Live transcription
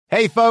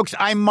Hey folks,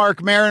 I'm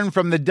Mark Maron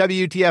from the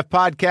WTF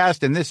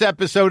podcast, and this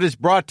episode is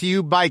brought to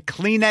you by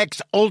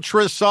Kleenex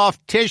Ultra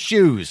Soft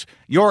Tissues,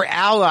 your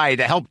ally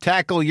to help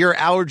tackle your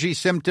allergy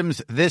symptoms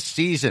this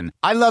season.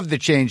 I love the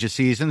change of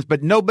seasons,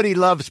 but nobody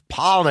loves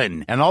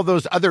pollen and all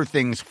those other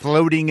things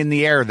floating in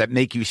the air that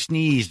make you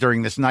sneeze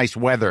during this nice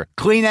weather.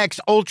 Kleenex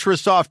Ultra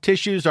Soft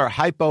Tissues are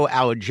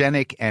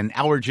hypoallergenic and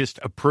allergist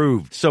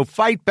approved, so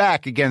fight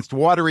back against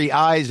watery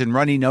eyes and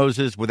runny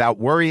noses without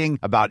worrying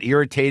about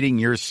irritating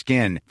your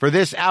skin. For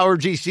this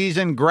allergy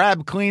season,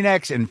 grab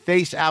Kleenex and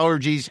face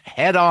allergies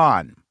head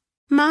on.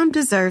 Mom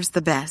deserves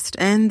the best,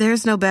 and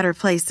there's no better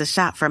place to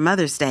shop for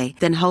Mother's Day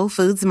than Whole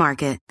Foods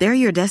Market. They're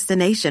your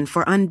destination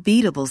for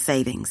unbeatable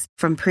savings,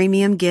 from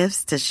premium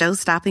gifts to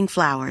show-stopping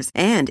flowers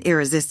and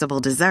irresistible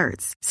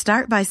desserts.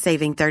 Start by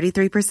saving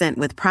 33%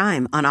 with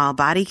Prime on all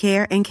body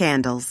care and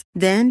candles.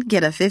 Then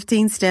get a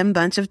 15-stem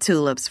bunch of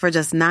tulips for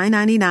just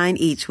 $9.99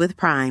 each with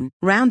Prime.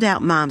 Round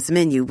out Mom's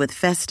menu with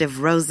festive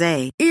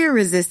rosé,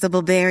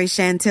 irresistible berry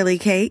chantilly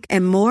cake,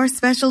 and more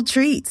special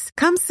treats.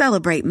 Come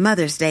celebrate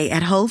Mother's Day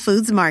at Whole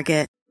Foods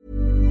Market.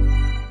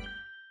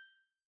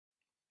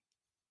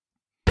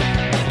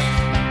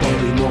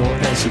 Bobby Moore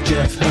and Sir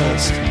Jeff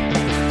Hurst,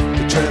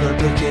 the Trevor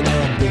Brooking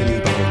and Billy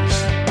Bonds,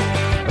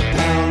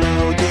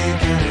 Paolo Di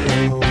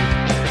Canio,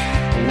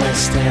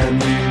 West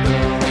Ham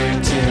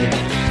United.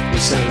 We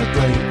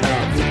celebrate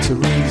our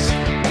victories,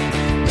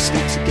 we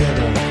stick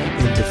together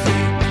in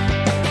defeat.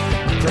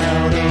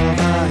 Proud of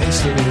our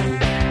history,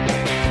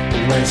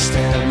 West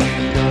Ham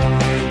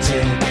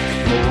United,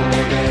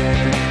 more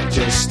than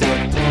just a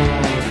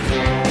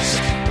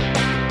podcast,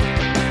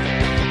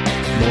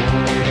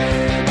 more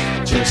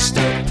than just a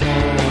podcast.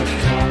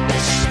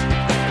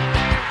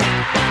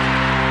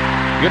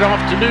 Good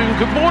afternoon,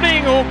 good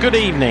morning, or good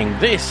evening.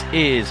 This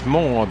is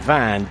more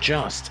than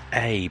just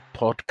a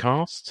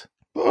podcast.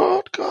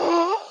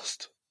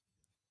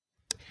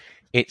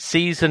 It's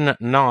season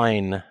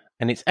 9,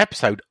 and it's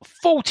episode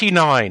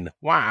 49.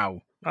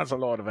 Wow, that's a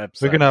lot of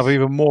episodes. We're going to have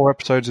even more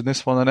episodes in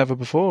this one than ever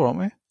before, aren't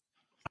we?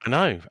 I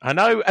know.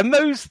 And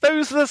those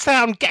are the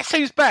sound. Guess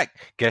who's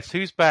back? Guess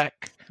who's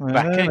back?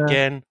 Back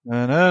again.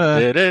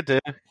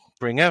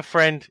 Bring a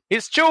friend.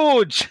 It's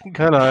George.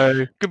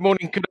 Hello. Good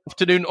morning, good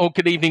afternoon, or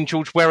good evening,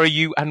 George. Where are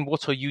you and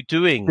what are you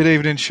doing? Good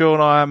evening, Sean.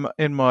 I am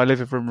in my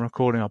living room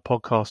recording our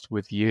podcast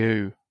with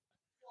you.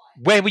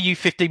 Where were you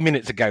 15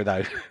 minutes ago,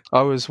 though?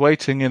 I was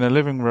waiting in a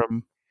living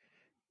room,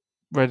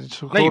 ready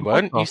to record. No, you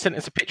weren't. Podcast. You sent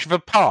us a picture of a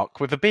park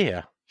with a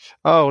beer.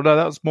 Oh, no,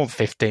 that was more than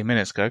 15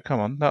 minutes ago. Come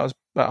on. That was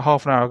about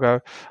half an hour ago.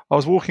 I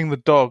was walking the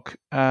dog,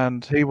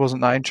 and he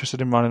wasn't that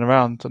interested in running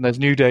around, and there's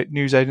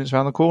news agents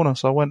around the corner,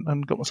 so I went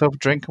and got myself a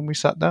drink, and we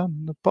sat down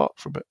in the park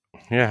for a bit.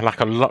 Yeah,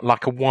 like a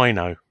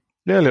wino.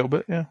 Yeah, a little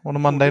bit, yeah, on a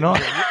Monday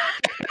night.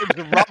 It was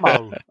a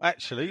rummo,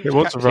 actually. It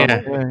was a rum.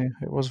 Yeah. Yeah,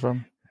 it was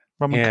rum.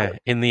 Rum and Yeah, coke.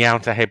 in the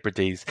Outer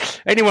Hebrides.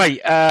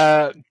 Anyway,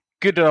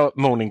 good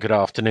morning, good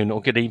afternoon,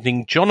 or good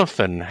evening,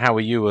 Jonathan. How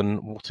are you,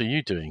 and what are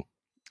you doing?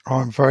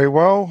 I'm very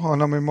well,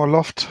 and I'm in my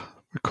loft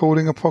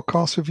recording a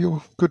podcast with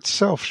your good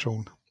self,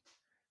 Sean.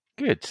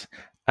 Good.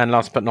 And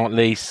last but not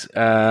least,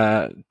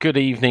 good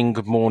evening,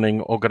 good morning,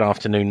 or good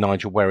afternoon,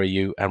 Nigel. Where are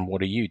you, and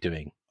what are you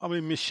doing? I'm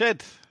in my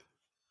shed.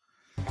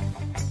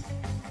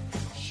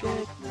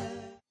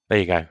 There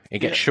you go. It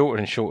gets shorter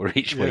and shorter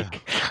each Yeah.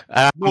 week.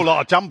 More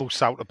like a jumble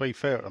salt, to be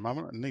fair, at the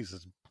moment, and needs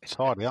to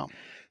tidy up.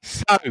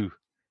 So,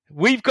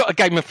 we've got a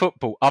game of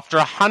football after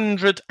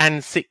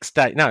 106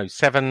 days. No,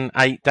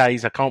 8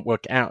 days. I can't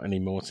work it out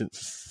anymore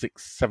since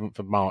 7th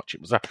of March.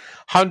 It was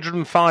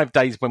 105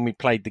 days when we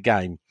played the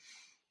game.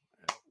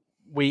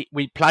 We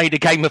played a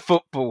game of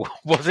football.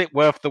 Was it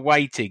worth the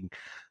waiting?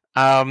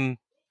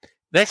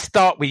 Let's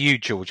start with you,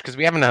 George, because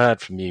we haven't heard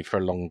from you for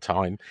a long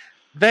time.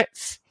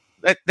 Let's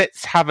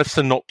have a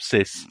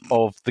synopsis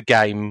of the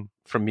game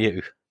from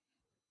you.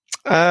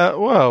 I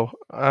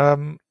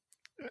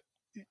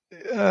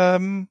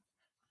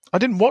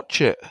didn't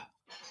watch it.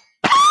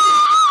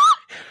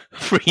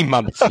 3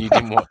 months you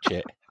didn't watch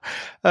it.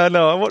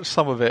 No, I watched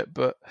some of it,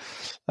 but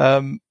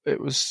it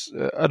was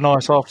a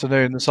nice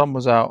afternoon. The sun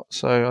was out,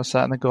 so I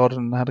sat in the garden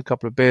and had a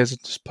couple of beers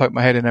and just poked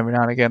my head in every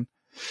now and again.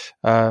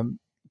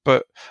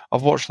 But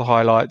I've watched the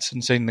highlights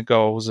and seen the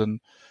goals, and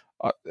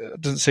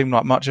it doesn't seem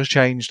like much has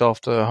changed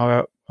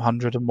after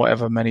 100 and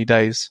whatever many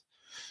days.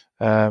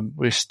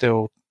 We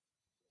still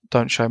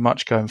don't show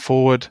much going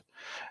forward,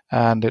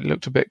 and it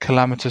looked a bit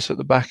calamitous at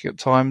the back at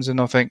times,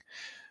 and I think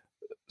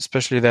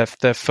especially their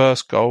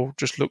first goal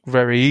just looked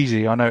very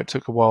easy. I know it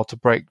took a while to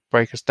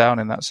break us down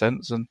in that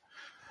sense, and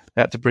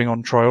they had to bring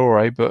on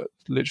Traore, but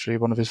literally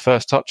one of his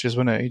first touches,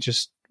 wasn't it? He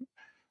just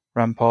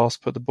ran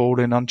past, put the ball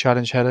in,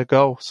 unchallenged header,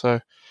 goal. So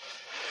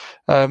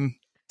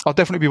I'll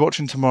definitely be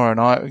watching tomorrow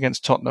night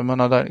against Tottenham,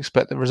 and I don't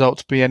expect the result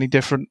to be any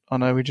different. I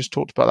know we just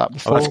talked about that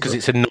before. Oh, that's because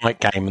it's a night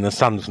game and the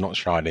sun's not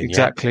shining.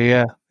 Exactly,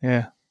 yeah.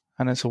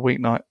 And it's a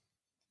weeknight.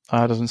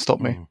 Doesn't stop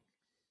me.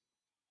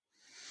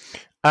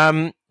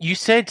 You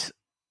said,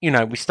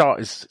 we start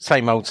as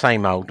same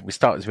old. We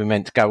start as we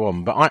meant to go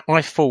on. But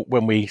I thought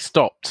when we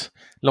stopped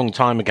a long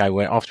time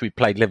ago, after we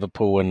played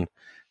Liverpool and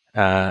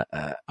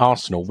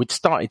Arsenal, we'd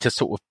started to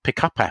sort of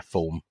pick up our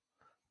form.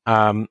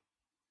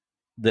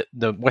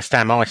 The West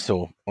Ham I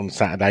saw on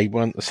Saturday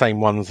weren't the same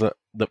ones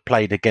that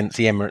played against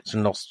the Emirates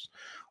and lost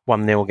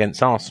 1-0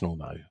 against Arsenal,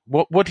 though.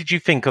 What did you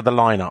think of the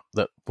lineup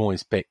that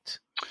Moyes picked?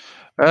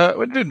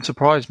 It didn't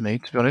surprise me,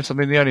 to be honest. I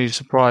mean, the only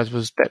surprise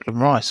was Declan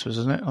Rice,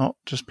 wasn't it? Not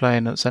just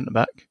playing at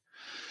centre-back.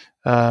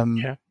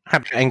 Yeah. How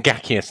about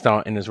Ngakia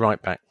starting as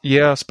right-back?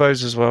 Yeah, I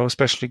suppose as well,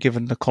 especially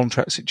given the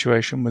contract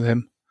situation with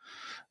him.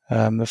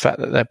 The fact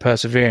that they're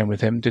persevering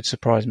with him did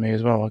surprise me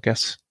as well, I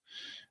guess.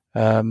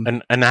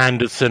 And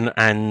Anderson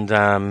and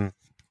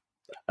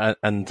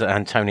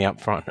Tony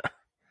up front.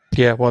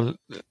 Yeah, well,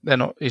 they're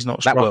not. He's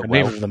not striker.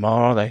 Neither of them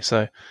are they?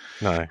 So,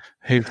 no.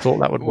 Who thought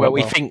that would work?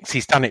 Well, he thinks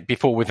he's done it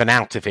before with an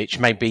Arnautovic.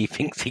 Maybe he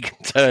thinks he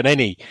can turn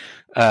any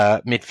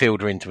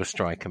midfielder into a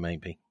striker.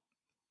 Maybe.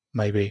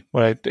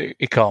 Well,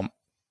 he can't.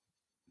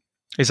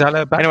 Is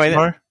that back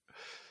tomorrow?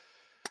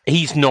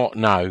 He's not.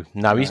 No,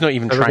 he's not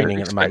even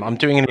training at the moment. I'm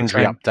doing an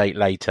injury update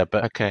later,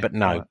 but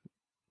no.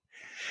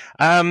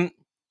 Right.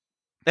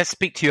 Let's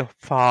speak to your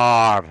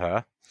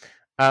father,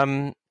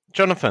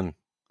 Jonathan.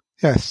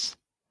 Yes.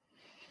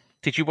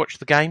 Did you watch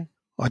the game?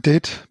 I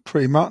did,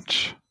 pretty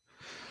much.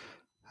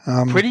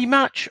 Pretty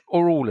much,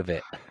 or all of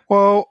it?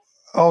 Well,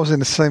 I was in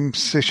the same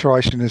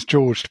situation as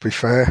George, to be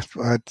fair.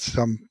 I had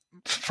some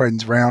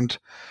friends round.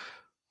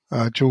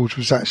 George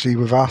was actually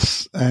with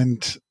us,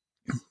 and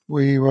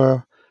we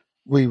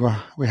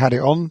had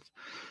it on,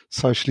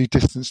 socially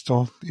distanced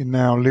in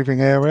our living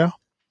area.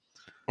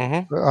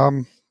 Mm-hmm.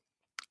 But,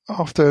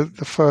 after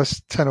the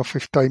first 10 or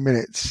 15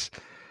 minutes,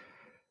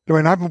 I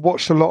mean, I haven't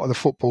watched a lot of the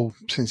football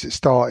since it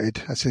started,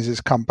 since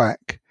it's come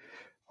back.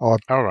 I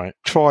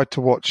tried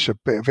to watch a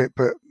bit of it,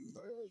 but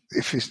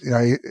if it's,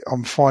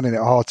 I'm finding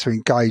it hard to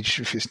engage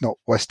if it's not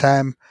West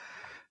Ham.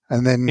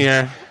 And then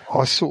I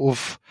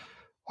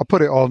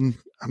put it on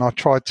and I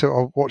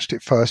watched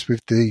it first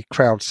with the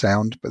crowd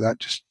sound, but that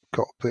just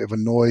got a bit of a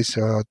noise.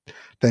 So I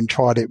then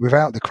tried it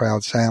without the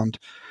crowd sound.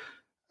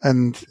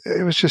 And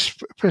it was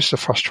just a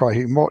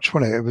frustrating watch,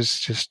 wasn't it? It was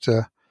just,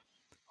 I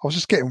was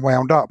just getting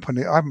wound up, and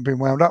I haven't been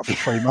wound up for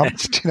 3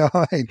 months. Do you know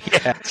what I mean?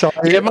 Yeah. So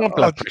my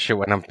blood pressure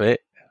went up a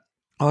bit.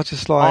 I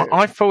just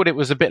I thought it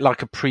was a bit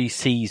like a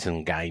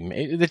pre-season game.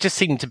 There just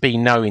seemed to be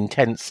no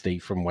intensity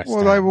from West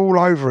Ham. Well, they were all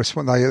over us,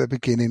 weren't they, at the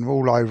beginning?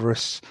 All over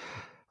us.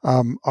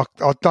 I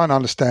don't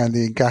understand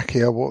the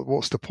Ngakia.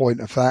 What's the point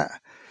of that?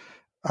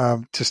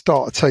 To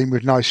start a team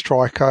with no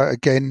striker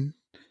again,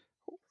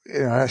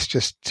 that's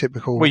just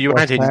typical. Well, you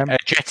West added Ham.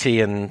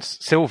 Jetty and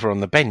Silva on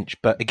the bench,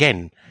 but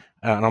again,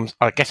 and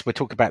I guess we'll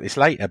talk about this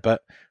later,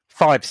 but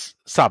 5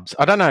 subs.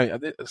 I don't know,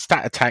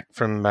 stat attack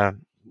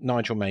from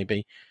Nigel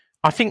maybe.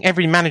 I think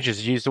every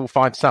manager's used all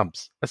 5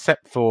 subs,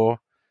 except for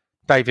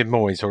David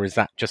Moyes, or is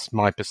that just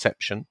my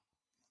perception?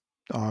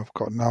 I've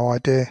got no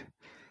idea.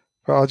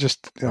 But I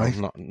just,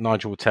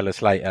 Nigel will tell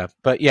us later.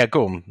 But yeah,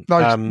 go on.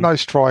 No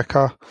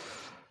striker.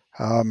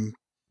 I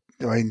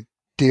mean,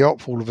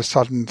 Diop, all of a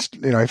sudden,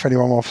 if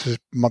anyone offers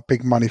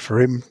big money for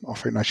him, I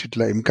think they should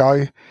let him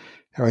go.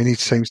 He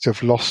seems to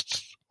have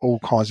lost all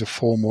kinds of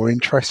form or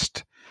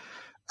interest.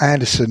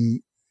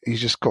 Anderson, he's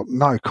just got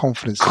no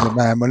confidence in the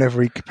man.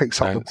 Whenever he picks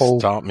up the ball,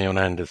 start me on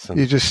Anderson.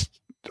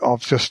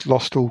 I've just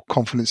lost all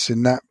confidence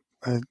in that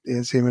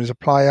as him as a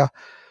player.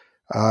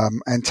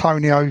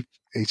 Antonio,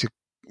 he's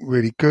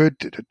really good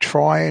at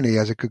trying. He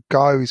has a good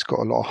go. He's got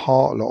a lot of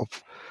heart, a lot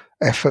of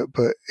effort,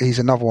 but he's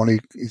another one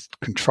his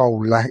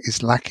control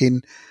is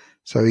lacking.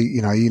 So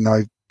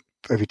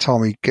every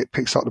time he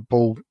picks up the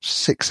ball,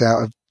 6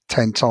 out of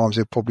 10 times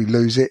he'll probably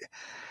lose it.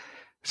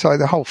 So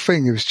the whole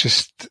thing it's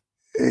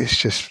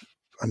just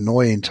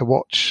annoying to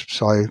watch.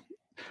 So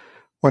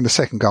when the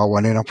second goal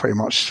went in, I pretty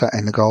much sat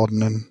in the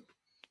garden and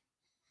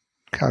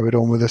carried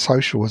on with the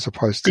social as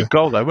opposed to. Good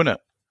goal though, wasn't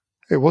it?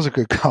 It was a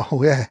good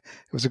goal, yeah.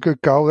 It was a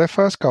good goal. Their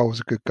first goal was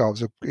a good goal.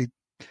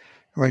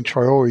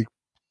 Traore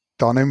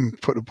done him,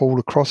 put the ball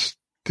across.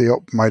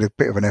 Diop made a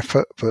bit of an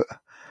effort, but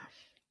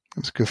it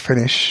was a good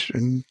finish.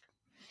 And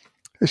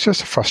it's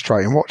just a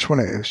frustrating watch,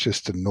 wasn't it? It was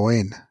just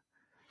annoying.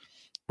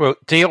 Well,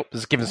 Diop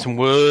has given some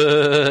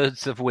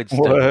words of wisdom.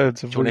 Do you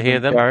want to hear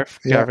them?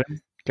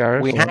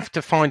 Gareth, we have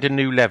to find a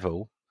new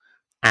level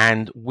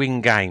and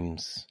win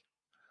games.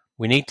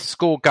 We need to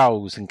score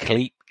goals and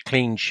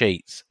clean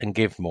sheets and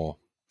give more.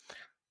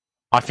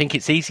 I think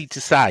it's easy to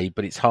say,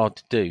 but it's hard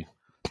to do.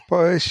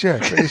 But it's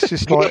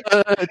just like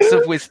words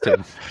of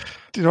wisdom.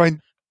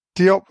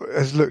 Diop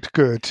has looked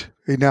good.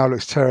 He now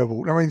looks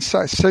terrible.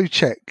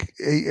 Souček,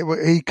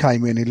 he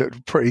came in. He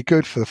looked pretty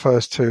good for the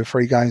first 2 or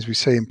 3 games we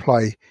see him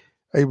play.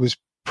 He was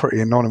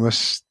pretty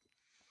anonymous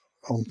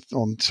on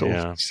sort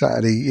of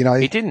Saturday.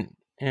 He didn't.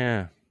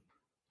 Yeah.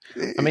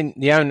 I mean,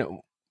 the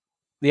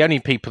only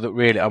people that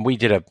really, and we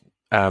did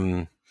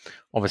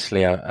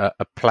obviously a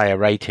player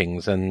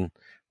ratings, and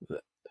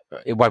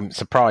it won't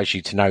surprise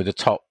you to know the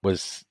top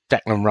was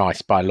Declan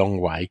Rice by a long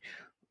way.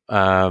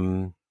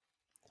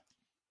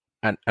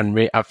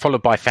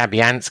 followed by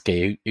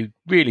Fabianski, who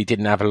really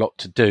didn't have a lot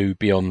to do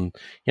beyond,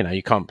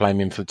 you can't blame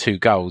him for 2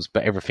 goals,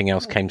 but everything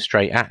else came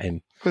straight at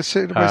him. But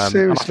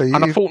seriously,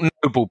 and I thought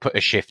Noble put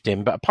a shift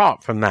in, but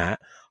apart from that,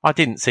 I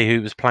didn't see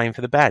who was playing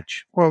for the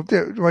badge. Well,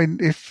 I mean,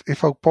 if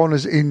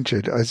Ogbonna's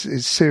injured,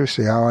 is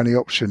seriously our only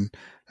option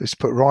is to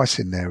put Rice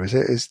in there? Is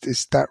it?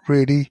 Is that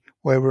really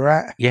where we're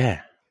at?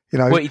 Yeah.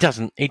 Well, he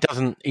doesn't rate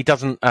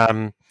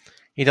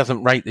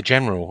the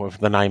general of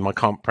the name I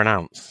can't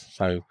pronounce.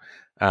 So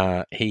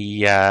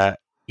he that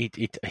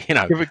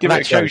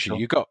shows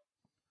you got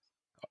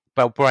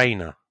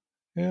Balbuena.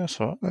 Yeah, that's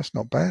all right. That's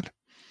not bad.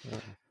 Yeah.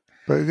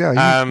 But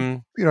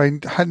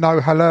had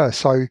no Haller,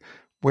 so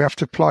we have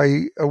to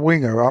play a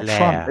winger up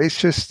front.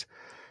 It's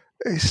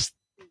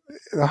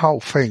the whole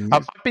thing.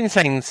 I've been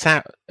saying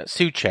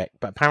Souček,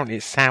 but apparently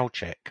it's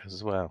Souček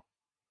as well.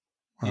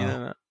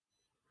 There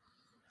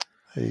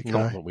you go.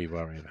 Not that we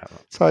worry about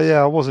that. So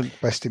I wasn't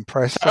best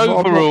impressed.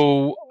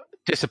 Overall,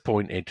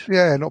 disappointed.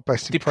 Yeah, not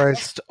best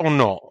impressed. Depressed or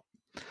not?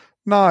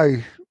 No,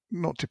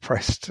 not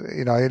depressed.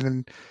 And I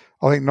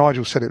think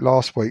Nigel said it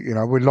last week.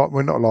 We're not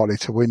likely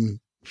to win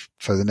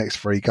for the next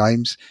 3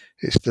 games.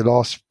 It's the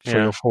last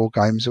 3 or 4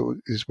 games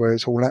is where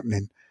it's all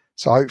happening.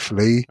 So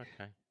hopefully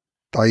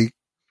they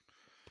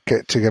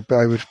get to be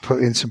able to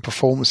put in some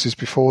performances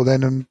before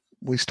then, and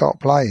we start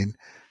playing.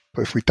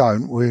 But if we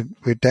don't,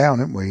 we're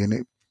down, aren't we? And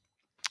it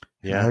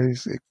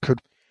could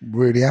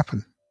really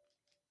happen.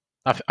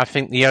 I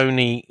think the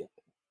only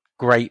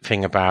great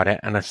thing about it,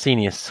 and a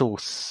senior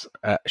source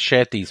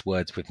shared these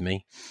words with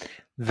me,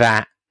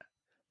 that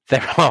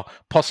there are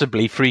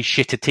possibly 3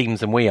 shitter teams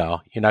than we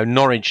are.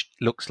 Norwich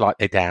looks like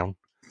they're down.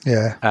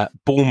 Yeah.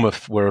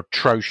 Bournemouth were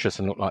atrocious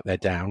and look like they're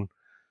down.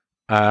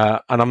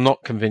 And I'm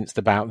not convinced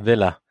about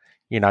Villa.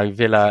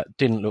 Villa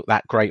didn't look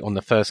that great on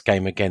the first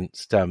game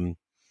against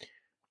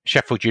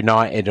Sheffield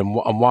United, and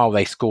while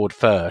they scored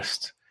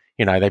first,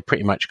 they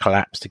pretty much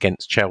collapsed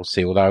against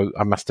Chelsea. Although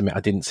I must admit, I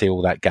didn't see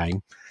all that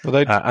game. Well,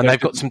 they've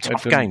got some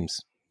tough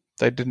games.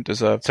 They didn't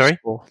deserve. Sorry,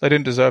 they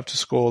didn't deserve to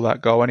score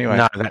that goal anyway.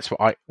 No, that's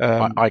what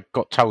I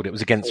got told. It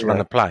was against the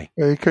run of play.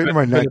 Yeah,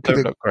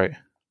 that look great.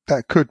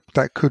 That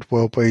could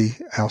well be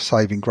our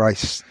saving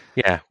grace.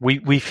 Yeah,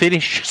 we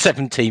finished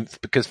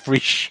 17th because 3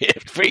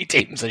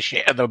 teams are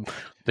shitter than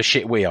the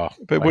shit we are.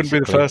 But it wouldn't be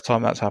the first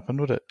time that's happened,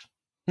 would it?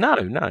 No.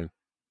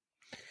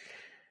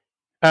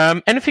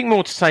 Anything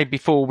more to say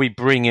before we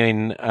bring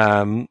in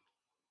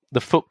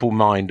the football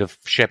mind of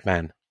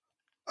Shedman?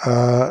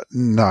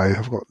 No,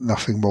 I've got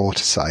nothing more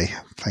to say.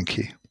 Thank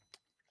you.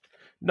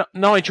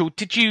 Nigel,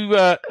 did you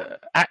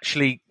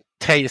actually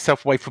tear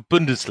yourself away from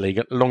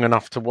Bundesliga long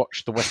enough to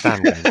watch the West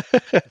Ham game?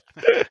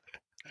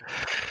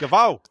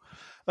 Jawohl.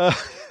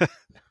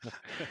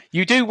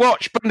 You do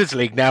watch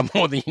Bundesliga now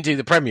more than you do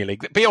the Premier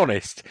League. Be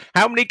honest.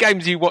 How many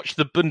games have you watched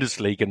the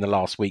Bundesliga in the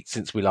last week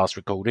since we last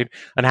recorded,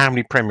 and how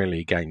many Premier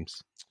League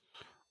games?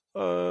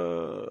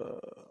 I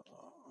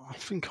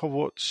think I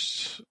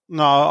watched...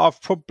 No,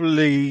 I've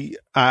probably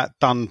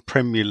done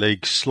Premier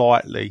League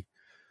slightly.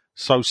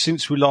 So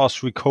since we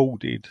last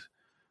recorded,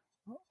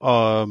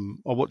 I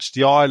watched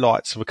the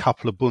highlights of a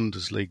couple of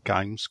Bundesliga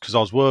games because I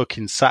was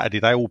working Saturday.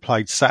 They all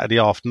played Saturday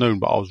afternoon,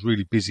 but I was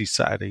really busy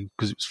Saturday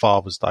because it was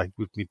Father's Day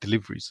with me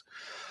deliveries.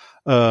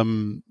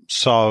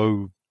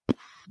 So,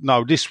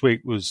 no, this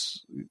week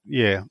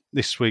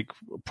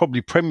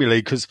probably Premier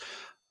League because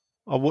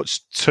I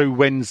watched 2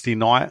 Wednesday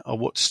night. I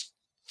watched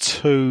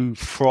 2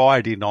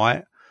 Friday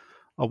night.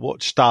 I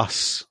watched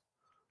us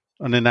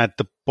and then had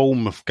the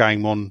Bournemouth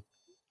game on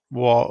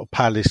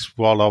Palace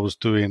while I was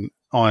doing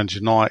Irons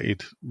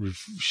United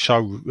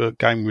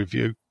game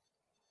review.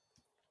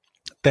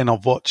 Then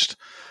I've watched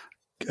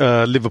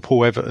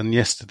Liverpool Everton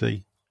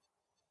yesterday.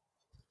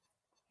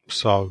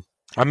 So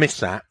I missed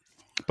that.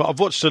 But I've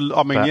watched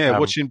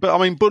watching. But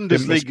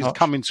Bundesliga is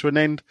coming to an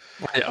end.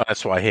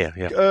 That's what I hear.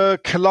 Yeah.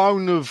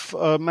 Cologne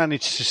have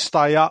managed to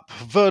stay up.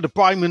 Werder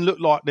Bremen look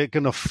like they're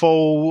going to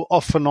fall.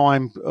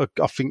 Offenheim,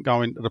 I think,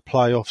 going to the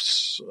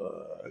playoffs,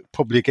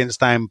 probably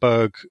against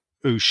Hamburg,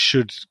 who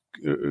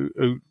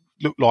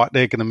look like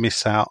they're going to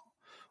miss out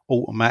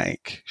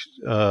automatic.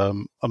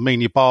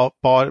 Arminia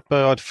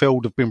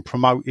Bielefeld have been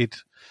promoted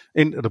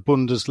into the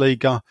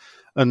Bundesliga,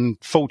 and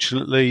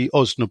fortunately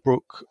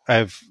Osnabrück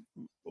have,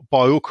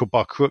 by hook or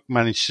by crook,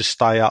 managed to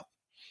stay up.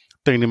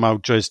 Dynamo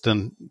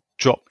Dresden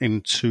drop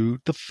into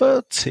the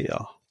 3rd tier.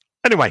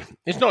 Anyway,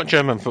 it's not a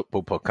German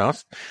football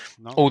podcast.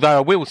 No. Although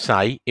I will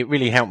say it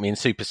really helped me in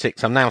Super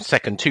 6. I'm now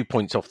second, 2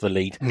 points off the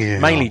lead,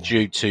 mainly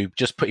due to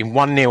just putting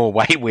 1-0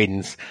 away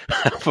wins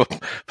for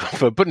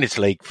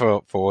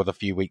Bundesliga for the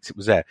few weeks it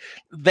was there.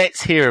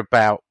 Let's hear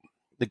about,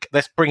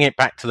 let's bring it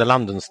back to the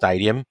London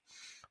Stadium,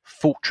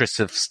 Fortress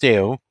of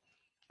Steel.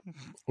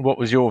 What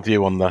was your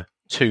view on the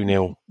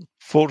 2-0?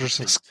 Fortress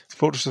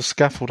of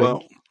Scaffolding.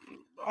 Well,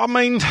 I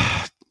mean,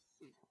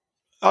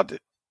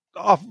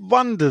 I've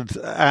wondered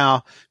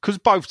because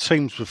both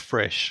teams were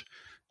fresh,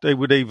 they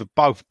would either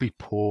both be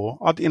poor.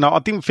 I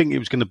didn't think it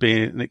was going to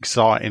be an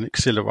exciting,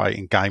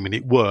 exhilarating game, and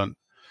it weren't.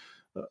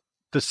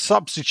 The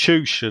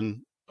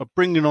substitution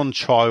bringing on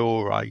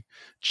Traore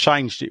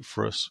changed it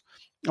for us.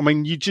 I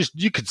mean,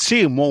 you could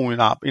see him warming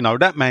up. You know,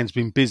 that man's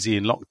been busy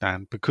in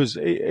lockdown because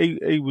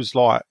he was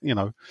like, you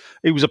know,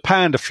 he was a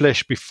pound of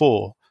flesh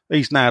before.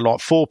 He's now like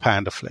 4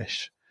 pound of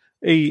flesh.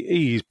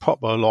 He's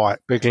proper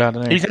like big lad.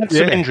 Isn't he? He's had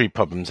some injury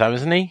problems, though,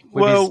 hasn't he?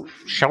 With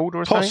his shoulder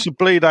or something?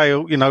 Possibly they,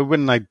 you know,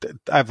 when they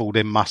have all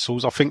them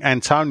muscles. I think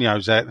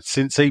Antonio's out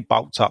since he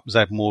bulked up has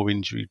had more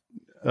injury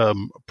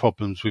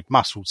problems with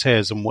muscle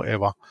tears and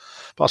whatever.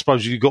 But I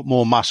suppose you've got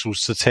more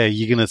muscles to tear,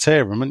 you're going to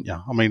tear them, aren't you?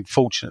 I mean,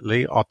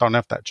 fortunately, I don't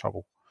have that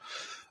trouble.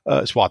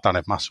 That's why I don't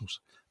have muscles.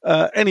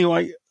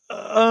 Anyway,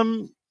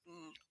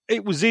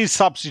 it was his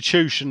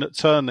substitution that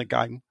turned the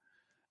game.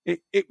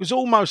 It was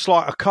almost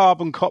like a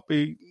carbon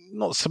copy,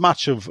 not so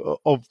much of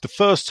the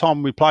first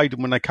time we played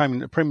them when they came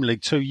into the Premier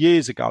League 2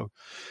 years ago,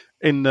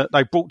 in that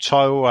they brought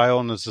Traore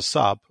on as a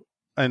sub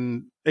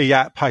and he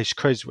outpaced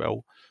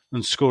Creswell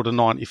and scored a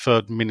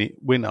 93rd minute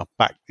winner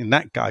back in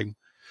that game.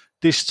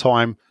 This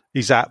time,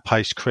 he's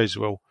outpaced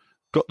Creswell,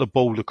 got the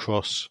ball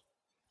across.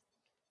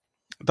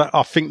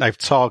 I think they've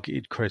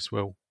targeted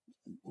Creswell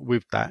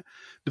with that.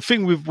 The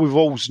thing with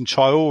Alls and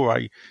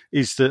Traore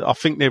is that I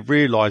think they've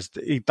realised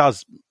that he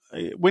does,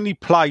 when he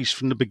plays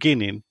from the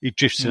beginning, he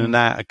drifts in and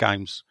out of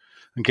games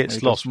and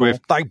gets lost. Where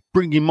if they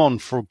bring him on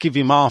give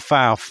him half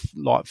hour,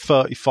 like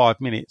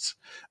 35 minutes,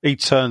 he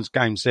turns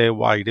games their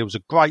way. There was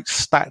a great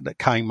stat that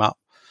came up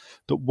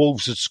that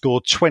Wolves had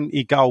scored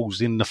 20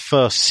 goals in the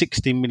first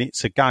 60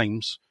 minutes of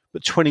games,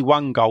 but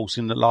 21 goals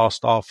in the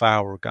last half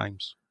hour of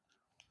games.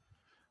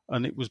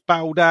 And it was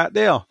bowled out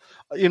there.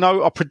 You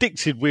know, I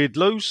predicted we'd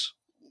lose.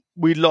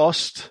 We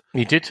lost.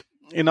 You did.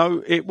 You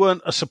know, it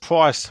weren't a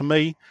surprise to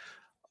me.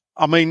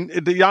 I mean,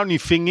 the only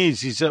thing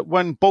is that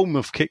when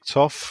Bournemouth kicked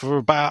off for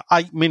about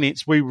 8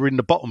 minutes, we were in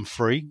the bottom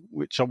 3,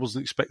 which I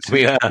wasn't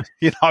expecting,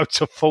 you know,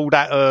 to fall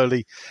that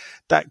early,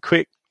 that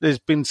quick. There's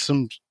been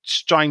some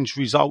strange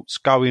results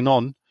going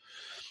on.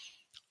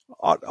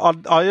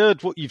 I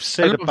heard what you've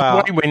said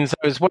about away wins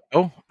as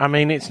well. I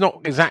mean, it's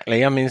not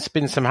exactly. I mean, it's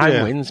been some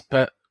home wins,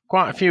 but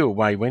quite a few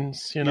away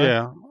wins. You know.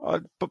 Yeah,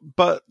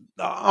 but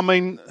I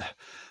mean,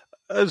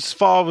 as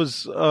far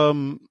as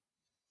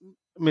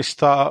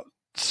Mr.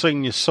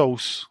 Senior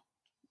Sauce,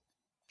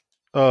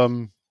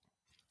 I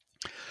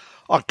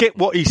get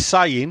what he's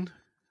saying.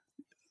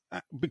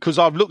 Because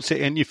I've looked at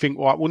it and you think,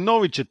 right, well,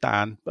 Norwich are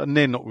down, and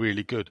they're not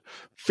really good.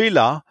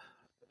 Villa,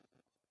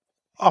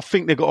 I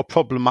think they've got a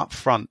problem up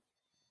front.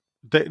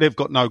 They've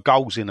got no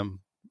goals in them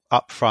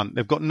up front.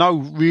 They've got no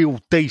real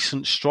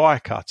decent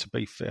striker, to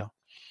be fair.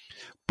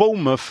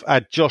 Bournemouth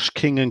had Josh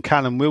King and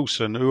Callum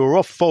Wilson, who are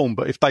off form,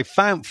 but if they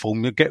found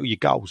form, you'll get your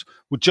goals.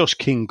 Well, Josh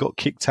King got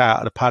kicked out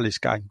of the Palace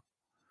game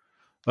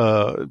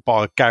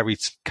by a Gary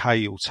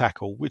Cahill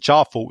tackle, which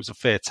I thought was a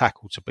fair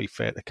tackle, to be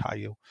fair to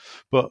Cahill.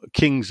 But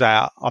King's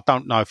out. I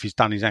don't know if he's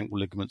done his ankle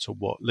ligaments or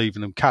what,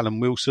 leaving them Callum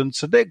Wilson.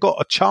 So they've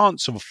got a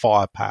chance of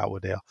firepower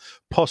there,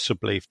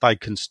 possibly, if they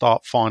can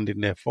start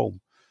finding their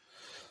form.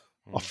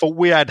 I thought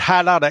we had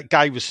Haller that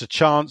gave us a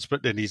chance,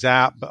 but then he's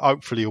out, but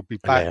hopefully he'll be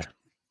back. Yeah.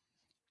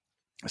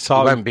 So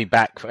he won't be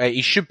back.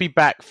 He should be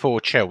back for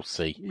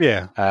Chelsea.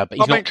 Yeah. But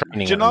he's not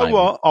training. Do you know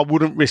what? I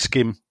wouldn't risk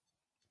him.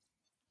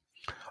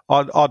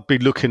 I'd be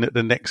looking at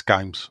the next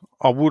games.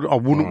 I wouldn't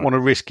want to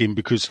risk him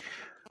because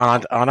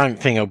I don't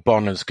think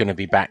O'Bonnell's going to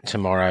be back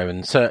tomorrow,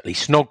 and certainly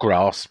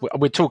Snodgrass.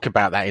 We'll talk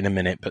about that in a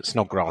minute, but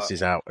Snodgrass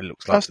is out. It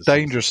looks like that's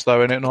dangerous,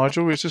 though, isn't it,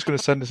 Nigel? It's just going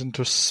to send us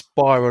into a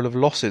spiral of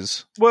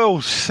losses.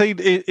 Well, see,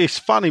 it's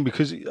funny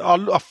because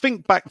I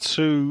think back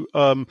to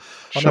I know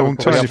we'll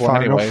turn your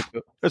phone anyway,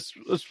 but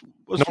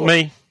not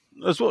me.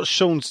 As what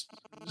Sean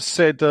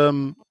said.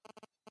 As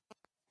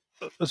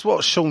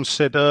what Sean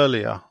said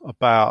earlier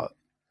about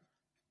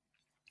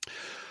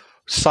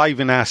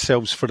saving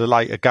ourselves for the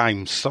later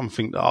games,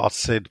 something that I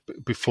said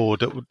before,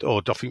 or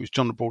I think it was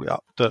John that brought it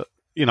up, that,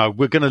 you know,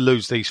 we're going to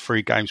lose these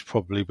 3 games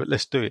probably, but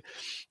let's do it.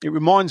 It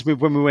reminds me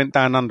of when we went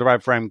down under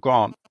Avram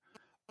Grant,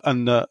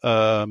 and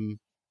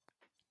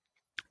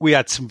we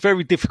had some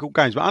very difficult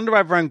games. But under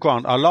Avram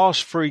Grant, our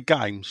last 3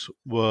 games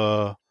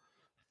were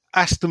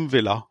Aston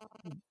Villa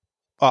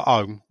at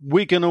home,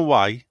 Wigan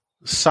away,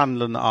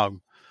 Sunderland at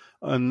home.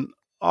 And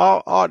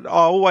I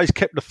always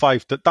kept the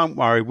faith that, don't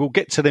worry, we'll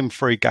get to them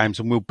 3 games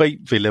and we'll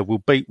beat Villa, we'll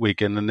beat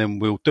Wigan, and then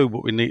we'll do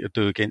what we need to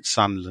do against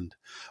Sunderland,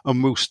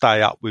 and we'll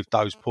stay up with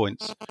those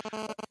points.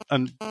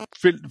 And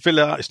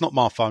Villa, it's not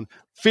my phone,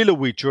 Villa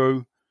we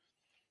drew,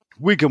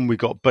 Wigan we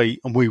got beat,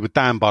 and we were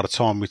down by the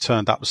time we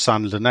turned up to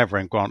Sunderland.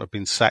 Avram Grant had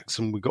been sacked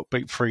and we got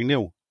beat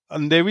 3-0.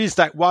 And there is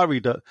that worry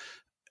that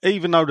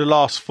even though the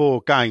last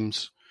 4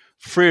 games,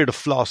 3 of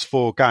the last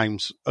 4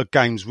 games are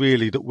games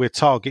really that we're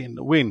targeting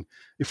to win,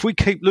 if we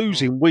keep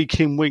losing week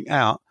in, week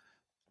out,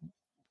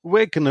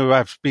 we're going to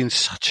have been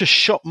such a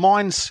shot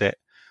mindset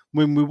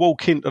when we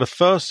walk into the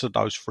first of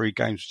those 3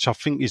 games, which I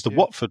think is the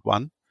Watford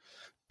one,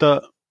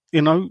 that,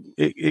 you know,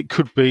 it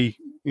could be,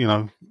 you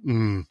know,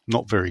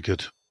 not very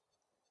good.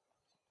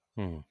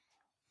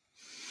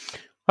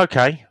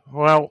 Okay,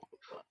 well,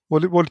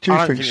 what did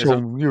you think,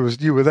 Sean?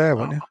 You were there,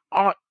 weren't you?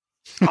 I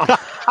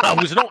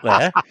was not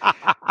there,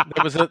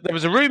 there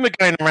was a rumor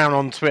going around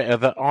on Twitter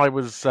that I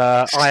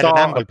had an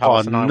amber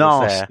pass and I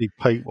was there.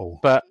 People.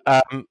 But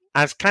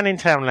as Canning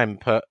Town Len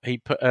he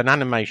put an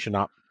animation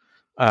up.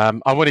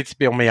 I wanted to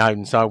be on my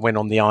own, so I went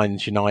on the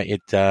Irons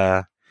United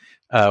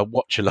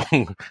watch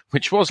along,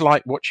 which was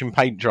like watching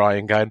paint dry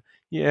and going,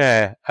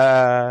 yeah.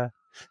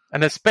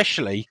 And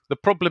especially the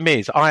problem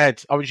is I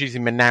was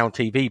using my Now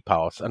TV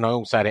pass, and I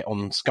also had it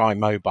on Sky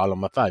Mobile on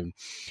my phone.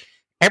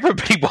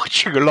 Everybody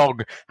watching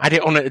along had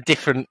it on at a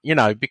different,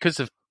 because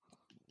of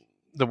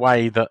the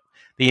way that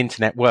the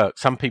internet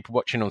works. Some people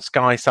watching on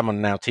Sky, some on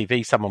Now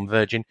TV, some on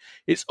Virgin.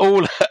 It's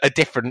all a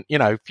different,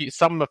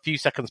 some a few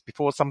seconds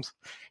before, some,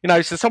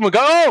 so someone go,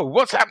 oh,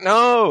 what's happening?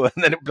 Oh,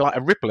 and then it would be like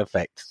a ripple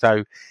effect.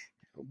 So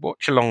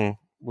watch along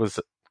was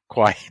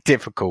quite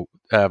difficult.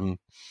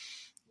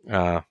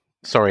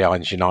 Sorry,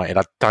 Irons United.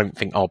 I don't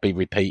think I'll be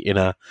repeating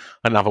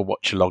another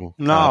watch along.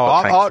 No,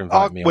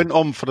 I went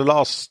on for the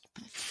last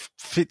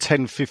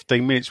 10,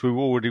 15 minutes. We were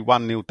already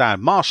 1-0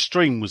 down. My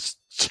stream was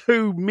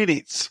 2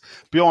 minutes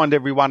behind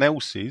everyone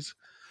else's.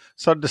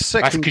 So the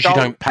second that's because you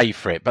don't pay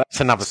for it, but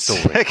that's another story.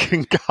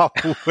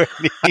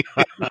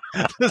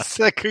 The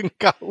second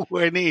goal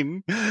went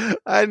in,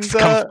 and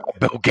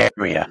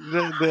Bulgaria.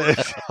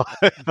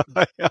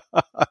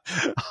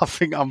 I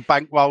think I'm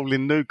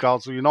bankrolling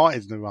Newcastle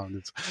United's new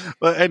owners.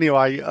 But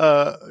anyway,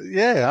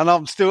 and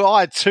I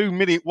had 2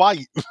 minute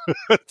wait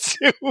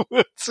until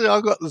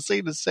I got to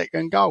see the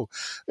second goal.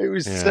 It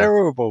was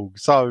terrible.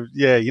 So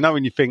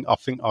when you think, I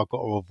think I've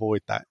got to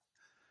avoid that.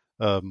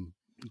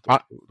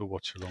 The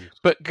watch along.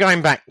 But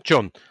going back,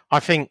 John, I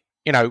think,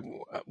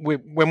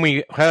 when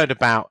we heard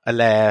about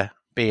Allaire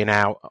being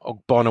out,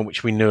 Ogbonna,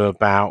 which we knew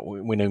about,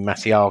 we knew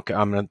Masiaka.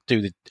 I'm going to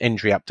do the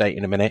injury update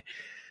in a minute.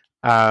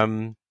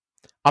 I'm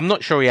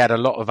not sure he had a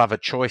lot of other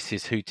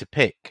choices who to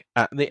pick.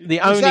 The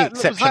only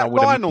exception I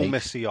would have made... Lionel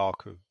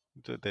Masiaka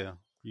there,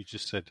 you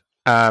just said.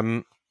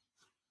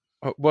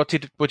 What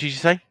did you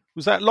say?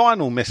 Was that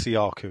Lionel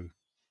Masiaka?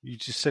 You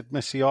just said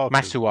Masiaka.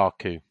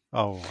 Masuaku.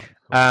 Oh,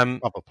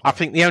 right. I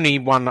think the only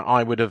one that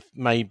I would have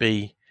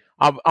maybe,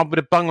 I would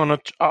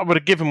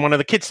have given one of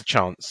the kids a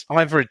chance,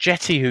 either a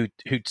Jetty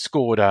who'd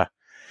scored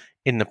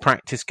in the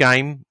practice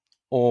game,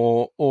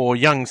 or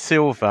young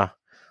Silva.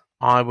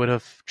 I would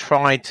have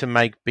tried to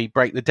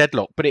break the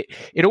deadlock, but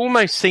it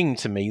almost seemed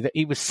to me that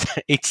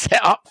he'd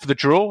set up for the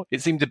draw.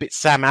 It seemed a bit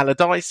Sam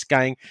Allardyce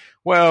going,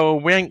 well,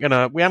 we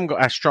haven't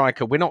got our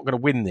striker, we're not gonna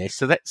win this,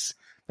 so let's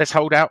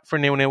hold out for a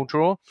 0-0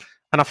 draw.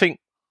 And I think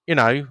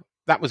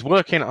that was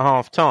working at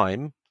half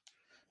time,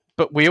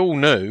 but we all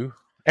knew,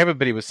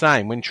 everybody was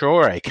saying when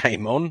Traore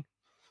came on,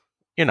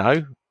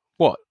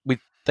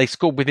 they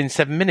scored within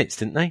 7 minutes,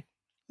 didn't they?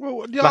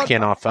 Well, lucky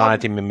enough, I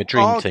had him in my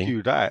dream team.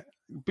 Argue that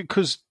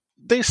because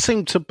there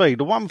seemed to be,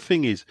 the one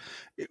thing is,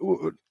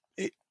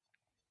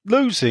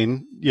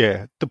 losing,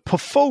 the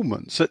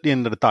performance at the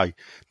end of the day,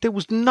 there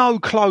was no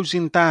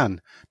closing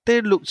down.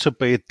 There looked to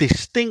be a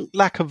distinct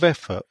lack of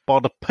effort by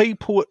the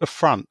people at the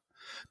front.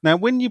 Now,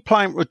 when you're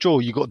playing for a draw,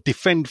 you've got to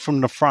defend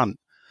from the front.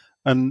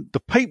 And the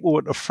people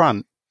at the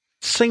front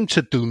seem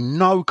to do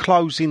no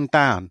closing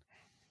down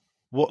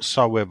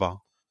whatsoever.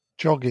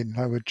 Jogging.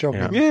 They were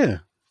jogging. Yeah.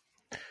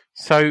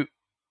 So,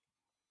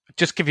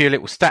 just give you a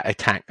little stat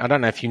attack. I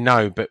don't know if you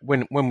know, but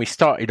when we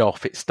started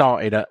off, it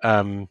started at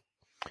 72%.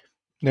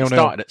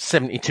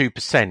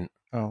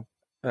 Oh.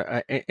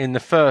 In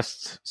the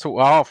first,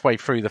 sort of halfway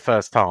through the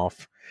first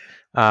half,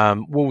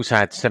 Wolves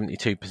had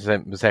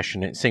 72%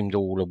 possession. It seemed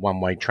all a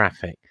one-way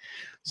traffic.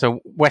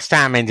 So West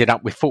Ham ended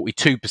up with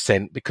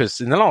 42%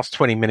 because in the last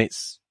 20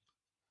 minutes,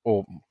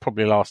 or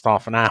probably last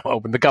half an hour,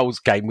 when the goals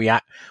came, we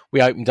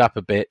opened up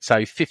a bit.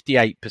 So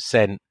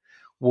 58%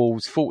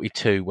 Wolves,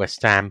 42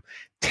 West Ham,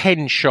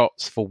 10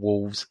 shots for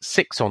Wolves,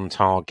 6 on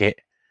target,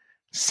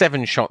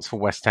 7 shots for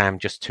West Ham,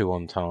 just 2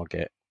 on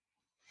target.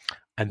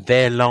 And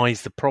there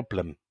lies the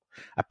problem.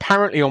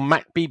 Apparently on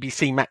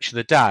BBC Match of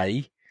the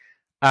Day,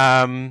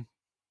 Gary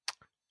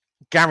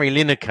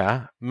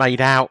Lineker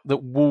made out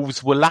that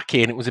Wolves were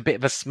lucky and it was a bit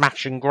of a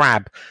smash and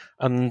grab,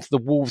 and the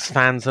Wolves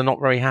fans are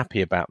not very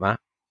happy about that.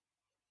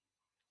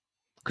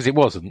 Because it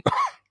wasn't.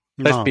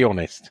 Let's be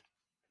honest.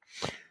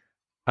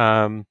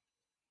 But,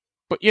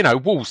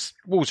 Wolves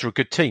are a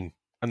good team,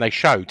 and they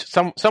showed.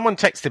 Someone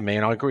texted me,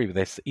 and I agree with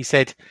this. He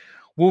said,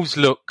 Wolves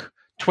look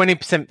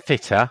 20%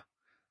 fitter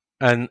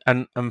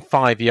and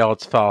 5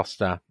 yards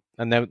faster.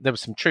 And there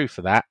was some truth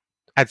for that.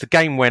 As the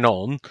game went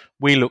on,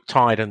 we looked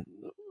tired and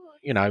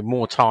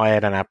more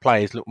tired, and our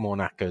players looked more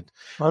knackered.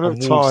 I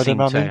looked tired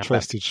and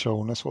uninterested,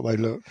 Sean. That's what they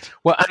looked.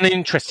 Well,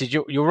 uninterested,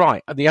 you're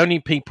right. The only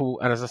people,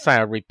 and as I say,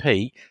 I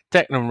repeat,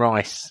 Declan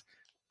Rice,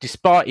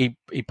 despite he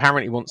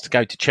apparently wants to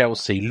go to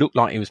Chelsea, looked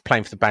like he was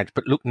playing for the badge,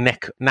 but looked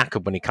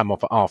knackered when he came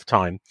off at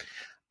half-time.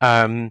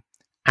 And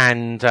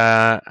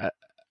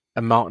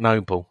Mark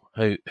Noble,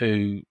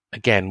 who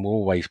again, will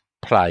always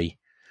play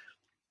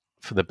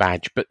for the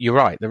badge. But you're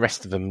right, the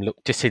rest of them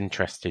look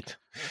disinterested.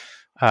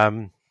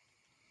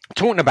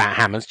 Talking about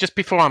hammers, just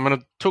before I'm going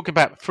to talk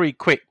about 3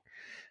 quick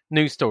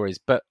news stories,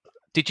 but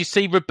did you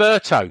see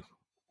Roberto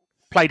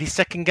played his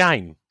second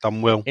game?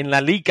 Done well. In La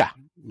Liga.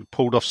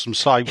 pulled off some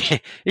saves.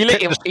 he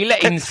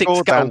let in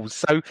 6 goals.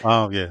 So,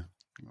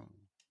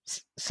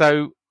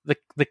 So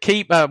the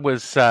keeper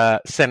was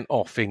sent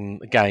off in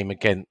the game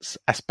against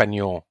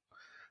Espanyol,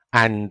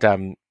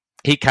 and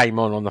he came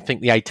on I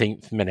think the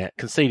 18th minute,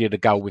 conceded a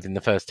goal within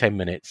the first 10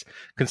 minutes,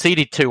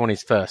 conceded 2 on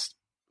his first,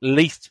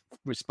 least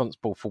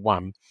responsible for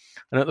 1,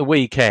 and at the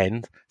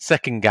weekend,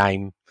 second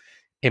game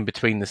in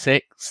between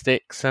the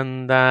sticks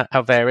and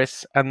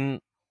Alvarez,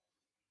 and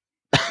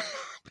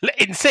let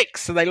in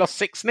 6, so they lost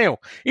 6-0.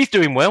 He's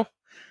doing well,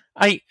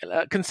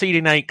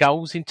 conceding 8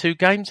 goals in 2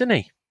 games, isn't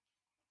he?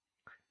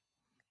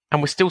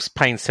 And we're still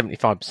paying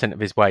 75% of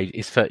his wage,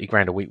 his 30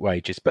 grand a week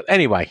wages. But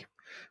anyway,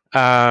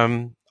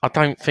 I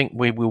don't think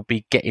we will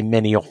be getting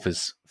many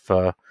offers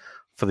for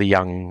the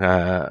young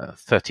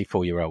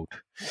 34-year-old.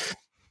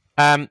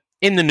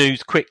 In the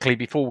news, quickly,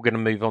 before we're going to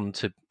move on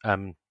to...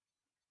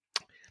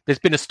 there's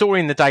been a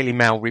story in the Daily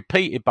Mail,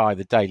 repeated by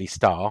the Daily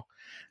Star,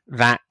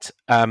 that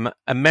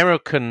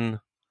American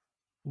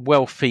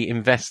wealthy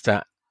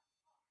investor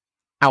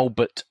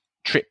Albert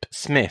Tripp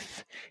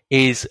Smith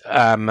is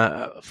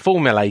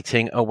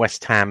formulating a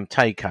West Ham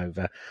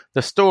takeover.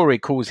 The story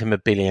calls him a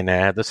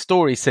billionaire. The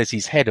story says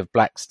he's head of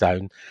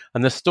Blackstone,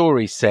 and the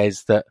story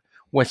says that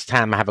West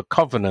Ham have a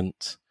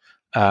covenant,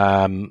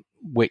 the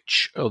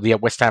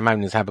West Ham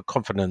owners have a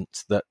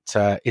covenant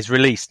that is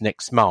released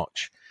next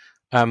March.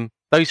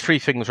 Those 3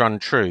 things are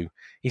untrue.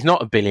 He's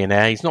not a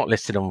billionaire. He's not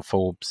listed on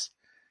Forbes,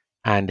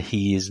 and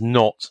he is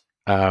not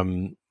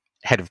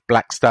head of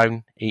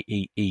Blackstone.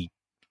 He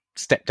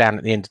stepped down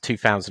at the end of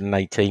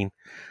 2018.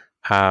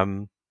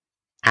 And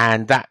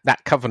that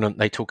covenant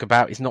they talk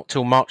about is not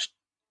till March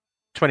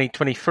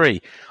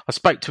 2023. I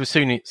spoke to a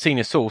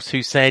senior source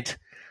who said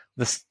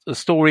the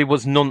story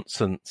was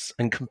nonsense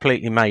and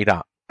completely made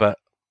up. But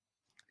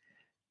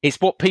it's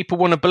what people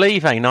want to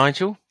believe, eh,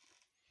 Nigel?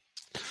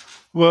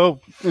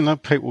 Well,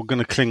 people are going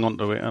to cling on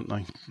to it, aren't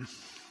they?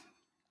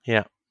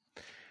 Yeah.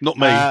 Not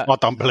me. I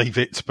don't believe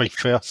it, to be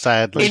fair,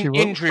 sadly.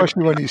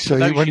 Especially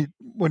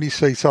when you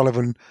see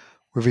Sullivan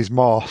with his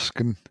mask,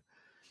 and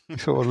you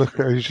sort of look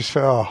at it, you just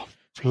think,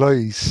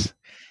 please.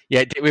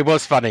 Yeah, it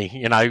was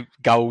funny,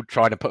 Gold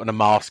trying to put on a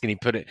mask, and he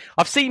put it...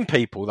 I've seen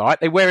people, right?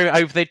 They wear it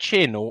over their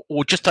chin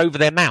or just over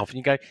their mouth, and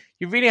you go,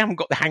 you really haven't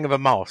got the hang of a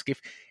mask.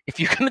 If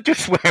you're going to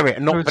just wear it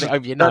and not put it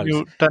over your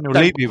nose... Daniel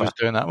Levy was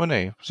doing that, wasn't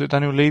he? Was it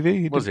Daniel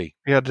Levy? Was he?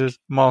 He had his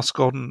mask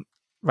on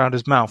around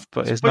his mouth,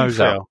 but his nose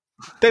out.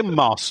 Them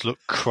masks look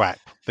crap,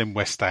 them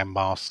West Ham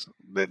masks.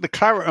 The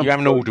claret... You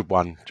haven't ordered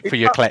one for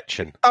your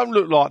collection. Don't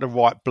look like the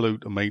right blue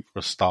to me for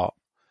a start.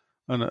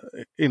 And,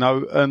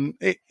 and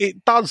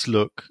it does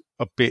look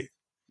a bit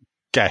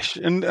gash.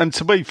 And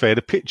to be fair,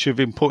 the picture of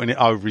him putting it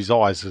over his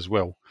eyes as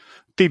well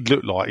did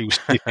look like he was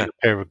sniffing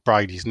a pair of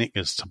Brady's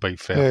knickers, to be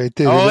fair. Yeah, it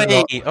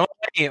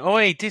did.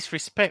 Oi,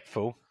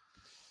 disrespectful.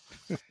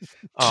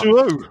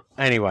 True.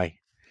 Anyway.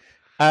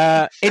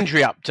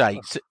 Injury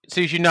updates.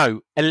 So as you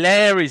know,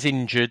 Allaire is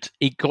injured.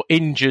 He got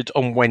injured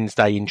on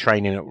Wednesday in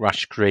training at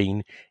Rush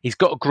Green. He's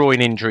got a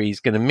groin injury.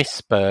 He's going to miss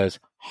Spurs,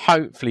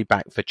 hopefully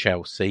back for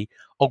Chelsea.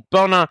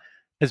 Ogbonna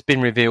has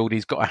been revealed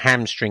he's got a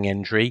hamstring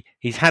injury.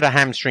 He's had a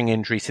hamstring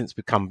injury since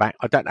we come back.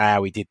 I don't know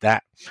how he did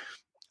that,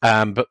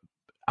 but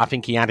I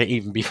think he had it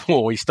even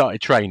before he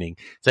started training.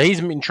 So he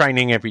hasn't been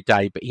training every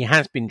day, but he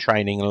has been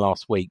training in the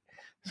last week.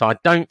 So I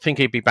don't think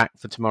he'll be back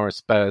for tomorrow's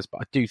Spurs,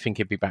 but I do think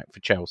he'll be back for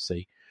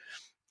Chelsea.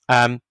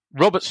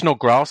 Robert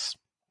Snodgrass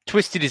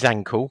twisted his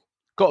ankle,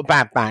 got a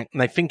bad back, and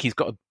they think he's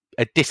got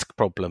a disc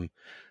problem.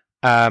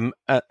 And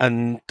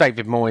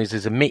David Moyes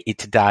has admitted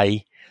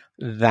today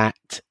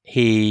that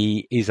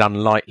he is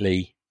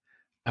unlikely.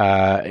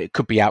 It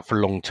could be out for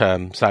long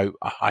term. So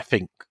I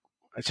think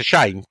it's a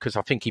shame because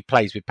I think he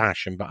plays with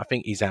passion, but I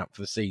think he's out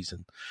for the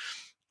season.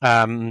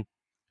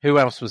 Who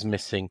else was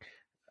missing?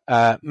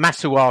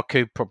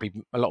 Masuaku, probably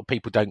a lot of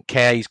people don't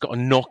care. He's got a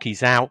knock.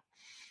 He's out.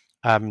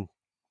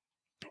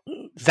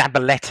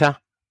 Zabaleta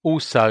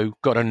also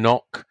got a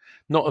knock,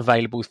 not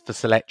available for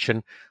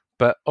selection.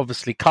 But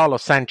obviously,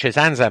 Carlos Sanchez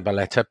and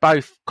Zabaleta,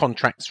 both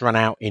contracts run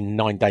out in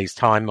 9 days'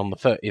 time on the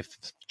 30th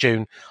of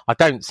June. I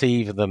don't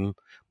see either of them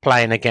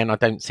playing again. I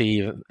don't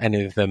see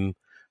any of them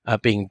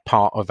being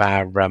part of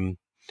our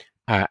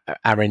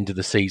end of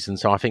the season.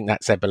 So I think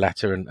that's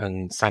Zabaleta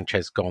and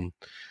Sanchez gone.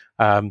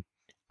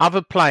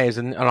 Other players,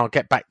 and I'll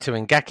get back to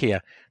Ngakia,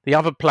 the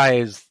other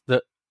players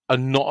that are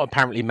not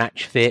apparently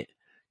match fit,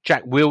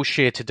 Jack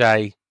Wilshere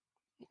today,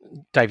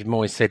 David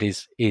Moyes said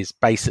is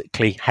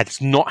basically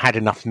has not had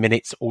enough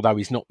minutes, although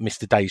he's not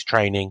missed a day's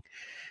training.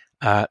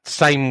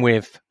 Same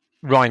with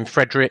Ryan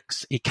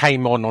Fredericks. He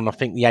came on I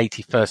think the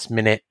 81st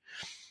minute.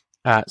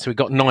 So he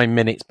got 9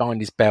 minutes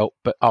behind his belt,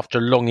 but after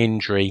a long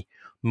injury,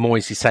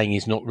 Moyes is saying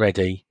he's not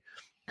ready.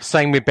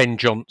 Same with Ben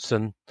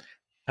Johnson.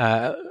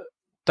 David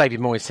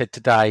Moyes said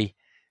today,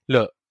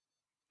 look,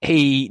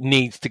 he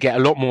needs to get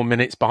a lot more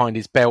minutes behind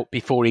his belt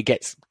before he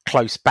gets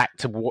close back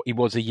to what he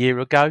was a year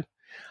ago.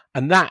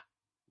 And that,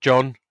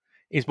 John,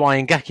 is why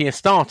Ngakia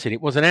started.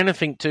 It wasn't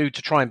anything to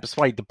try and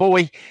persuade the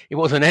boy. It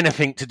wasn't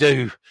anything to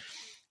do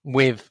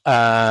with,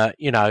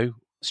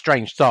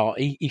 strange start.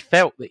 He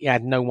felt that he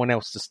had no one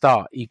else to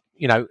start.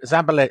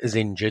 Zabaletta's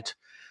injured.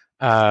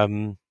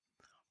 Unless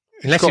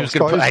he was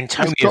going to put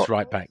Antonius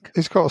right back.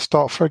 He's got to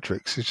start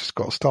Fredericks. He's just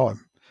got to start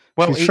him.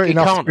 Well, he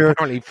can't.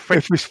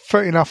 If he's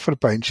fit enough for the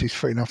bench, he's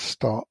fit enough to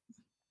start.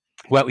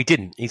 Well, he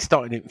didn't. He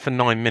started it for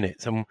 9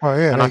 minutes, and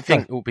I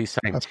think it will be the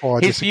same. That's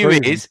why his view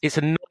is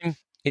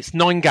it's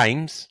 9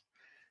 games,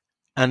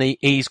 and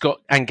he's got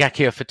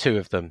Ngakia for 2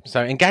 of them.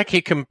 So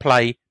Ngakia can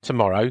play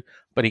tomorrow,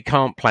 but he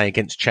can't play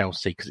against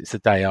Chelsea because it's the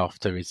day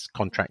after his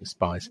contract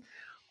expires.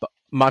 But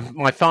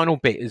my final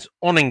bit is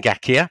on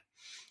Ngakia.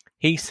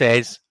 He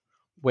says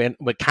we're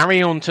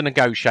carrying on to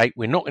negotiate.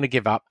 We're not going to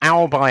give up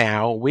hour by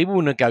hour. We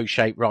will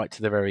negotiate right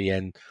to the very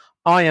end.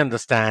 I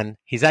understand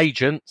his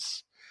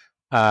agents.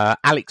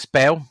 Alex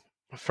Bell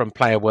from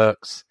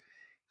PlayerWorks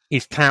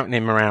is touting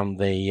him around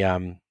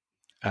the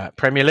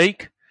Premier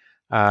League.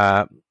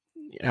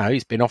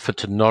 He's been offered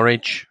to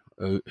Norwich,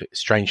 who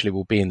strangely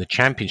will be in the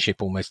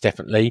Championship almost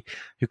definitely,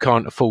 who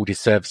can't afford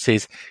his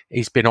services.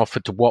 He's been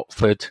offered to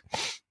Watford.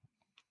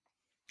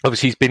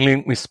 Obviously, he's been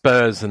linked with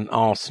Spurs and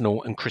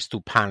Arsenal and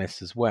Crystal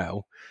Palace as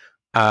well.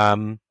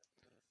 But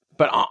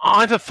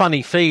I have a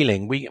funny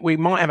feeling we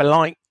might have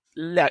a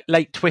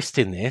late twist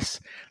in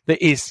this,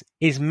 that his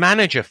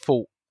agent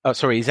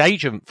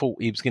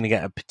thought he was going to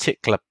get a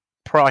particular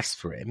price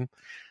for him,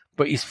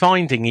 but he's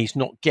finding he's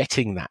not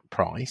getting that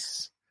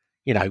price,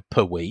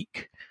 per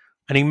week,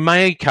 and he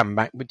may come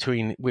back with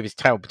his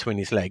tail between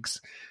his legs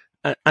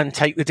and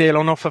take the deal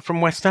on offer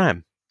from West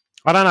Ham.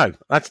 I don't know.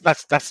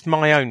 That's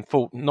my own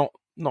fault, not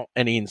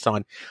any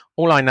inside.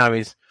 All I know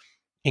is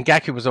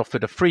Ngakia was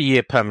offered a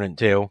 3-year permanent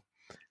deal,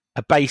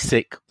 a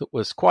basic that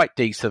was quite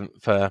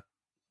decent for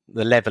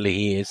the level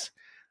he is,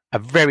 a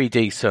very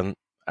decent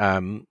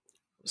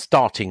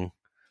starting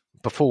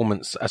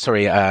performance,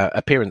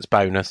 appearance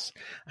bonus,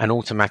 and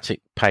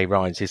automatic pay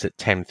rises at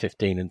 10,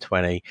 15 and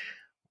 20.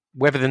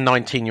 Whether the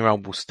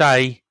 19-year-old will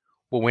stay,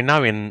 well, we'll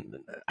know in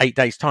 8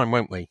 days' time,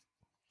 won't we?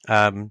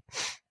 Although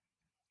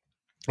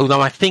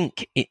I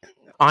think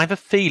I have a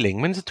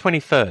feeling, when's the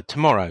 23rd?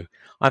 Tomorrow.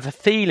 I have a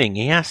feeling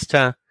he has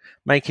to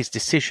make his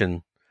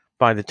decision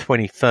by the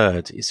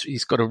 23rd.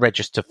 He's got to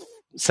register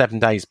 7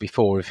 days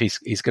before if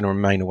he's going to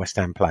remain a West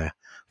Ham player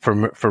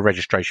for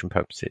registration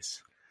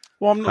purposes.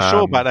 Well, I'm not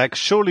sure about that, 'cause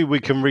surely we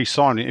can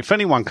re-sign him. If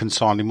anyone can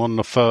sign him on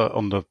the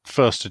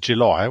 1st of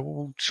July,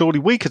 well, surely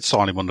we could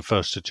sign him on the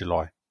 1st of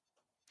July.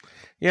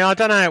 Yeah, I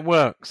don't know how it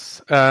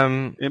works.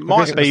 It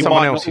might be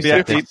someone else.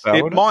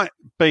 It might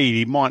be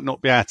he might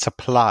not be able to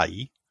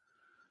play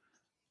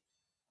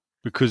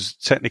because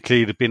technically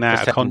he'd have been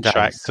out of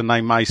contract, and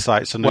they may say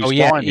it's a new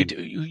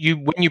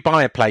signing. When you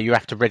buy a player, you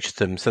have to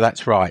register them, so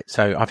that's right.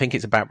 So I think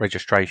it's about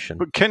registration.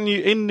 But can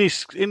you in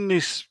this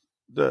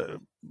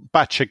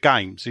batch of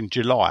games in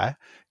July?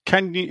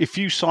 Can you, if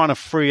you sign a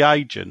free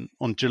agent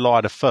on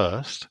July the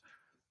 1st,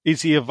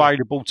 is he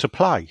available to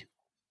play?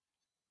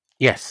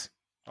 Yes.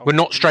 Well,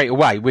 not straight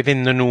away.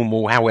 Within the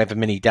normal, however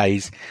many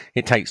days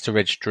it takes to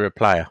register a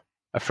player,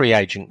 a free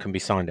agent can be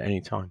signed at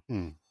any time.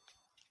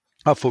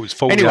 I thought it was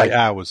 48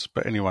 hours,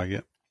 but anyway, yeah.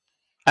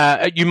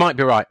 You might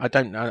be right. I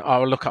don't know.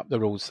 I'll look up the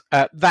rules.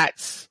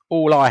 That's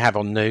all I have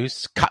on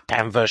news. Cut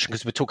down version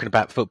because we're talking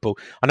about football.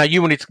 I know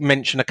you wanted to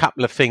mention a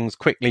couple of things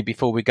quickly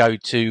before we go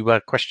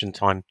to question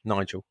time,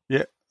 Nigel.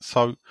 Yeah.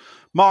 So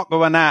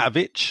Marko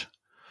Arnautovic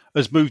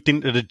has moved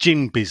into the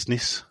gin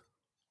business.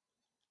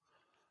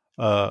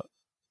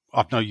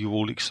 I know you're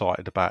all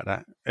excited about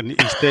that. And he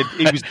said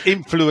he was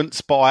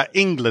influenced by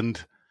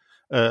England,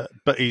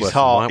 but his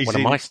heart is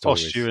in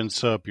Austria and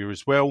Serbia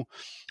as well.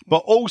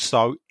 But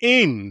also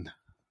in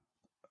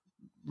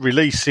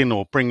releasing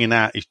or bringing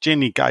out his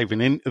gin, he gave an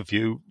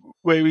interview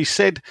where he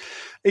said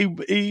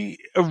he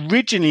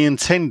originally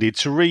intended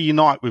to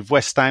reunite with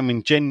West Ham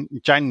in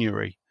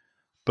January,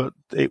 but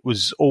it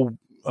was all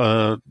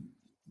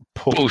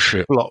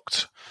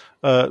blocked.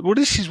 Well,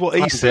 this is what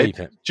he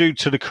said. Due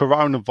to the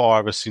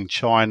coronavirus in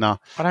China,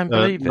 I don't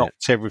believe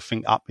knocked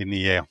everything up in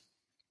the air.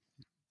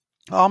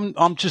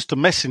 I'm just a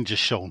messenger,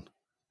 Sean.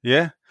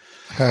 Yeah,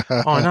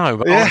 I know,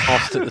 but I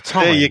asked at the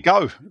time. There you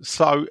go.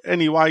 So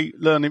anyway,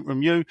 learning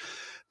from you.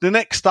 The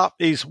next up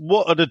is,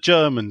 what are the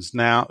Germans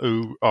now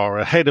who are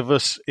ahead of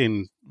us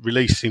in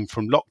releasing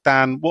from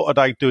lockdown? What are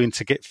they doing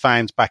to get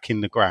fans back in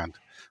the ground?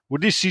 Well,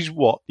 this is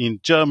what the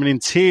German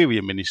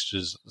interior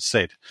ministers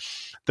said,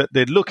 that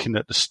they're looking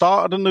at the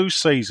start of the new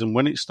season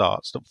when it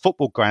starts, that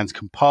football grounds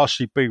can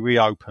partially be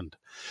reopened.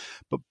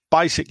 But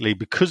basically,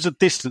 because of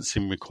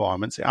distancing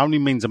requirements, it only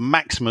means a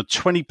maximum of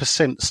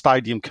 20%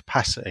 stadium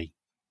capacity.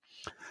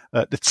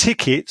 The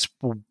tickets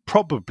will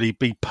probably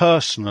be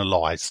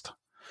personalised.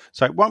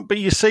 So it won't be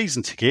your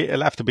season ticket.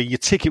 It'll have to be your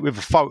ticket with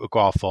a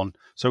photograph on.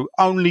 So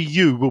only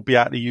you will be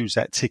able to use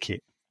that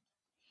ticket.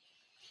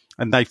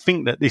 And they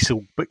think that this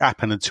will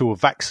happen until a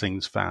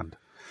vaccine's found.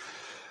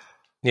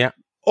 Yeah.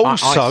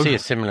 Also, I see a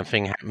similar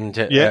thing happened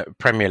at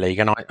Premier League,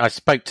 and I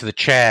spoke to the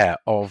chair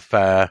of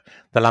the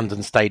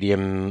London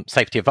Stadium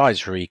Safety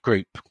Advisory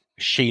Group,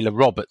 Sheila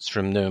Roberts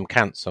from Newham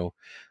Council,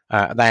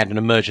 they had an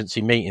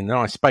emergency meeting. And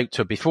I spoke to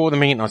her before the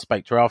meeting. I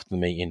spoke to her after the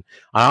meeting.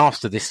 I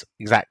asked her this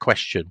exact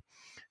question,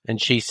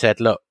 and she said,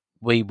 "Look,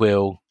 we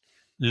will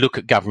look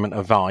at government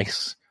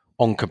advice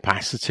on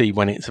capacity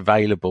when it's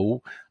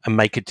available and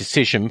make a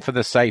decision for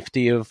the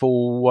safety of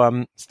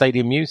all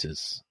stadium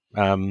users."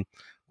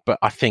 But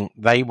I think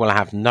they will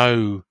have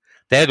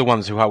they're the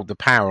ones who hold the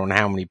power on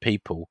how many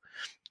people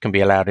can be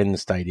allowed in the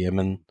stadium,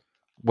 and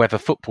whether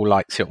football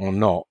likes it or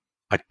not,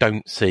 I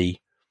don't see,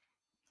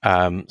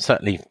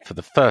 certainly for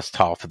the first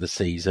half of the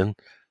season,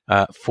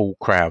 full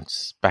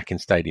crowds back in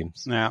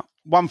stadiums. Now,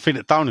 one thing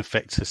that don't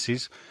affect us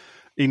is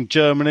in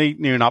Germany,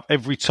 near enough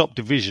every top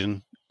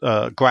division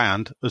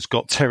ground has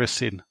got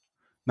terracing.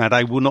 Now,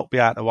 they will not be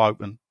able to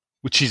open,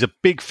 which is a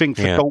big thing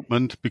for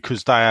Dortmund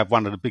because they have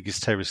one of the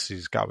biggest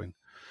terraces going.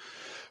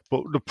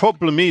 But the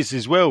problem is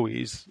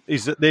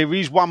that there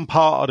is one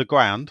part of the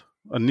ground,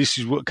 and this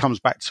is what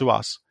comes back to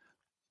us,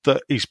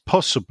 that is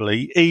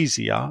possibly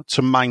easier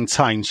to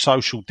maintain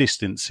social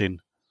distancing,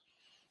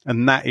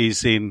 and that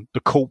is in the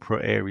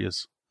corporate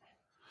areas.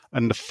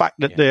 And the fact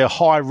that they're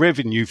high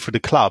revenue for the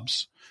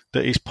clubs,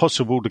 that it's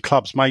possible the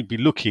clubs may be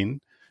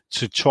looking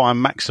to try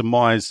and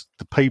maximise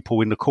the people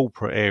in the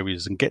corporate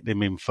areas and get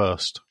them in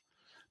first.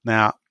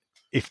 Now,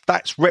 if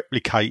that's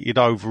replicated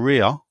over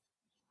here,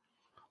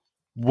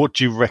 what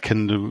do you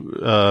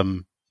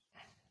reckon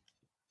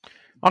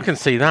I can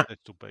see that.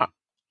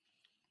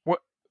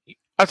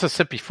 As I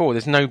said before,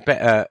 there's no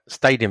better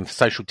stadium for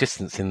social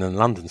distancing than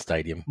London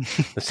Stadium.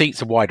 The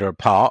seats are wider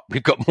apart.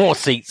 We've got more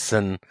seats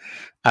than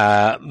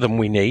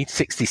we need,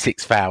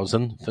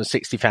 66,000 for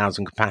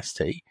 60,000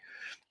 capacity.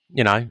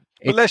 You know,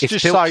 let's it's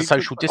just built say for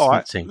social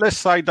distancing. Let's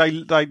say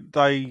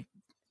they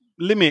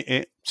limit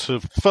it to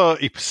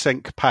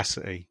 30%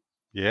 capacity,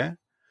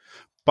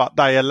 but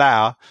they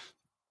allow,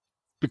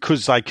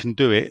 because they can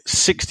do it,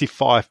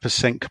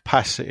 65%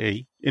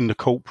 capacity in the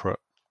corporate.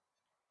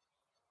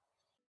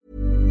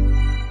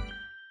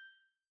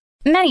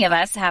 Many of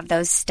us have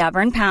those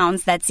stubborn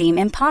pounds that seem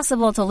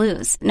impossible to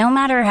lose, no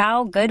matter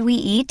how good we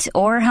eat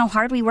or how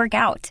hard we work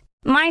out.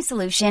 My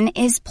solution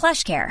is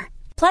PlushCare.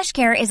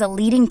 PlushCare is a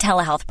leading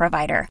telehealth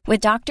provider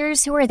with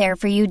doctors who are there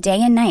for you day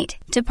and night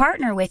to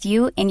partner with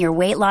you in your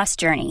weight loss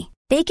journey.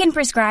 They can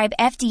prescribe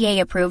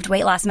FDA-approved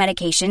weight loss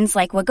medications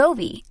like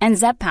Wegovy and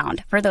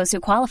Zepbound for those who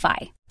qualify.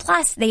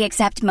 Plus, they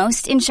accept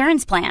most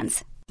insurance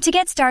plans. To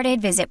get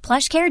started, visit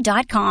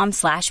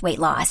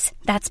plushcare.com/weightloss.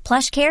 That's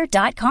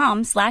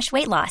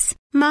plushcare.com/weightloss.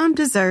 Mom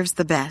deserves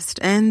the best,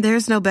 and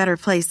there's no better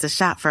place to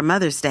shop for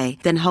Mother's Day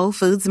than Whole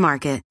Foods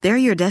Market. They're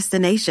your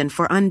destination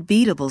for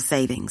unbeatable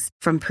savings,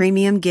 from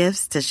premium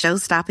gifts to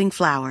show-stopping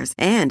flowers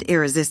and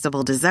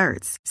irresistible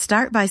desserts.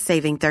 Start by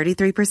saving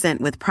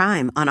 33% with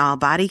Prime on all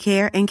body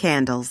care and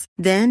candles.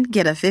 Then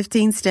get a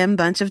 15-stem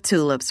bunch of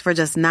tulips for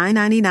just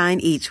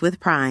 $9.99 each with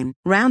Prime.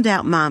 Round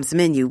out Mom's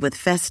menu with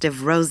festive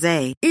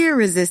rosé,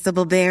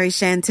 irresistible berry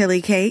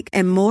chantilly cake,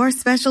 and more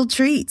special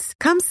treats.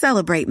 Come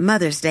celebrate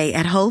Mother's Day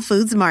at Whole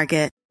Foods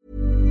Market.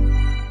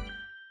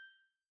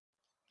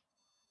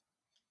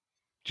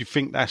 Do you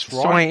think that's right?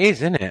 That's the way it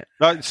is, isn't it?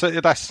 So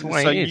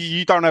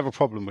you don't have a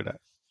problem with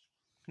that?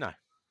 No.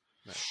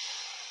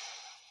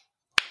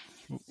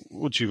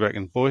 What do you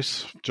reckon,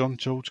 boys? John,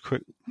 George,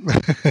 quick.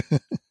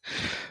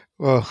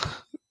 Well,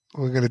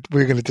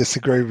 we're gonna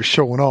disagree with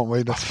Sean, aren't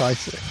we? Let's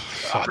face it.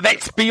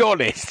 Let's be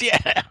honest.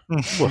 Yeah,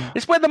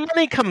 it's where the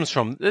money comes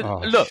from.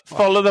 Look,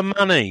 follow the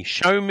money.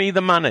 Show me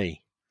the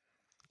money.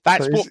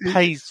 That's what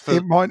pays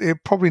for. It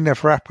probably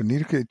never happen. You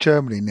look at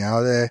Germany now;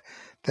 their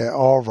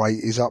R rate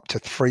is up to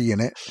 3 in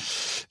it.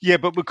 Yeah,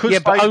 but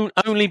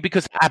only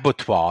because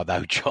abattoir,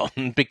 though,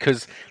 John.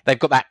 Because they've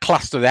got that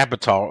cluster of the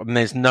abattoir, and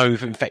there's no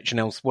infection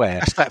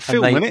elsewhere. That's that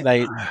film, isn't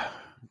it?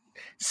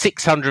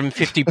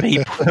 650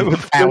 people,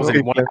 1,000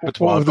 in one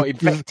abattoir got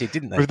infected,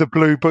 didn't they? With the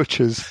blue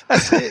butchers.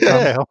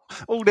 Yeah,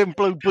 all them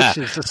blue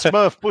butchers, the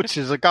Smurf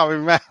butchers are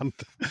going round.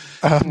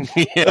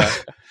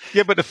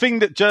 Yeah, but the thing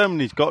that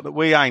Germany's got that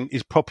we ain't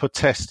is proper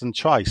test and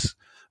trace.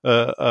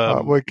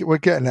 We're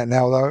getting that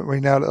now, though, aren't we?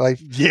 Now that they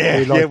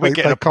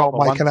can't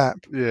make an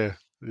app. Yeah.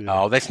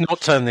 Oh, let's not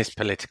turn this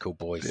political,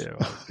 boys. Yeah,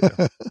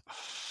 right.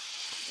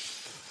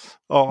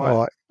 All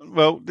right.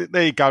 Well,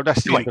 there you go.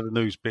 That's the end of the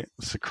news bit.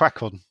 It's a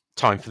crack on.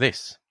 Time for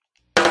this.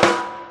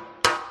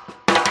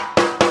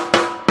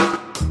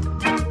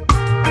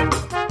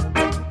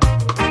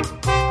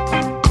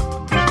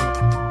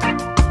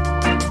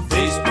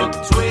 Facebook,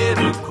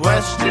 Twitter,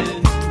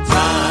 question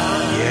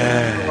time.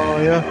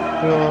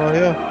 Yeah. Oh,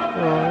 yeah.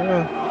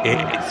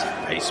 It's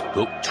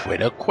Facebook,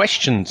 Twitter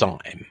question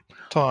time.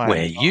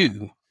 Where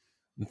you,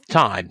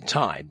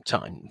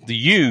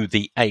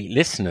 the 8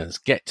 listeners,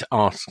 get to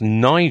ask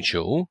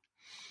Nigel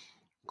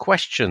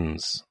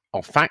questions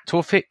of fact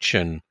or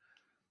fiction,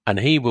 and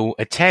he will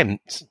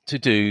attempt to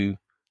do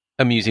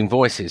amusing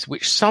voices,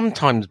 which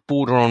sometimes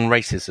border on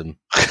racism,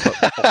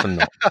 but often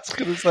not. I was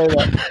going to say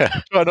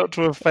that. Try not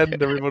to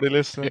offend everybody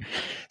listening.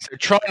 So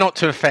try not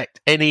to offend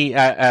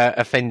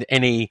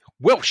any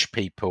Welsh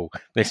people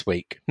this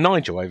week.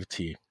 Nigel, over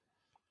to you.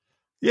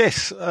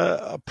 Yes,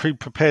 a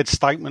pre-prepared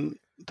statement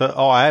that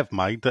I have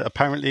made, that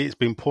apparently it's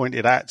been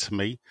pointed out to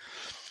me,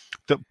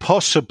 that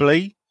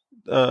possibly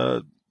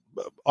I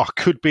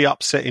could be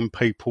upsetting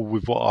people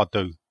with what I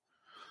do.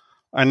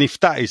 And if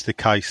that is the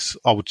case,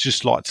 I would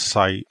just like to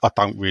say I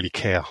don't really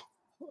care.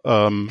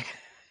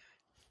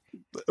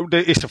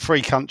 It's a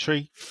free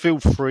country. Feel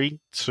free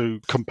to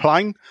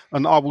complain,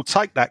 and I will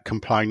take that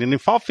complaint. And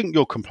if I think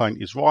your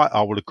complaint is right,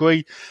 I will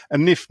agree.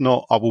 And if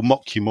not, I will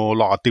mock you more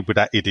like I did with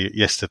that idiot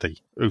yesterday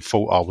who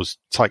thought I was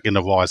taking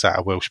the rise out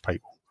of Welsh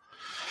people.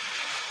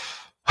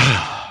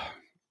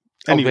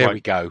 Anyway, there we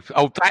go.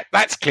 Oh,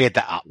 that's cleared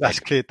that up. That's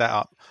cleared that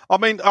up. I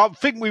mean, I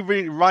think we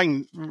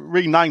rename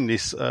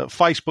this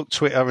Facebook,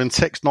 Twitter, and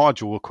Text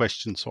Nigel a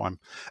question time.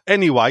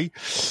 Anyway,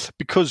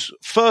 because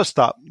first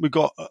up, we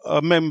got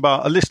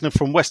a listener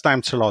from West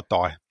Ham Till I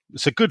Die.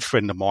 It's a good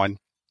friend of mine.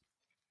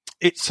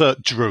 It's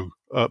Drew,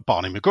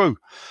 Barney McGrew.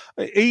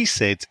 He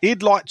said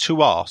he'd like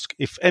to ask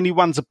if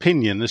anyone's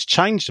opinion has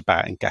changed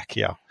about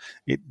Ngakia.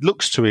 It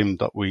looks to him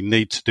that we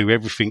need to do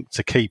everything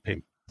to keep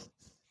him.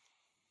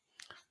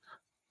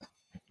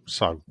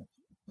 So,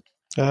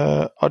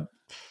 I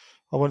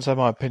wouldn't say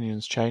my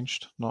opinion's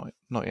changed. Not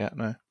yet,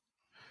 no.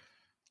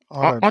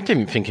 I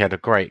didn't think he had a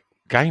great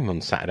game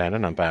on Saturday. I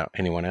don't know about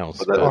anyone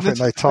else. I think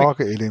they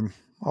targeted him.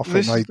 I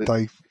think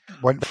they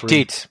went for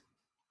him.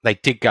 They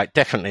did go.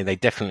 Definitely, they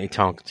definitely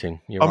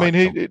targeting. I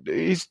mean,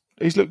 he's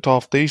looked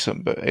half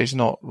decent, but he's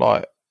not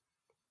like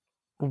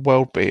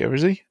world beater,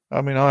 is he?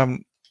 I mean, I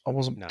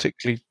wasn't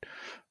particularly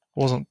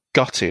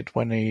gutted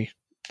when the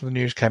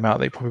news came out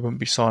that he probably wouldn't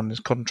be signing his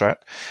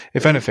contract.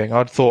 If anything,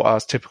 I'd thought that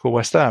was typical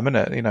West Ham,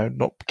 innit? You know,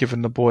 not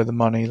giving the boy the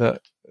money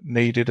that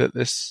needed in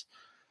this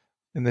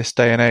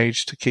day and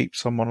age to keep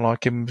someone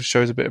like him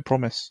shows a bit of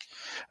promise.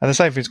 And the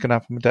same thing's going to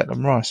happen with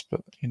Declan Rice,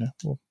 but you know,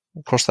 we'll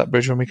cross that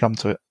bridge when we come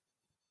to it.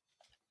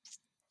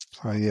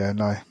 Oh yeah,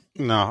 no.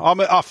 I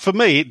mean, for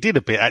me, it did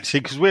a bit actually,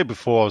 because where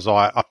before I was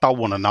like, I don't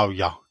want to know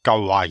you,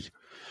 go away.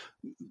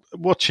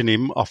 Watching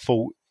him, I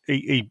thought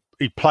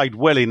he played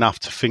well enough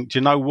to think, do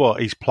you know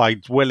what? He's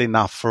played well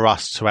enough for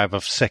us to have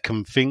a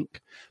second think.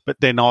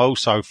 But then I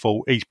also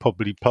thought he's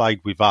probably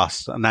played with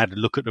us and had a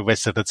look at the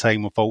rest of the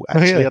team and thought,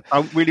 actually, I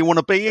don't really want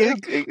to be here.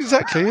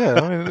 Exactly, yeah.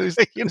 I mean,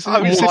 he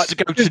would like to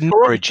go to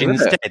Norwich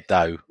instead,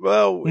 though.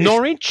 Well,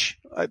 Norwich?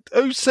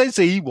 Who says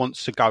he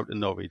wants to go to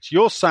Norwich?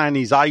 You're saying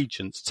his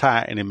agent's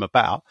touting him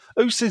about.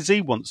 Who says he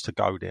wants to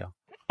go there?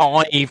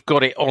 I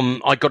got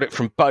it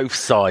from both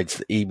sides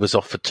that he was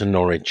offered to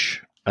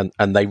Norwich.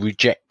 And they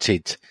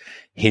rejected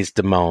his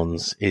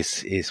demands,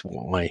 is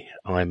what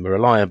I'm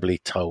reliably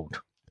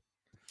told.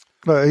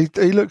 Look,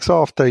 he looks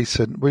half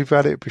decent. We've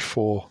had it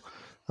before,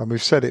 and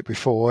we've said it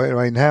before.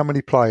 I mean, how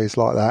many players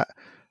like that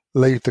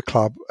leave the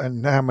club,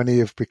 and how many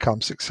have become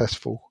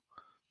successful?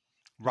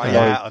 Ray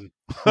Allen.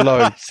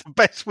 That's the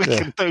best we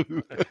can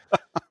do.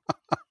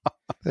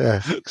 Yeah,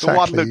 exactly. The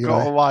one that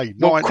got away,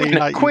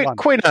 1981.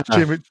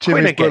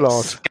 Quinner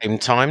gets game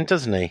time,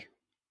 doesn't he?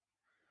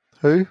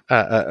 Who?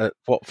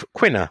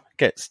 Quinner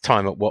gets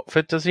time at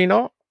Watford, does he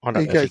not? I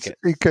don't know.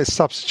 He gets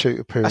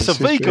substitute appearances. That's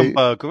a vegan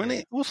burger, isn't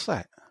it? What's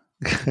that?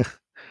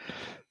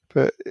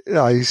 But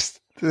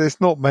there's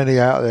not many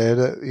out there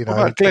that What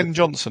about Glenn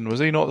Johnson?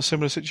 Was he not a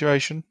similar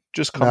situation?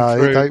 Just come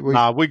through.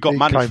 We got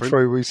money came for him.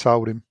 through. We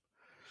sold him.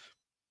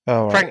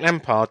 Oh, right. Frank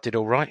Lampard did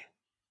all right.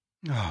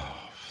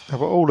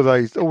 But all of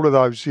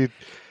those,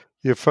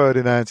 your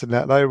Ferdinands and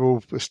that, they were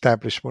all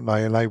established, weren't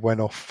they? And they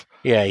went off.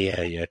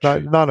 Yeah. True.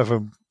 None of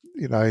them.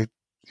 You know,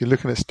 you're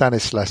looking at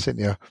Stanislas, aren't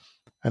you?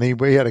 And he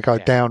had to go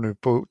down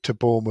to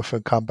Bournemouth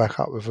and come back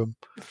up with them.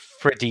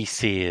 Freddie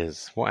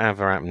Sears.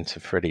 Whatever happened to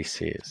Freddie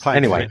Sears?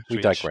 Anyway, we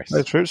digress.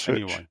 That's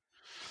anyway.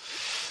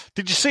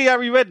 Did you see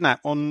Harry Redknapp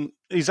on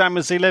his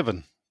Hammers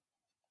 11?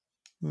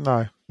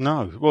 No.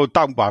 Well,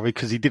 don't worry,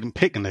 because he didn't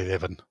pick an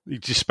 11. He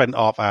just spent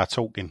half hour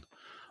talking.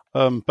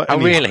 But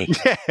anyway, really?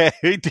 Yeah,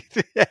 he did.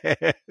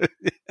 Yeah.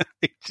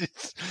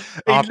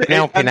 I've been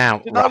helping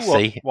out,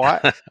 Rusty.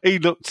 Right? He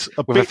looked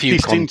a bit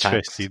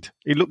disinterested.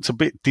 He looked a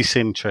bit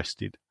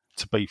disinterested,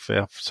 to be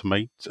fair to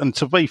me, and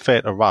to be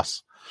fair to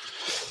Russ.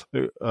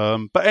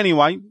 But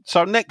anyway,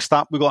 so next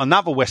up, we've got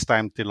another West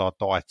Ham Till I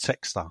Die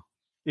texter.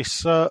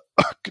 It's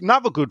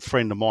another good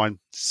friend of mine.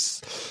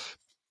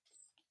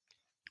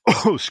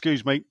 Oh,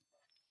 excuse me.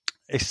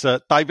 It's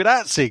David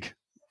Atzig.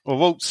 Or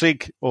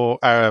Waltzig, or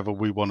however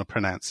we want to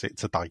pronounce it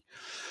today.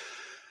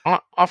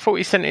 I thought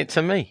he sent it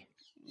to me.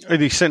 And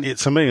he sent it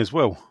to me as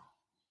well.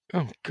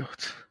 Oh, God.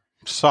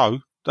 So,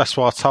 that's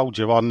why I told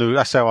you.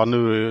 That's how I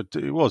knew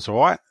it was,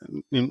 all right?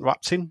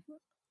 Interrupting.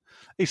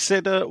 He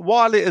said,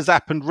 while it has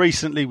happened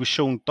recently with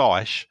Sean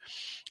Dyche,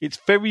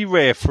 it's very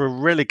rare for a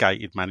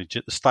relegated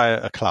manager to stay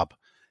at a club.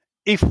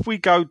 If we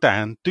go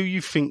down, do you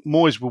think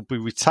Moyes will be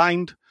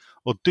retained,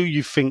 or do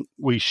you think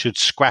we should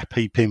scrap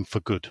heap him for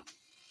good?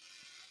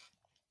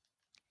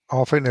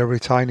 I think they'll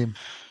retain him.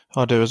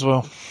 I do as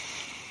well.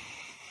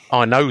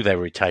 I know they'll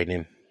retain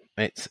him.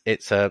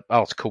 It's an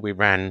article we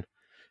ran.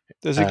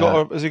 Has he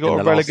got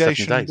a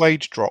relegation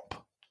wage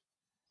drop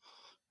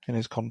in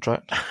his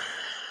contract?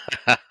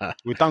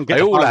 We don't get.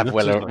 They all the have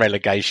bonus, do they? They all have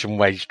relegation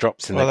wage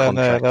drops in their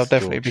contracts. They'll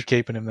definitely George. be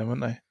keeping him then,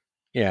 won't they?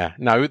 Yeah,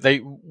 no, they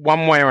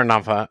one way or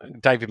another,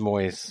 David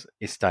Moyes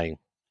is staying.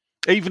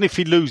 Even if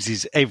he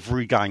loses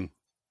every game.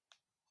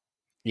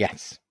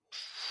 Yes.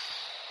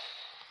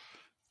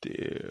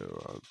 Dear,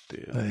 oh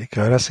dear. There you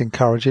go. That's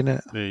encouraging, isn't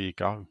it? There you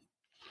go.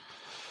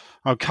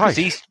 Because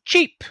Okay. he's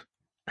cheap.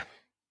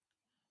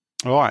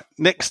 All right.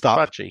 Next up,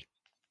 Budgie.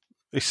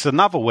 it's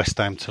another West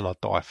Ham Till I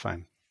Die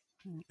fan.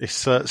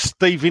 It's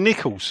Stevie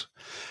Nichols.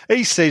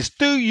 He says,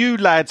 do you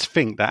lads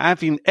think that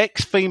having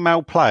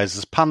ex-female players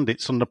as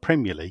pundits on the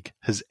Premier League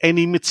has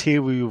any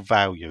material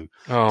value?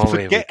 Oh,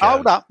 Forget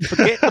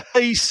the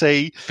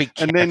PC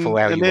and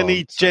then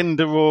any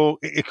gender or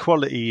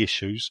equality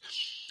issues.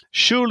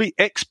 Surely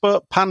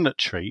expert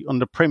punditry on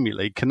the Premier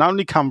League can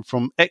only come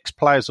from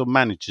ex-players or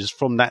managers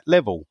from that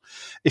level.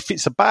 If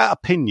it's about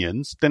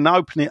opinions, then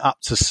open it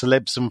up to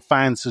celebs and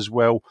fans as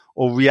well,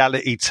 or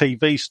reality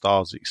TV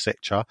stars,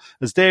 etc.,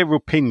 as their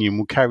opinion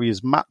will carry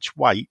as much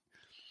weight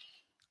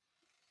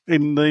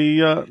in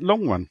the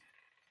long run.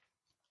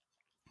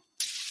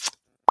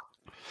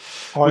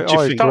 What do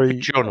you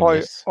think?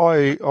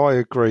 I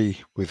agree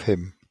with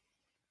him.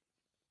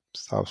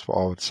 That's what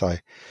I would say.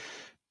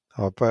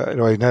 But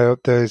anyway, now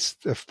I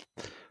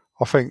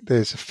think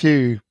there's a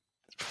few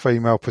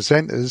female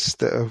presenters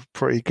that are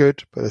pretty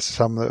good, but there's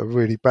some that are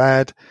really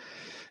bad.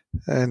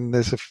 And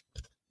there's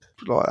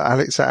like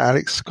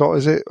Alex Scott,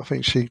 is it? I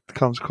think she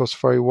comes across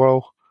very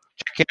well.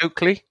 Jackie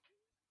Oakley,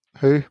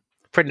 who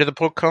friend of the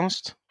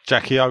podcast,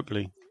 Jackie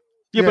Oakley.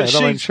 Yeah, but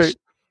she's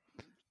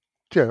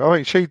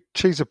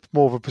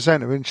more of a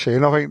presenter, isn't she?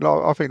 And I think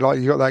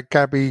you got that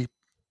Gabby.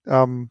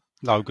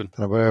 Logan.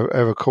 I don't know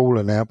whatever call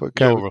her now, but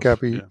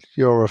Gabby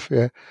Yorov,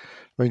 yeah.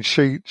 I mean,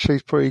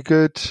 she's pretty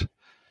good.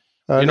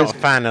 You're not a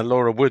fan of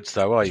Laura Woods,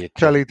 though, are you?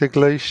 Kelly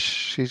Dalglish,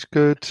 she's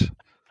good.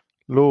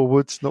 Laura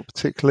Woods, not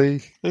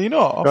particularly. You're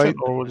not. I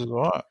think Laura Woods is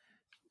all right.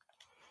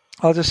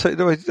 I'll just say,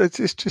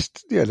 it's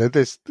just,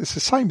 it's the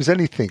same as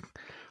anything.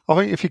 I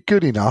think if you're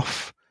good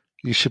enough,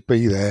 you should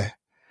be there.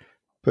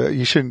 But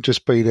you shouldn't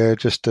just be there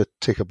just to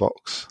tick a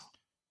box.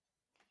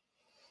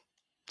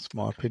 That's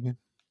my opinion.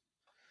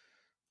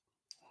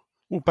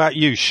 What about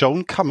you,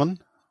 Sean? Come on.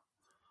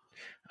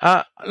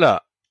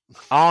 Look,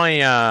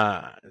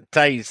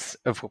 days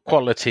of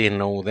equality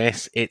and all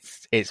this,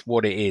 it's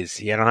what it is,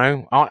 you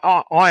know.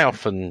 I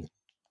often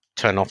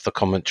turn off the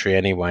commentary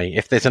anyway.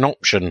 If there's an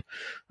option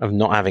of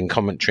not having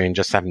commentary and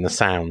just having the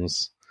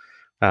sounds,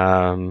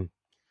 I'd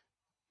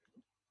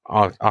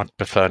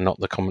prefer not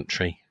the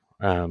commentary.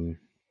 I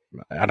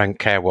don't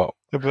care what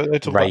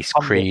race,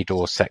 creed,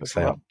 or sex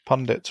they are.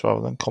 Pundits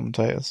rather than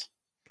commentators.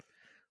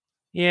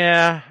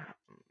 Yeah.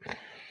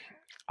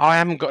 I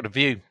haven't got a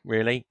view,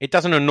 really. It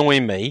doesn't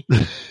annoy me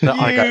that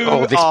I go,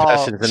 oh, this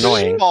person's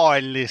annoying.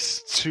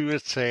 Spineless to a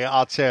T,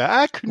 I tell you.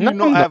 How can you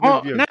not have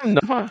a view?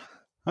 No.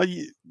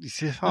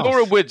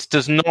 Laura Woods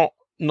does not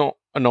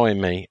annoy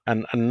me,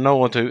 and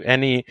nor do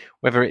any,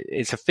 whether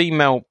it's a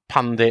female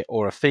pundit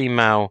or a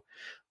female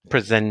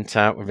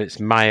presenter, whether it's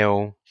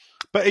male.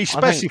 But he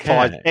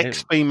specified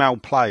ex-female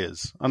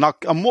players, and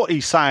what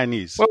he's saying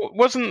is... Well,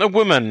 wasn't the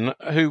woman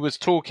who was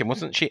talking,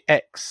 wasn't she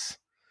ex...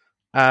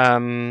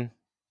 the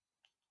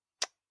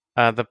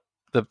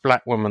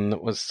black woman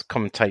that was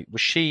commentate, was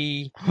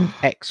she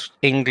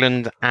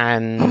ex-England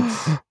and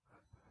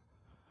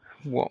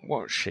what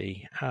was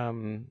she?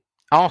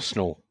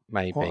 Arsenal,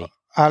 maybe. What?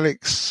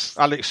 Alex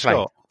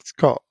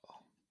Scott.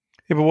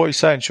 Yeah, but what are you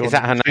saying, Sean? Is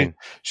that her name?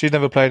 She's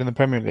never played in the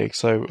Premier League,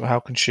 so how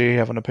can she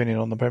have an opinion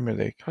on the Premier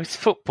League? Oh, it's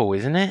football,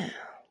 isn't it?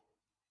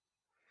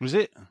 Was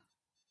it?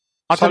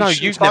 I don't know.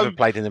 You've never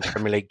played in the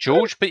Premier League,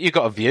 George, but you've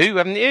got a view,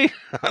 haven't you?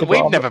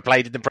 We've never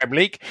played in the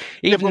Premier League,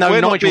 even though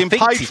Nigel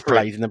thinks he's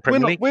played in the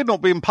Premier League. We're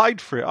not being paid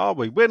for it, are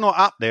we? We're not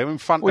up there in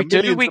front of millions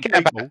of people. We get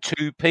about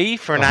 2p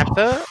for an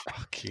advert.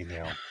 Fucking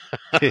hell.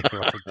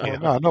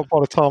 No, not by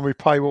the time we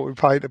pay what we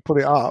pay to put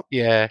it up.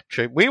 Yeah,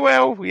 true. We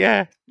will.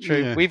 Yeah,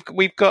 true. Yeah.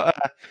 We've got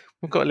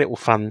a little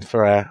fund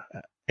for our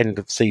end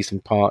of season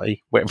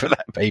party, whatever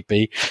that may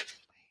be.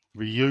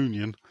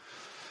 Reunion.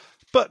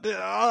 But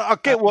I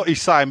get what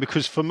he's saying,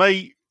 because for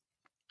me,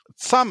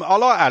 I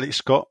like Alex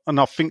Scott, and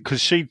I think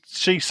because she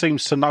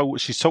seems to know what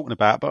she's talking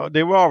about. But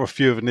there are a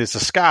few of them. There's a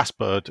Scouse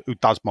bird who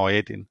does my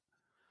head in,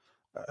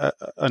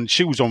 and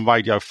she was on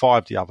Radio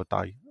 5 the other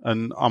day,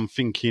 and I'm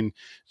thinking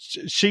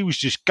she was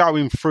just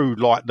going through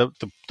like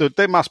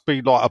there must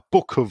be like a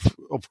book of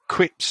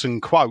quips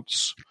and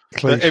quotes,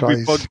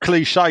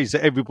 cliches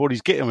that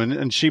everybody's getting,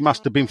 and she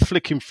must have been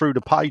flicking through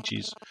the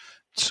pages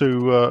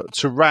to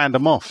round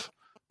them off.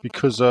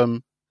 Because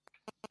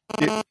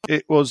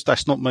it was...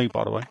 That's not me,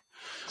 by the way.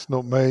 It's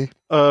not me.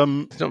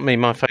 It's not me.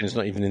 My phone's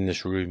not even in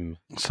this room.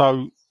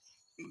 So,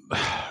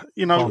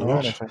 there's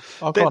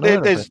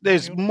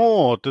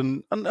more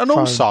than... And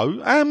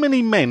also, how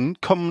many men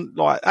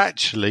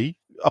actually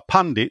are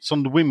pundits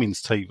on the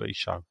women's TV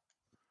show?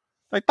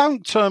 They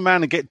don't turn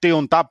around and get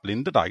Dion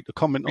Dublin, do they, to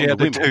comment on the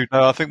women? Yeah, they do.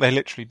 No, I think they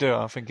literally do.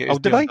 I think it is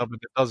Dion Dublin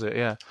that does it,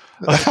 yeah.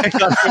 It's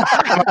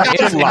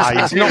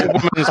not a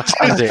woman's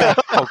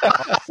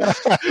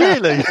podcast.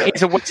 Really?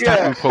 It's a West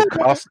Ham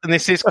podcast, and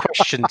this is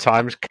question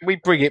time. Can we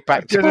bring it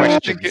back to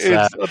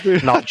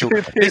questions, Nigel?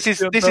 This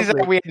is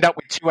how we end up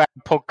with 2-hour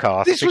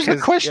podcasts. This was a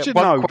question,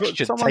 though.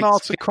 Someone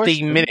asked a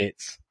question. 15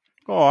 minutes.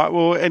 All right.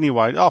 Well,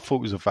 anyway, I thought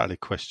it was a valid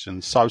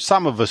question. So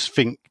some of us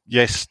think,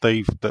 yes,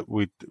 Steve, that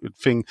we'd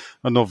think,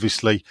 and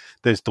obviously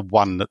there's the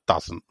one that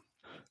doesn't.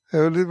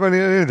 Well, at the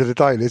end of the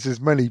day, there's as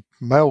many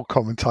male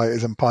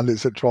commentators and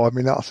pundits that drive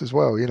me nuts as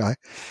well, you know.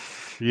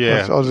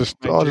 Yeah. I just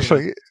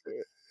think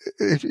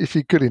if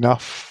you're good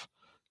enough,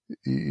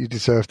 you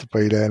deserve to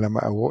be there no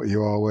matter what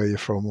you are, where you're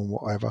from and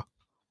whatever.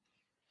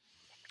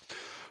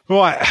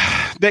 Right.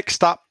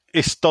 Next up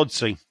is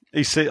Dodsey.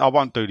 He said, I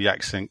won't do the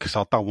accent because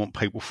I don't want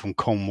people from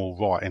Cornwall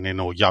writing in,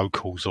 or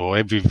yokels, or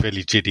every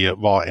village idiot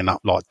writing up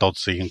like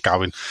Dodsey and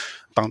going,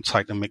 don't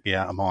take the mickey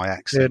out of my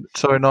accent. Yeah,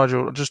 sorry,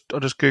 Nigel. I just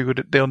Googled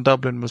it. Dion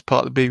Dublin was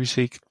part of the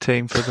BBC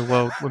team for the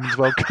Women's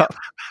World Cup.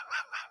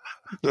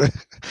 There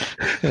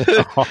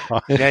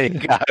you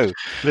go.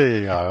 There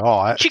you go.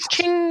 All right.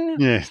 Ching.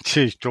 Yeah.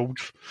 Cheers,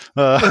 George.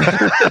 Welcome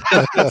back.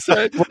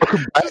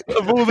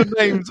 Of all the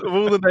names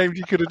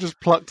you could have just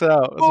plucked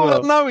out. As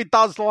well. No, he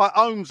does like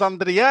Holmes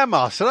under the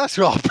hammer, so that's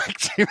why I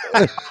picked him.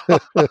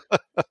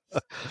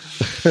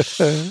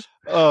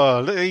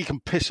 Oh, he can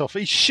piss off.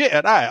 He's shit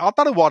at that. I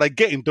don't know why they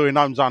get him doing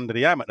Holmes under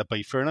the hammer, to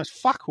be fair, and that's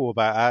fuck all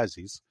about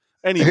ours.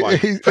 Anyway,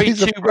 he's back in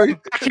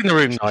the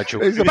room,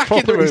 Nigel. He's back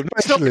in the room.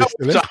 Let's not go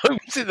to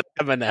Holmes in the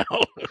hammer now.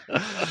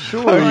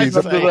 Surely he's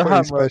under the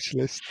hammer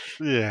specialist.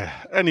 Yeah.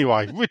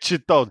 Anyway,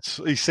 Richard Dodds,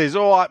 he says,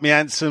 all right, me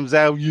handsomes,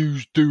 how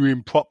you's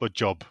doing proper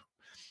job?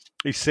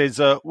 He says,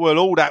 well,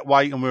 all that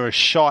weight and we're as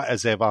shite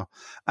as ever.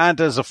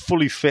 And as a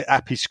fully fit,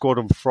 happy squad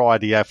on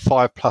Friday, have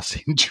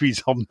 5+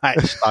 injuries on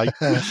match day.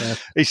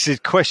 He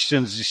said,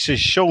 questions. He says,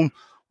 Sean,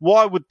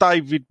 why would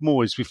David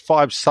Moyes, with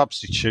 5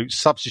 substitutes,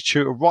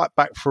 substitute a right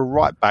back for a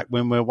right back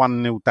when we're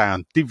 1-0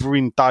 down,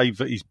 dithering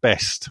Dave at his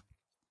best?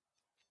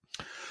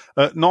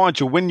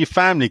 Nigel, when your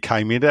family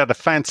came in, they had a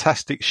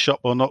fantastic shop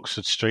on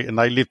Oxford Street and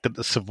they lived at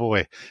the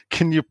Savoy.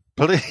 Can you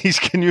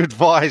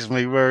advise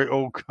me where it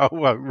all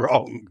went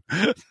wrong?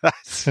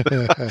 That's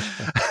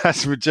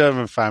my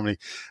German family.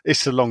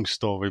 It's a long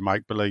story,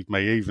 mate, believe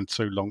me, even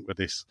too long for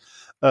this.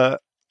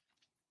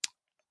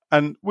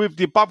 And with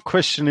the above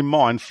question in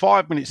mind,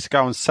 5 minutes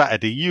ago on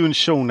Saturday, you and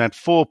Sean had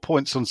 4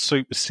 points on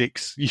Super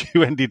 6.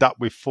 You ended up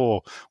with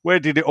 4. Where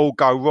did it all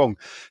go wrong?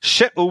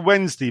 Sheffield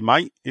Wednesday,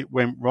 mate, it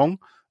went wrong.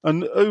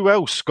 And who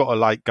else got a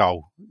late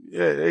goal?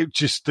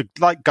 The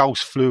late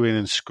goals flew in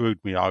and screwed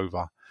me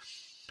over.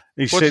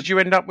 What did you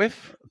end up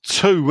with?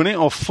 2, wasn't it?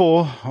 Or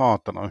 4? Oh, I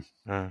don't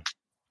know.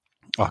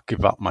 I'll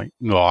give up, mate.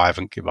 No, I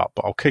haven't given up,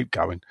 but I'll keep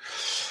going.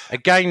 A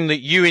game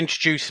that you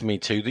introduced me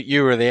to, that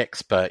you were the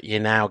expert, you're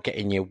now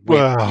getting your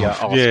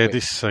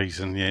this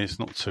season, it's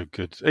not too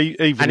good.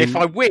 And if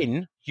I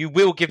win, you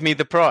will give me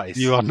the prize.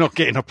 You are not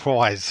getting a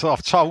prize.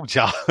 I've told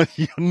you,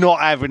 you're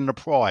not having the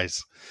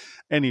prize.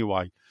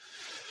 Anyway.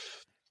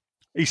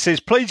 He says,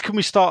 please can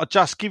we start a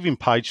Just Giving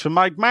page for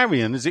Maid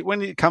Marian? As it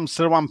when it comes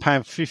to the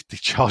 £1.50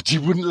 charge,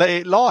 you wouldn't let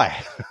it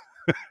lie.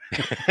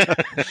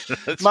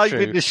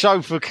 Maybe the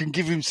chauffeur can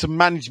give him some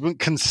management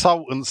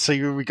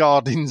consultancy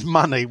regarding his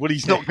money. Well,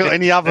 he's not got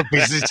any other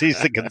businesses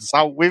to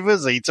consult with,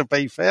 has he, to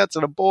be fair to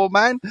the poor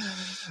man?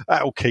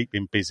 That'll keep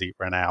him busy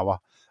for an hour.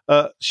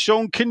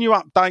 Sean, can you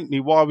update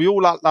me why we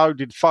all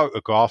uploaded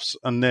photographs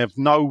and they're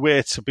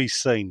nowhere to be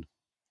seen?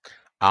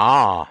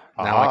 I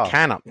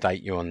can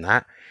update you on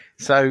that.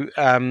 So,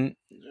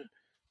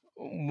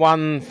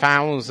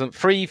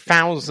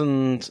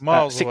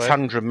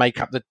 3,600 make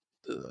up the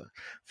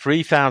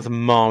 3,000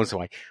 miles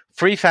away.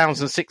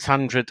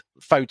 3,600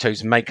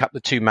 photos make up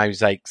the 2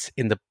 mosaics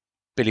in the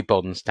Billy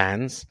Bond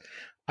stands.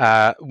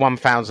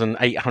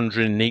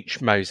 1,800 in each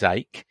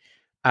mosaic.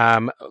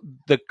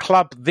 The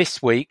club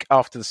this week,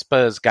 after the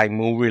Spurs game,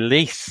 will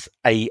release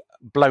a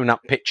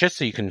blown-up picture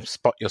so you can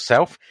spot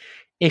yourself.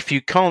 If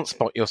you can't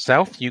spot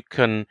yourself, you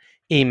can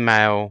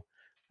email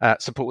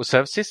support with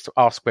services to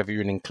ask whether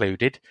you're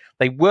included.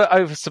 They were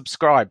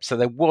oversubscribed, so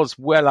there was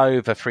well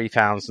over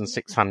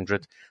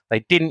 3,600. They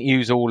didn't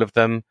use all of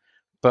them,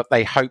 but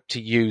they hope to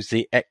use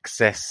the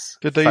excess.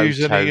 Did they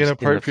use any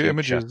inappropriate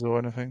images or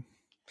anything?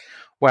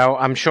 Well,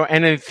 I'm sure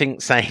they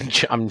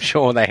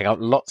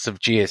got lots of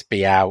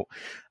GSB out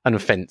and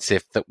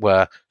offensive that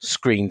were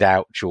screened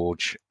out,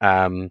 George.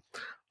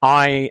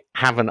 I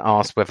haven't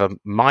asked whether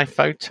my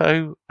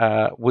photo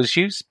was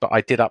used, but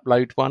I did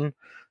upload one.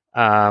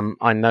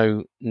 I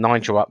know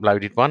Nigel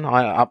uploaded one.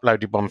 I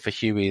uploaded one for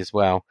Huey as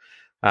well.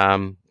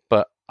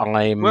 But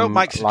I'm it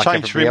makes a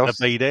change for him to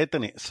be there,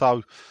 doesn't it?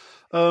 So,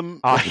 so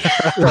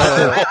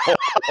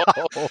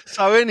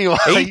anyway,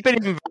 he's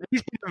been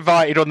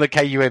invited on the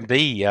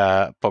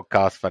KUMB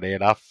podcast. Funny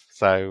enough,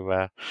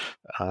 so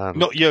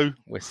not you.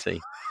 We'll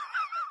see.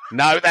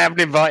 No, they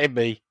haven't invited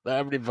me.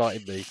 No.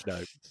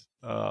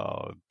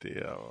 Oh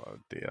dear.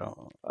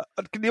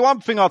 The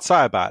one thing I'd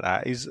say about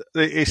that is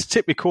it's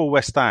typical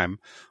West Ham.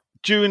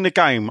 During the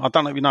game, I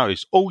don't know if you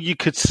noticed, all you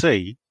could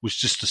see was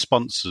just the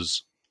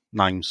sponsors'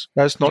 names.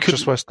 No, it's not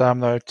just West Ham,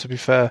 though, to be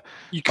fair.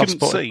 You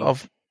couldn't see.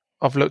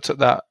 I've looked at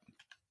that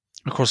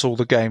across all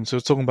the games. I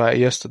was talking about it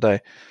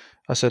yesterday.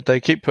 I said they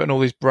keep putting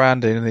all these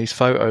branding and these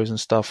photos and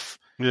stuff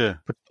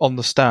on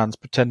the stands,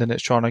 pretending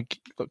it's trying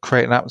to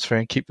create an atmosphere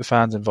and keep the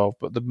fans involved.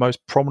 But the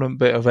most prominent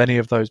bit of any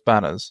of those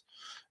banners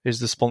is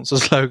the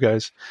sponsors'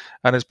 logos,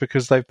 and it's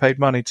because they've paid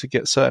money to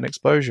get certain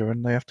exposure,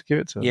 and they have to give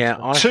it to them. Yeah,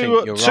 I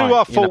think you're right. Two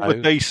I thought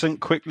were decent.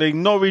 Quickly,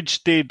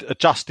 Norwich did a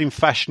Justin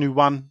Fashanu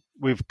one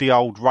with the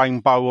old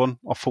rainbow on.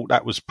 I thought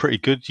that was pretty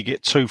good. You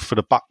get 2 for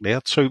the buck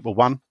there, 2 for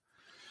 1,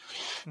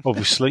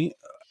 obviously.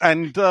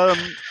 And also,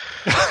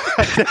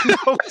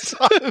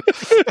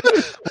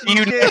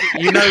 you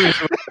know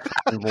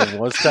who the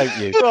was, don't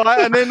you?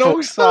 Right, and then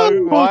also,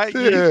 right,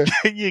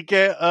 you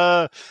get.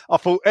 I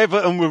thought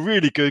Everton were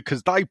really good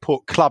because they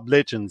put club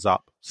legends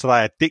up. So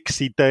they had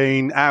Dixie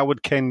Dean,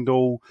 Howard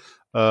Kendall,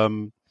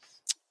 Duncan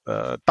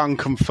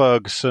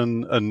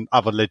Ferguson, and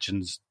other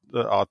legends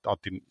that I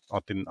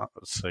didn't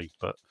see.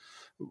 But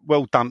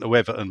well done to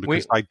Everton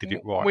because they did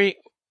it right.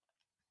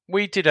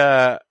 We did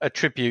a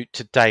tribute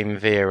to Dame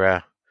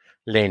Vera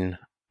Lynn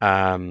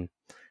at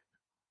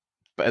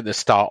the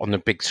start on the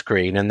big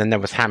screen, and then there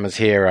was Hammers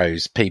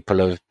Heroes, people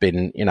who have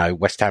been,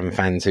 West Ham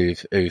fans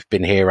who've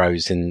been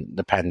heroes in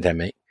the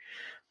pandemic.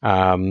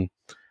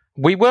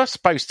 We were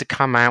supposed to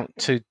come out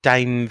to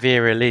Dame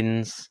Vera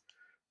Lynn's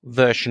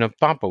version of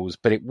Bubbles,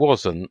 but it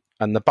wasn't,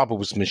 and the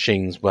Bubbles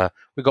machines we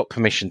got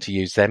permission to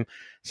use them.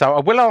 So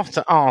I will have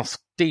to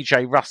ask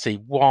DJ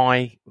Russie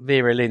why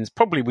Vera Lynn's,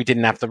 probably we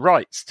didn't have the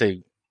rights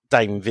to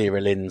Dame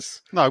Vera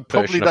Lynn's. No,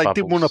 probably they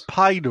didn't want to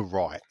pay the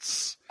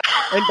rights.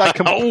 And they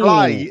can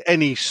play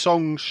any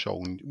song,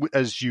 Sean,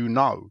 as you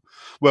know.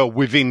 Well,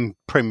 within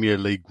Premier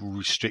League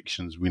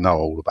restrictions, we know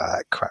all about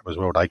that crap as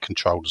well. They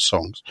control the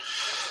songs.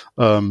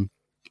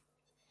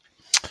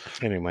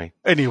 Anyway,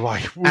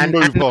 we'll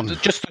move on.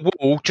 Just the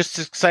wall, just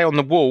to say on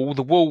the wall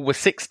were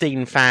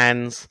 16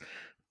 fans.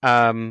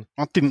 I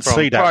didn't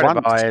see that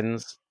one.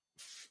 Irons,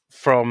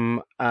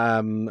 from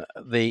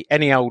the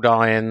Any Old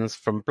Irons,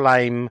 from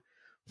Blame,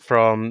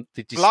 from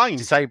the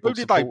Disabled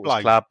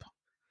Supporters Club.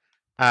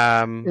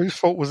 Whose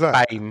fault was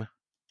that? BAME.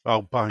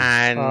 Oh, BAME.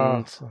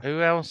 And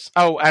who else?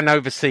 Oh, and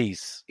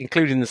overseas,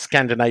 including the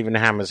Scandinavian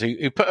Hammers,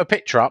 who put a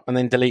picture up and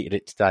then deleted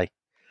it today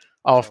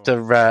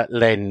after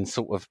Len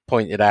sort of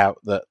pointed out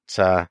that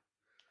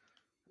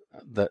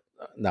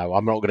no,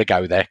 I'm not going to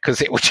go there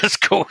because it will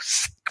just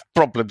cause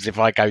problems if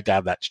I go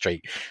down that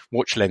street.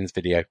 Watch Len's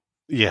video.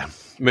 Yeah.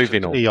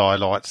 Moving on. He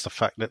highlights the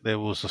fact that there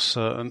was a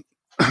certain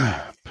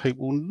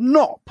people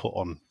not put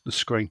on the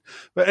screen.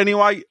 But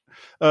anyway,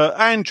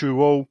 Andrew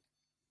Hall,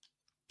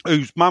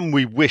 whose mum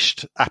we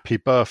wished happy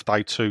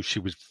birthday to, she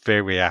was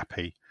very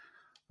happy.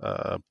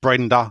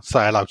 Brenda,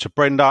 say hello to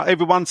Brenda.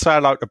 Everyone say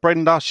hello to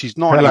Brenda. She's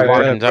 91.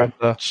 Hello,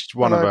 Brenda. She's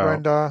one of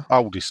our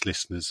oldest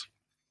listeners.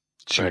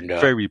 She's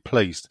very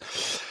pleased.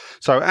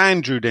 So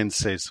Andrew then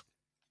says,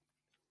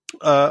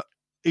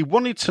 he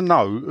wanted to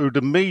know who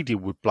the media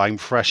would blame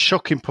for our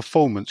shocking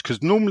performance,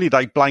 because normally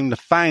they blame the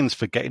fans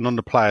for getting on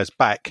the players'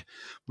 back.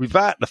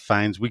 Without the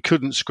fans, we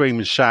couldn't scream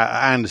and shout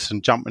at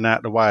Anderson jumping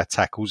out the way of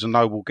tackles and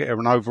Noble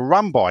getting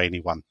overrun by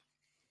anyone.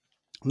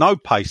 No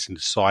pace in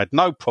the side,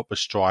 no proper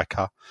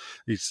striker.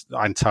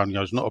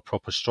 Antonio's not a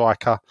proper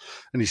striker.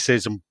 And he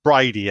says, and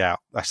Brady out.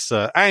 That's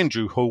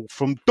Andrew Hall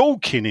from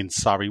Dorking in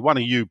Surrey, one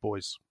of you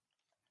boys.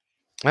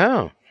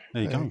 Oh.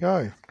 There you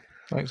go.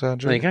 Thanks,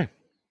 Andrew. There you go.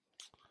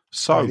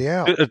 So,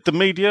 the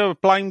media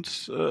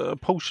blamed,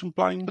 portion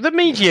blamed? The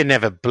media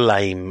never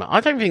blame.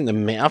 I don't think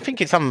I think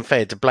it's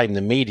unfair to blame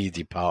the media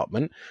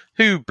department.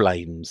 Who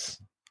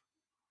blames?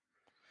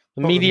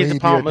 The media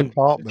department?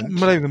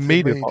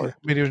 The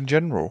media in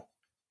general.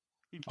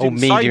 He didn't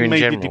say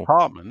media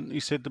department.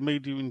 He said the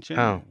media in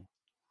general.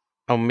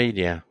 Oh,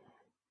 media.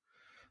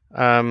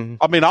 I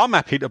mean, I'm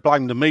happy to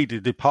blame the media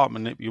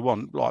department if you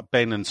want, like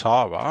Ben and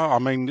Tara. I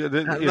mean,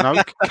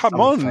 come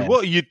on,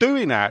 what are you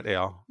doing out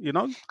there?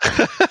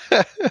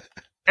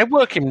 They're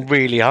working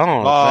really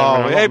hard.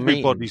 Oh,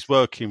 everybody's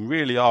working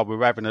really hard.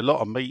 We're having a lot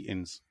of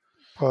meetings.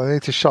 Well, they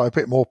need to show a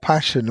bit more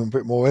passion and a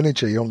bit more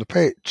energy on the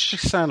pitch. They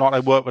sound like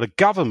they work with the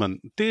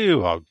government. Dear,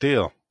 oh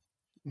dear.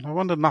 No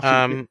wonder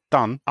nothing gets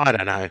done. I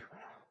don't know.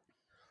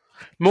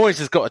 Moyes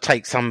has got to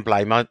take some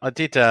blame. I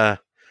did a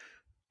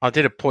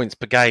points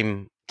per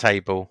game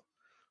table.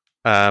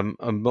 And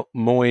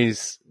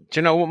Moyes, do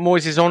you know what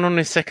Moyes is on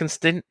his second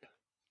stint?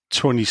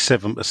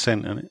 27%,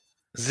 isn't it?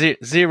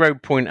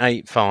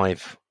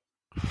 0.85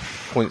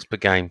 points per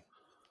game.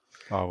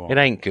 Oh, well. It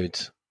ain't good.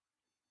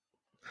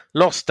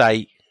 Lost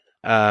 8,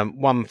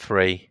 won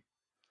 3.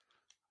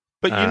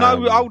 But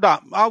hold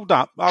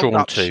up,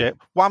 two. Shep.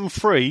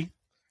 1-3.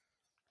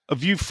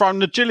 Have you thrown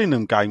the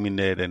Gillingham game in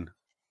there then?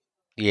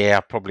 Yeah,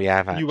 I probably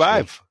have, actually. You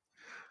have?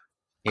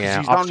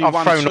 Yeah, I've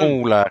thrown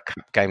all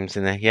cup games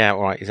in there. Yeah,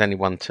 all right, he's only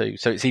won 2,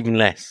 so it's even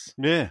less.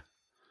 Yeah.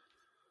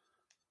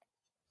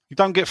 You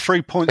don't get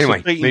 3 points for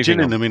beating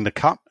Gillingham in the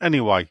cup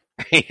anyway.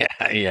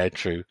 yeah,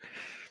 true.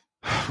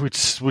 We'd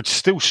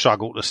still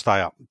struggle to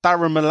stay up.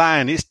 Darren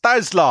Milan, it's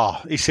Dazzler.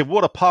 He said,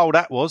 what a pile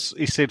that was.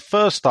 He said,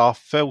 first half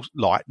felt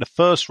like the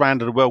first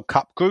round of the World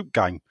Cup group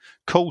game.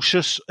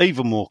 Cautious,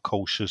 even more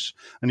cautious.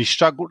 And he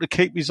struggled to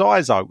keep his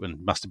eyes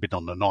open. Must have been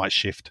on the night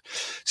shift.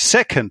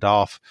 Second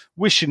half,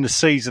 wishing the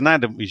season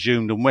hadn't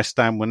resumed and West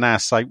Ham were now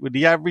safe with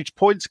the average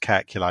points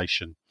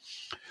calculation.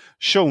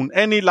 Sean,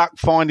 any luck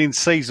finding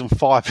season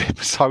 5,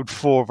 episode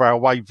 4 of our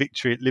away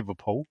victory at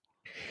Liverpool?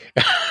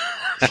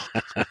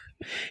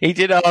 He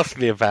did ask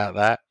me about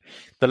that.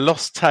 The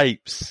lost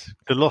tapes.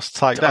 The lost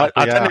tape.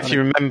 I don't know if you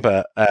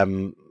remember,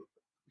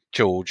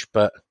 George,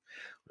 but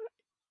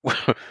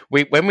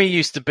when we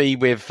used to be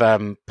with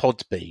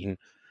Podbean,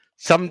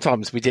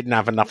 sometimes we didn't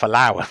have enough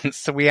allowance,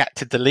 so we had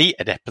to delete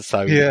an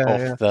episode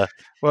off the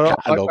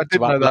catalogue to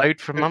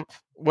upload for a month.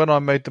 When I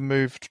made the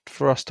move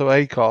for us to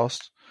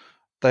Acast,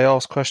 they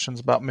asked questions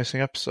about missing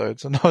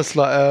episodes, and I was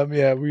like,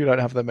 we don't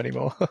have them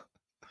anymore.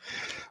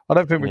 I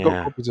don't think we've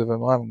got copies of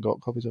them. I haven't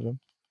got copies of them.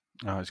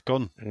 Oh, it's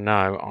gone.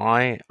 No,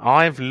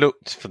 I've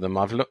looked for them.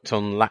 I've looked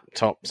on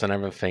laptops and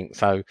everything,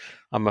 so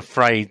I'm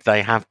afraid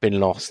they have been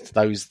lost.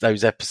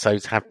 Those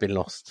episodes have been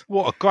lost.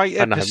 What a great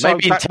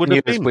episode! Maybe in 10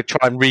 years we'll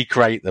try and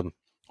recreate them.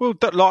 Well,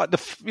 like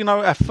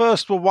our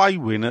first away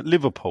win at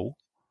Liverpool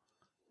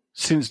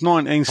since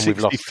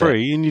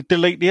 1963, and you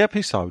delete the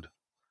episode.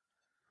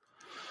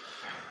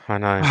 I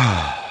know.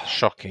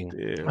 Shocking.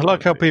 I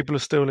like how people are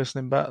still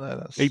listening back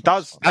there. He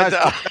does.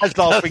 That's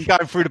like been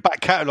going through the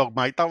back catalogue,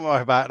 mate. Don't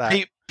worry about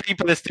that.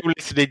 People are still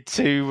listening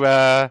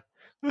to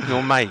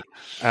your mate,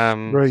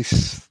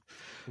 Reese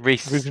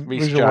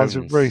Jones.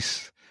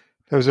 Reese.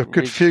 There was a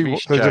good few.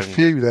 There was a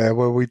few there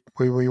where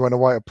we went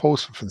away to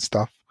Portsmouth and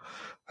stuff.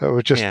 That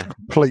were just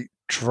complete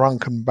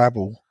drunken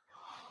babble.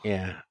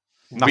 Yeah.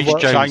 Rhys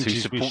Jones, who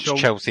supports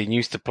Chelsea and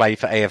used to play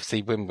for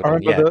AFC Wimbledon. I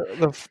remember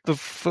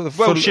the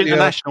Welsh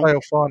International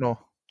playoff final.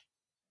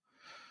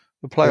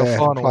 The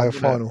playoff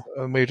final.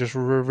 And we were just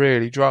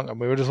really drunk and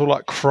we were just all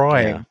like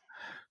crying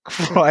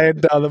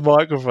down the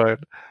microphone.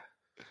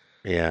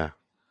 Yeah.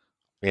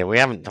 Yeah, we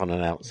haven't done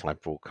an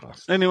outside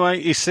broadcast.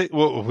 Anyway,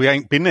 we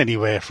ain't been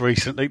anywhere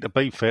recently, to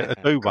be fair,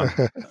 to do one.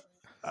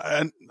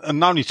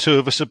 and only two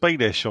of us have been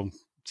there, Sean,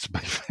 to be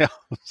fair.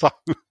 So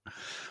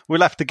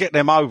we'll have to get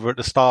them over at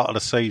the start of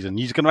the season.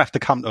 You're going to have to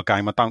come to a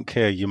game. I don't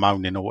care you're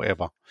moaning or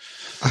whatever.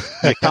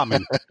 You're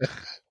coming.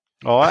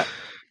 All right?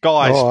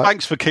 Guys,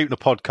 thanks for keeping the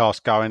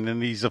podcast going.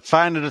 And he's a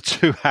fan of the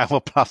 2-hour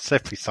plus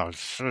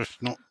episodes.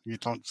 You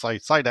don't say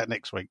that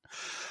next week.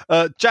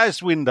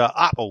 Jazzwinder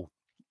Apple,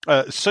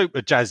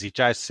 Super Jazzy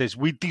Jazz says,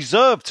 we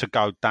deserve to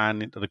go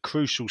down into the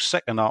crucial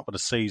second half of the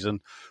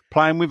season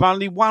playing with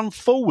only one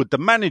forward. The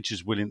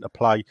manager's willing to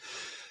play.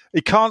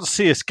 He can't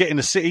see us getting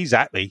he's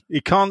happy.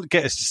 He can't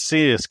get us to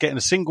see us getting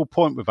a single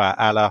point without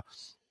Allah,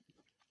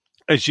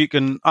 as you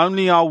can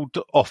only hold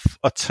off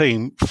a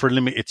team for a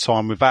limited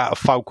time without a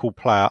focal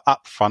player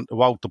up front to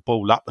hold the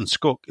ball up and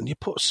scook. And you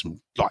put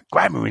some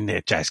grammar in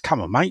there, Jazz.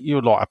 Come on, mate.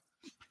 You're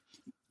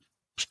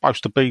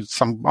supposed to be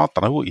I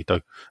don't know what you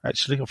do.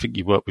 Actually, I think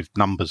you work with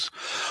numbers.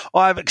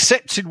 I have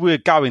accepted we're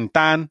going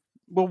down.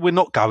 Well, we're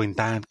not going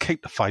down.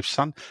 Keep the faith,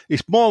 son.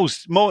 It's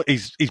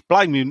Moyes. He's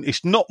blaming.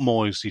 It's not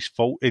Moyes'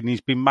 fault, and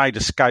he's been made a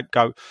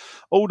scapegoat.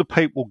 All the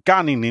people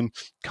gunning him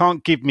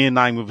can't give me a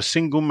name of a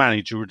single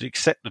manager who would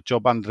accept the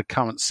job under the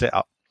current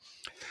setup.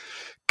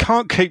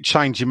 Can't keep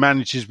changing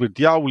managers with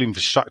the whole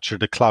infrastructure of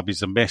the club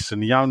is a mess,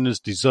 and the owners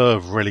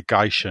deserve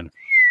relegation.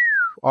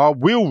 I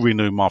will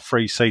renew my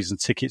free season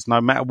tickets no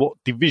matter what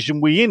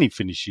division he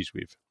finishes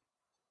with.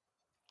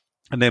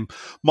 And then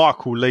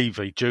Michael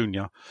Levy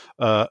Jr.,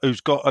 who's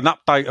got an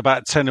update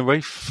about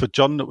Tenerife for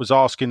John that was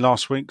asking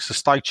last week. So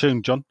stay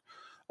tuned, John.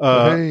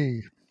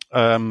 It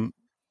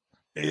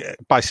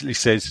basically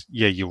says,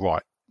 yeah, you're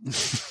right.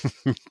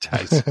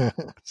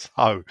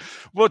 So,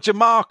 Roger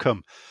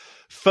Markham.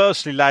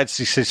 Firstly, lads,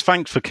 he says,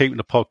 thanks for keeping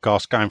the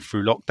podcast going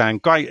through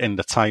lockdown. Great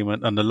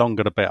entertainment, and the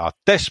longer the better.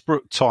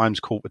 Desperate times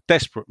call for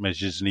desperate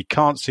measures, and he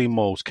can't see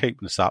Moyes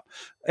keeping us up.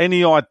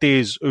 Any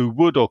ideas who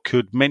would or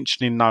could,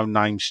 mentioning no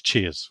names?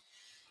 Cheers.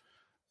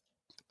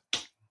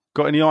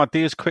 Got any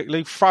ideas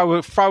quickly? Throw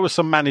us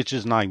a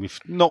manager's name,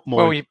 if not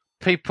more. Well,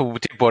 people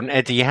did want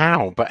Eddie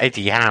Howe, but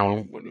Eddie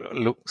Howe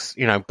looks,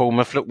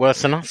 Bournemouth look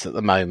worse than us at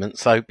the moment,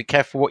 so be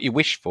careful what you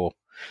wish for.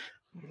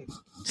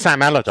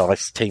 Sam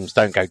Allardyce teams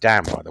don't go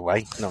down, by the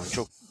way,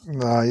 Nigel.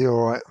 No, you're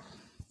all right.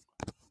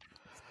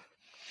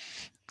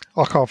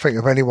 I can't think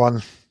of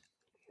anyone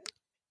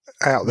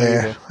out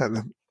there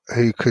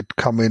who could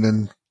come in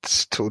and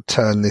sort of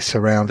turn this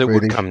around. That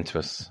really would come to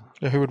us.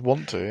 Yeah, who would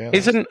want to? Yeah,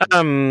 isn't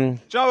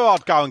Joe?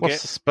 I'd go and what's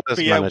get the Spurs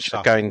Bielsa.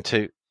 Manager going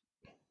to?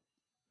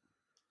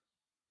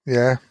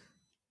 Yeah,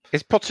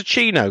 is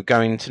Pochettino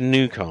going to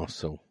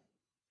Newcastle?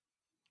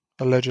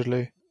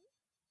 Allegedly.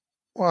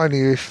 Well,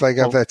 only if they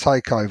have their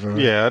takeover.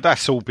 Yeah,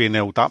 that's all being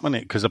held up, isn't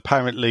it? Because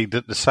apparently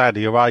the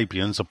Saudi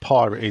Arabians are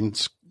pirating,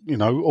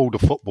 all the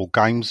football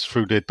games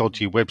through their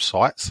dodgy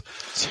websites,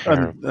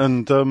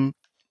 and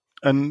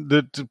And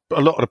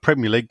a lot of the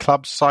Premier League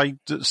clubs say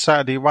that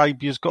Saudi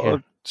Arabia's got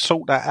to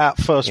sort that out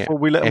first before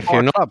we let them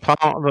buy a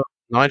club.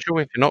 Nigel,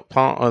 if you're not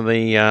part of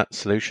the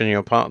solution,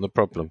 you're part of the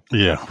problem.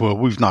 Yeah, well,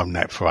 we've known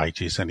that for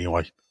ages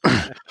anyway.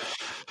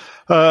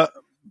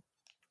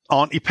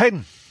 Auntie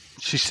Pen,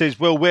 she says,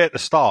 well, we're at the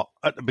start.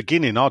 At the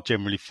beginning, I'm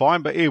generally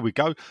fine, but here we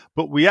go.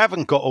 But we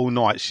haven't got all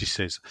night, she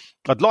says.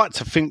 I'd like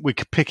to think we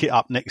could pick it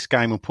up next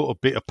game and put a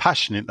bit of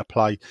passion into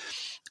play.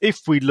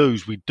 If we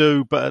lose, we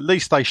do, but at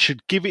least they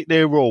should give it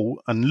their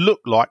all and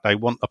look like they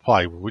want to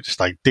play, which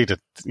they did.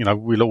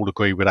 We'll all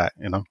agree with that,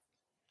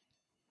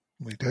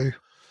 We do.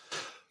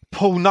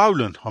 Paul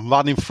Nolan, I'm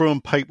running through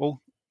them,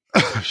 people.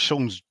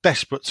 Sean's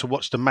desperate to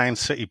watch the Man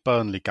City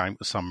Burnley game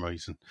for some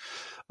reason.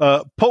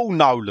 Paul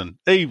Nolan,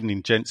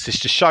 evening, gents. It's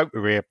just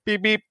Shoker here.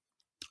 Beep, beep.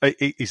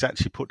 He's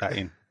actually put that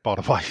in, by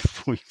the way,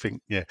 we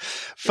think, yeah.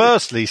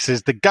 Firstly, he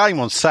says the game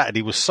on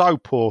Saturday was so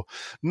poor,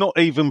 not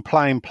even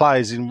playing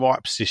players in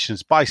right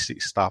positions,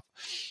 basic stuff.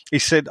 He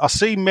said, I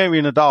see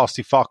Merian had asked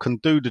if I can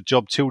do the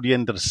job till the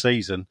end of the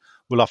season.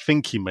 Well, I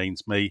think he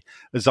means me,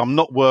 as I'm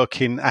not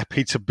working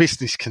happy to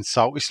business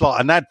consult. It's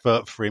like an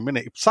advert for him, isn't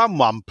it?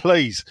 Someone,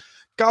 please,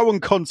 go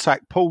and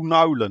contact Paul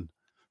Nolan,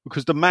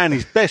 because the man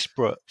is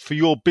desperate for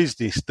your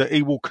business that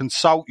he will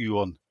consult you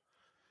on.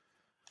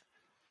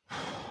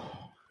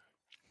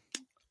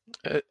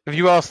 Have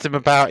you asked him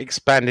about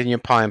expanding your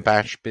pie and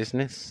bash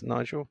business,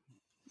 Nigel?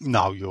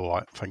 No, you're all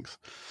right, thanks.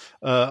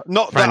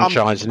 Not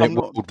franchising that it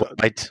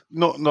worldwide.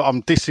 Not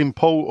I'm dissing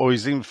Paul or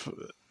he's in,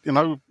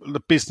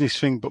 the business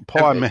thing, but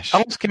pie and mash.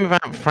 Ask him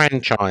about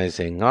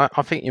franchising.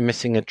 I think you're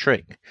missing a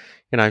trick.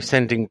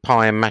 Sending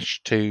pie and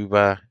mash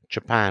to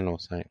Japan or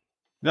something.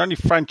 The only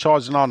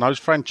franchising I know is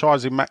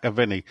franchising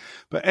McAvenny.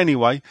 But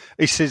anyway,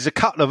 he says a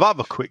couple of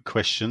other quick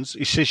questions.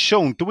 He says,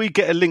 Sean, do we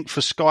get a link for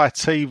Sky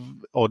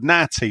TV or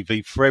Now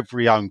TV for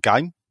every home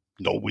game?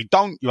 No, we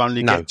don't. You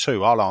only get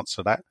 2. I'll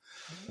answer that.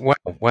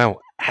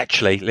 Well,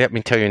 actually, let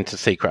me tell you into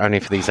secret,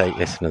 only for these 8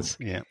 listeners.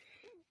 Yeah.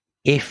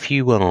 If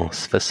you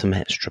ask for some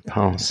extra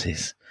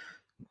passes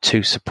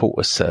to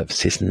supporter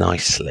services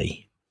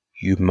nicely,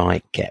 you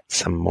might get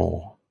some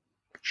more.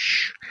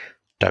 Shh,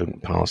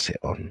 don't pass it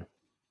on.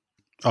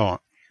 All right.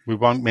 We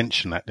won't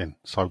mention that then.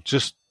 So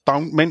just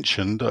don't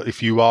mention that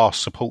if you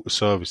ask supporter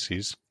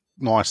services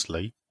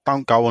nicely,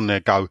 don't go on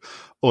there, go,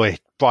 oi,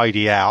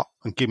 Brady out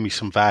and give me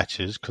some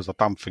vouchers, because I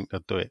don't think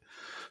they'll do it.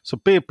 So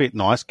be a bit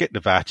nice, get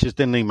the vouchers,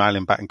 then email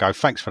him back and go,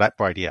 thanks for that,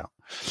 Brady out.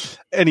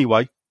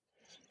 Anyway,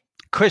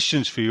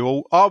 questions for you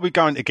all. Are we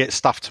going to get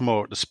stuff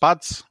tomorrow at the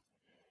Spuds?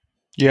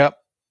 Yep.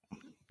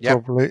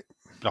 Probably.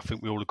 I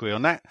think we all agree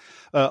on that.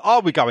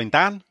 Are we going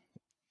down?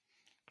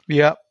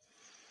 Yep.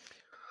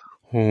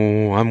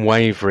 Oh, I'm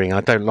wavering.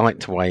 I don't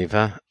like to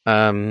waver.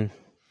 No,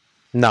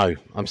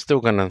 I'm still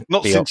going to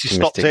not be since you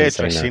stopped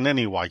hairdressing no.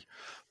 Anyway.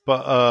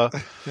 But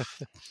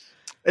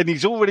and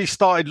he's already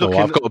started looking.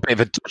 I've got a bit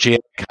of a dodgy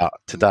haircut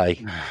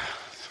today.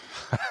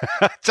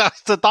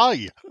 Just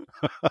today.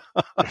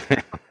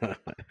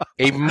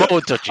 Even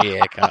more dodgy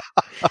haircut.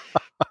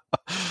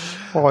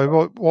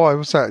 Why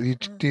was that? You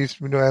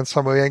been around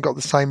somewhere you ain't got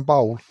the same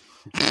bowl?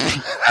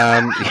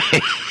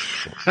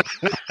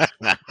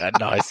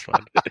 Nice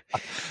one.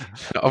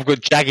 I've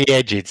got jaggy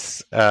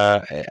edges,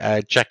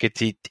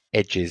 jacketed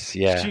edges.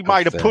 Yeah, she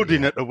made a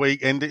pudding at the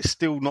weekend. It's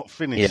still not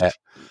finished.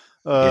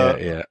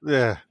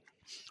 Yeah.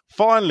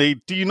 Finally,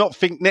 do you not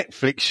think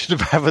Netflix should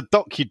have a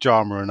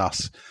docudrama on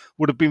us?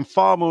 Would have been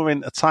far more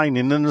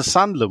entertaining than the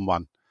Sunderland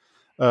one.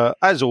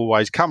 As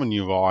always, come on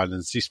your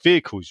islands. This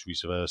vehicle is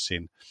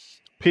reversing.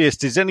 P.S.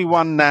 Does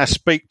anyone now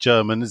speak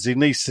German, as he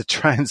needs to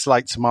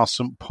translate to my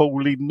St.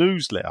 Pauli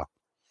newsletter?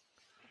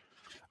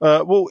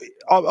 Well,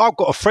 I've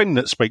got a friend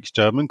that speaks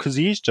German because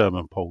he is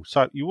German, Paul.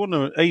 So you want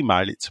to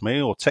email it to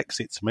me or text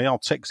it to me, I'll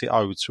text it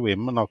over to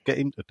him and I'll get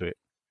him to do it.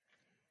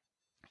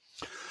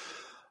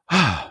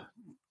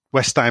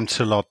 West Ham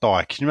Till I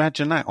Die. Can you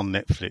imagine that on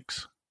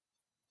Netflix?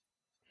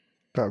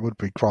 That would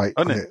be great,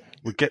 wouldn't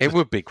it? It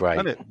would be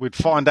great. We'd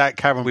find out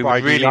Karen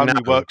Brady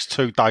only works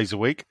 2 days a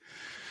week.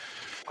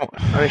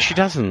 Oh, she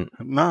doesn't.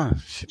 No.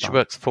 She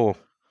works 4.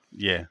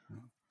 Yeah.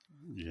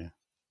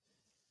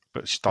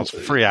 But she does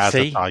 3 hours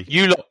a day.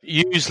 You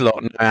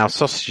lot know how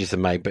sausages are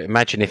made, but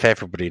imagine if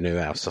everybody knew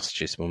how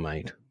sausages were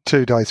made.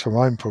 2 days from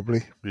home,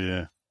 probably.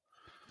 Yeah.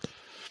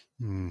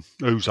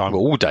 Who's home?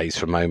 Well, all days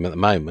from home at the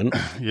moment.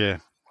 Yeah.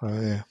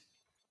 Oh, yeah.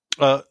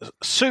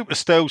 Super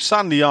Stel,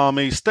 Sunday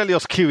Army,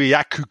 Stelios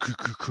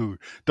Kyriakou,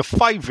 the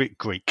favourite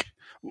Greek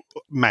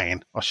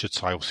man, I should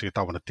say. Obviously, I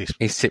don't want to diss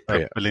He's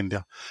Cypriot.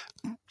 Belinda.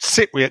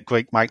 Cypriot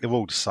Greek, mate, they're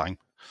all the same.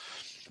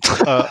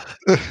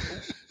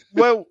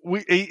 Well,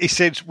 he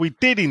said we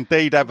did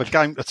indeed have a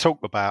game to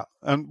talk about,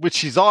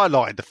 which is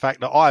highlighted the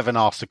fact that I haven't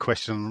asked a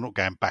question. I'm not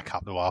going back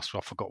up to ask,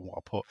 I've forgotten what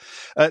I put.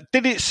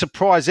 Did it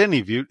surprise any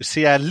of you to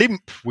see how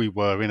limp we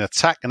were in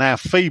attack and how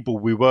feeble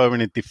we were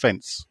in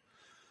defence?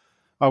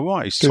 Oh,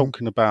 right, he's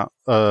talking about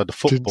the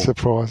football, didn't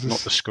surprise us. not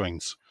the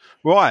screens.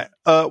 Right,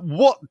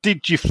 what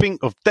did you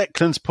think of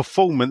Declan's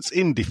performance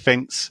in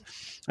defence?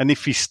 And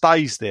if he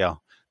stays there,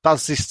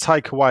 does this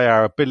take away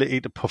our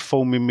ability to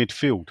perform in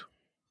midfield?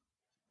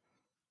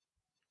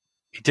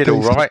 He did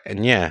all right,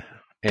 and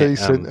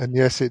decent, and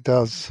yes, it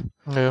does.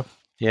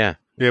 Yeah.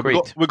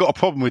 We've got a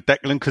problem with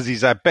Declan because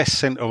he's our best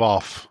centre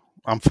half.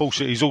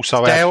 Unfortunately, he's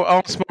also Dale,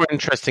 ask more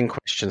interesting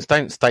questions.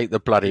 Don't state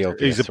the bloody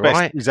obvious.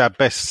 He's our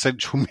best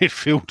central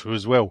midfielder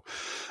as well.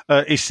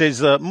 He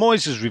says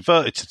Moyes has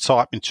reverted to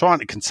type in trying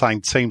to contain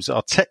teams that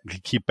are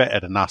technically better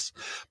than us,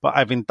 but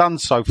having done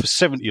so for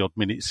 70-odd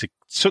minutes, he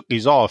took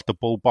his eye off the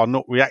ball by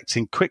not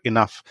reacting quick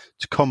enough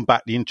to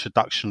combat the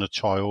introduction of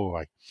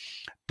Traoré.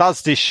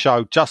 Does this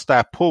show just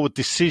how poor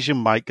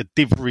decision maker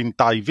Divering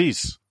Dave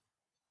is?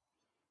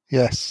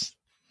 Yes.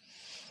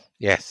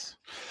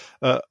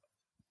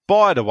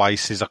 By the way, he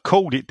says, I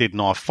called it, didn't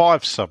I?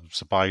 5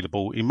 subs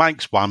available. He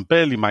makes 1,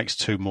 barely makes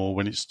 2 more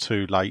when it's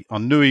too late. I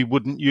knew he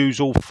wouldn't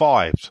use all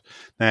 5.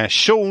 Now,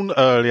 Sean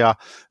earlier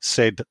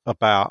said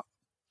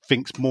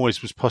thinks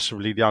Moyes was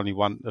possibly the only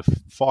one of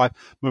 5.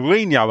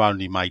 Mourinho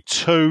only made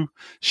 2.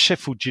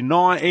 Sheffield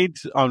United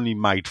only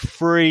made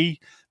 3.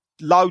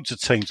 Loads of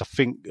teams, I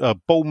think,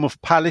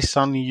 Bournemouth Palace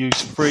only used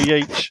 3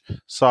 each.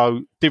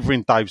 So,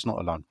 Divering Dave's not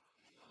alone.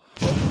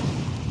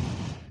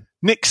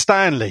 Nick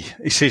Stanley,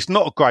 he says,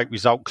 not a great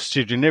result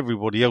considering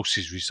everybody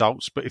else's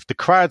results, but if the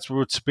crowds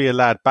were to be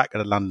allowed back at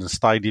the London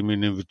Stadium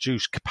in a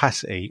reduced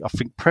capacity, I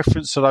think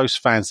preference to those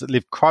fans that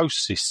live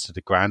closest to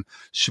the ground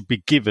should be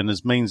given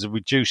as means of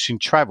reducing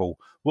travel.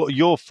 What are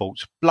your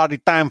thoughts?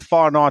 Bloody damn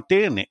fine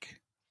idea, Nick.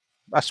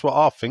 That's what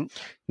I think.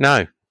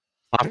 No,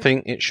 I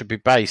think it should be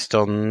based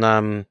on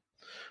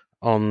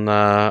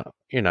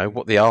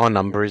what the R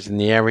number is in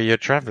the area you're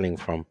travelling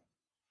from.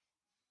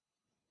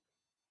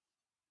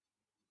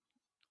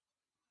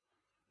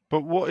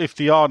 But what if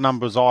the R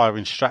number's higher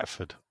in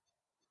Stratford?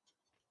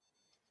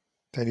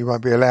 Then you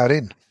won't be allowed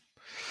in.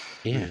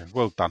 Yeah,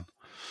 well done.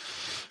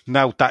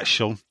 Nailed that,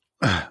 Sean.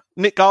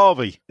 Nick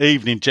Harvey,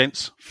 evening,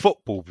 gents.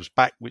 Football was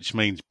back, which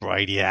means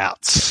Brady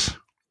out.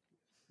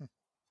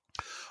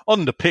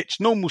 On the pitch,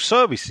 normal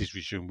services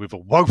resumed with a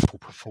woeful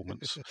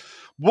performance.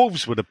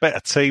 Wolves were the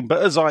better team,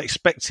 but as I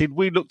expected,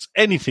 we looked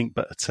anything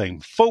but a team.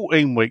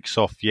 14 weeks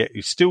off, yet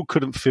we still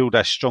couldn't field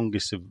our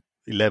strongest of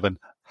 11.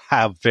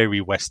 How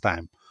very West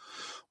Ham.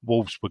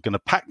 Wolves were going to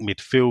pack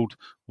midfield,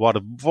 while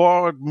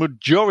the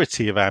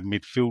majority of our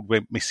midfield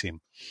went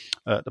missing.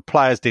 The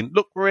players didn't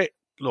look for it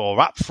or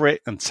up for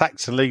it, and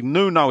tactically,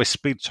 Nuno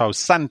Espirito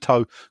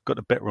Santo got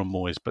the better of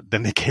Moyes. But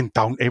then again,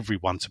 don't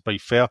everyone, to be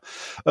fair.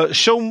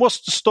 Sean,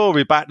 what's the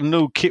story about the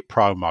new kit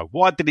promo?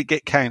 Why did it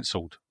get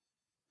cancelled?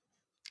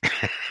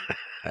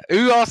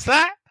 Who asked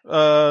that?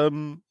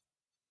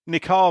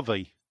 Nick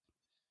Harvey.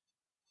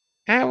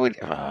 How would...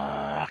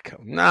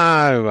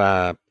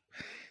 no...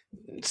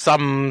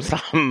 Some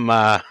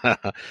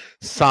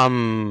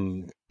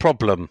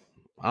problem.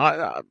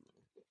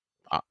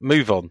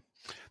 Move on.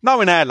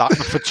 Knowing how, like,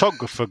 the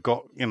photographer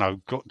got.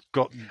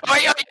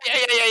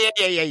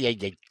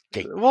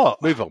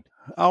 What? Move on.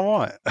 All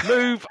right.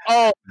 Move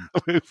on.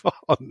 Move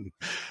on.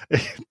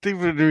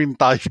 Divering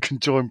Dave can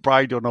join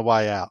Brady on the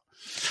way out.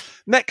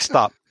 Next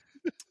up,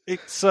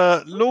 it's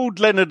Lord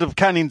Leonard of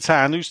Canning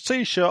Town, whose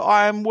T-shirt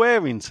I am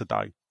wearing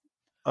today.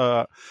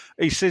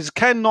 He says,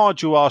 can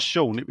Nigel ask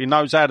Sean if he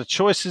knows how the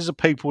choices of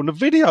people in the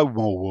video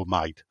were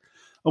made?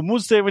 And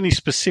was there any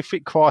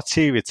specific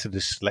criteria to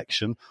this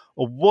selection,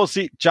 or was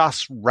it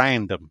just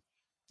random?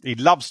 He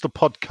loves the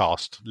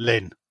podcast,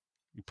 Len.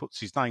 He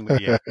puts his name in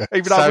the air.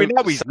 Even though we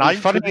know his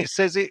name, but it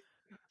says it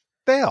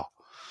there.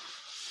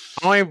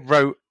 I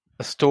wrote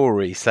a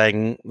story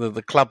saying that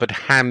the club had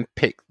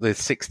handpicked the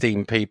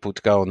 16 people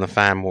to go on the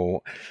fan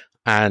wall,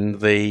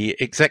 and the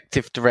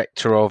executive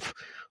director of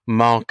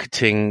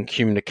marketing,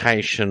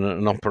 communication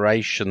and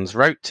operations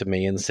wrote to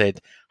me and said,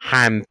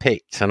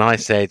 hand-picked. And I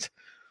said,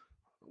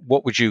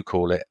 what would you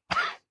call it?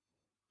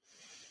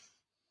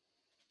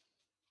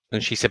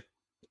 And she said,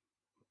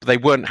 they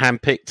weren't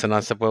hand-picked. And I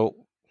said, well,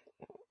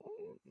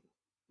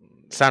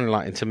 sounded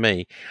like it to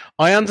me.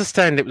 I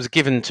understand it was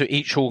given to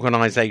each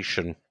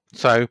organisation.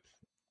 So,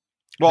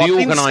 well, I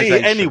didn't see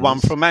anyone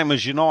from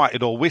Hammers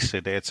United or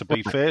Wissa there, to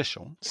be fair,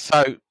 Sean.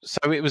 So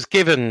it was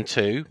given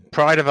to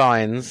Pride of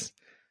Irons,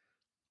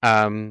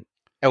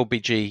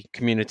 LBG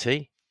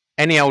community,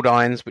 any old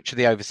Irons, which are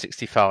the over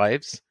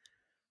 65s,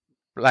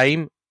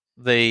 Blame,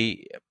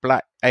 the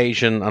Black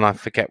Asian, and I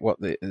forget what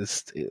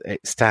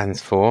it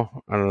stands for,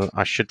 and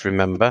I should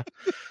remember.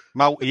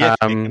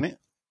 Multi-ethnic, isn't it?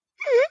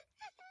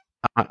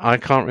 I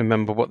can't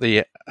remember what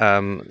the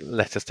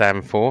letter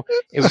stand for.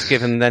 It was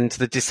given then to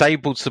the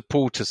Disabled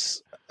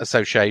Supporters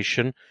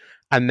Association,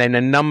 and then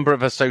a number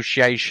of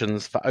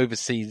associations for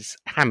overseas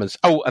Hammers.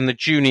 Oh, and the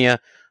Junior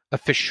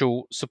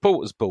Official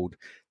Supporters Board.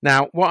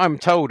 Now, what I'm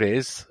told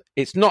is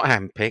it's not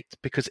handpicked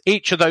because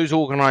each of those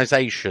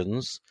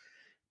organisations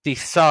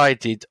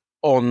decided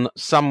on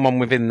someone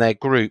within their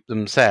group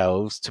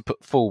themselves to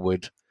put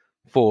forward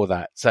for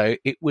that. So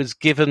it was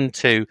given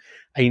to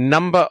a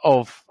number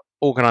of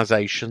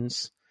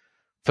organisations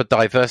for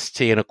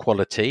diversity and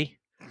equality,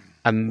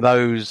 and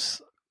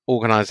those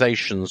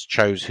organisations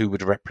chose who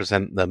would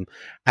represent them,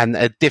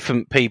 and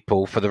different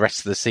people for the rest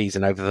of the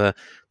season over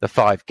the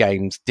 5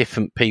 games,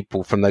 different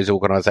people from those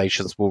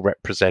organisations will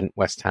represent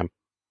West Ham.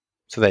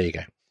 So there you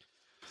go.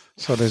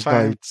 So there's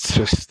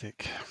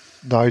fantastic.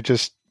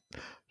 just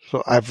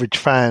sort of average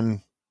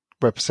fan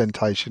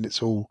representation.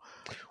 It's all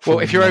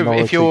if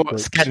you're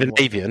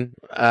Scandinavian,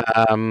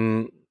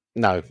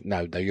 no,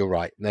 you're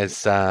right.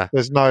 There's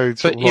no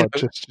sort of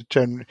just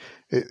general.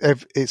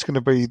 It's going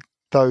to be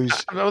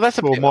those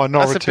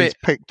minorities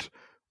picked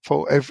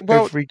for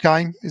every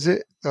game, is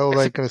it? Or are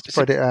they going to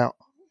spread it out?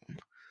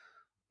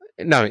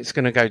 No, it's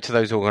going to go to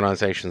those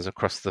organisations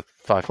across the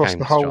 5 games.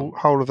 Across the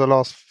whole of the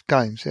last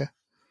games, yeah?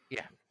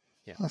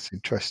 Yeah. That's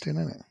interesting,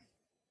 isn't it?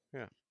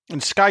 Yeah.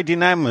 And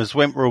Skadin Hammers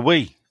went for a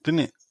wee, didn't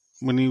it?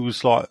 When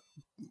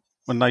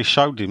they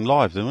showed him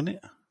live, didn't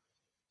it?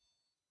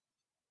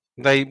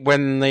 I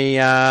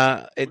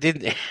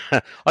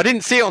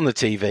didn't see it on the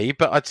TV,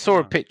 but I saw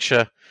a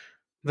picture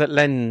that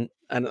Len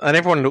and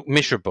everyone looked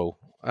miserable.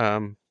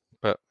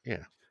 But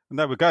yeah. And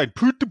they were going,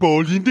 put the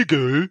ball in the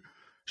goal,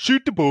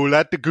 shoot the ball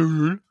at the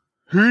goal.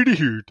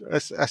 Hooty-hoot.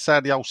 That's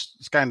how the old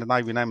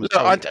Scandinavian Hammers.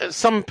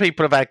 Some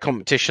people have had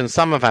competition,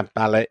 some have had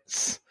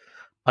ballots.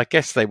 I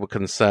guess they were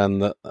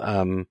concerned that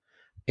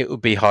it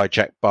would be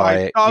hijacked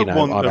by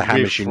either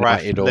Hammers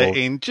United or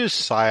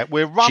just say it.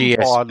 We're run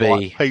GSB. By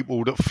like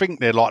people that think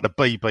they're like the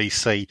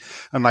BBC,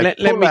 and they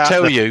let me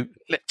tell you,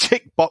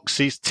 tick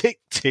boxes,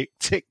 tick tick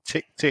tick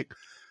tick tick.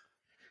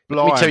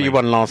 Let me tell you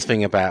one last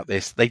thing about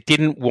this. They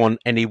didn't want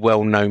any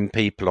well-known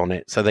people on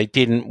it, so they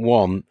didn't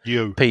want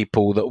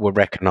people that were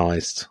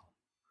recognised.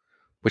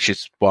 Which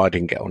is why I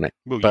didn't get on it.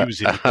 Well, use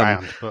it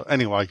around. But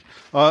anyway.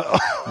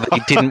 They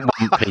didn't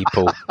want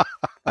people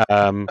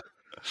that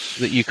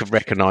you could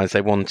recognise.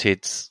 They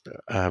wanted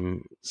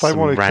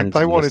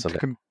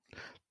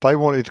they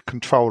wanted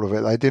control of it.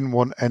 They didn't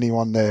want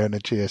anyone there in a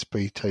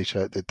GSB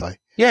T-shirt, did they?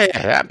 Yeah,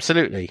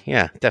 absolutely.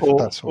 Yeah,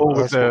 definitely. That's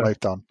what they've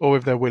done. Or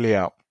with their willy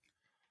out.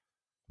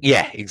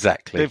 Yeah,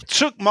 exactly. They've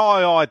took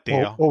my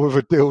idea. Or with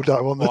a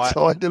dildo on the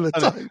side of the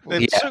table.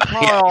 They've took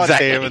my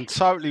idea and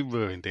totally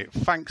ruined it.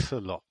 Thanks a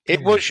lot.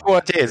 It was your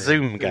idea,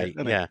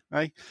 Zoomgate. Yeah.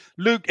 Hey?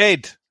 Luke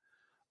Ed.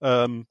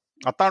 I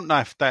don't know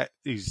if that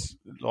is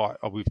like,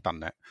 we've done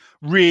that.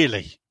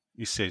 Really,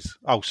 he says,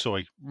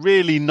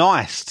 really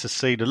nice to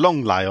see the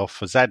long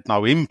layoff has had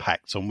no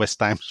impact on West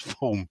Ham's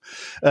form.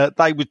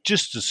 They were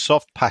just as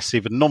soft,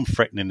 passive and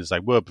non-threatening as they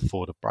were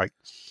before the break.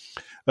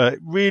 It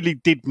really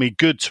did me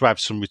good to have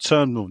some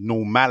return of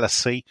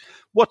normalcy.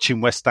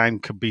 Watching West Ham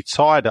can be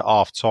tired at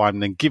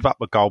half-time, then give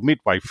up a goal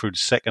midway through the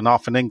second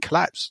half and then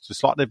collapse.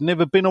 It's like they've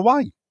never been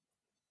away.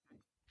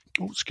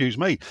 Oh, excuse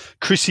me.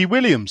 Chrissy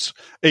Williams.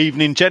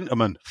 Evening,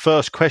 gentlemen.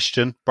 First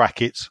question,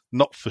 brackets,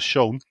 not for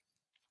Sean.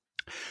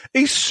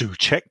 Is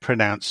Souček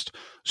pronounced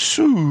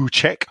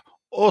Souček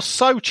or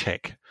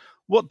Souček?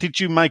 What did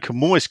you make of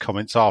Moyes'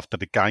 comments after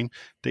the game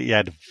that he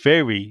had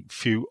very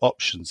few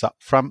options up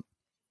front?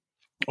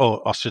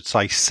 Or I should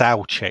say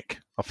Souček,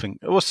 I think.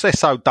 What's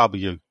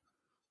S-O-W?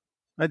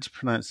 How do you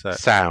pronounce that?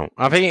 Sow.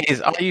 I think it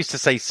is. I used to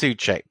say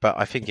Souček, but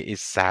I think it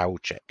is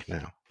Souček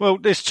now. Well,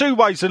 there's two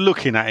ways of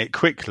looking at it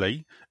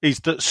quickly.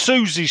 Is that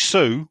Susie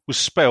Sue was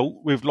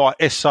spelt with like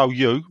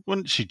S-O-U,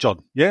 wasn't she,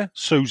 John? Yeah?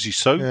 Susie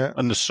Sue. Yeah.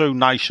 And the Sioux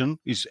Nation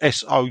is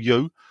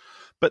S-O-U.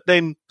 But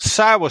then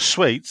sour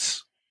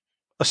sweets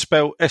are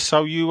spelled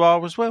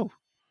S-O-U-R as well.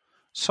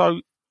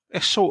 So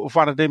it's sort of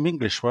one of them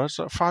English words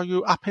that throw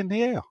you up in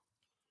the air.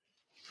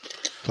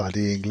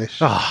 Bloody English.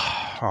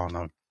 Oh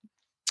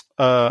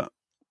no.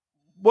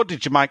 What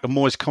did you make of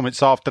Moyes'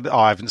 comments after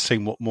I haven't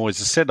seen what Moyes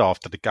has said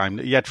after the game,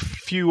 that he had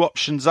few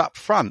options up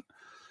front.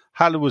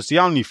 Haller was the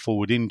only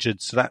forward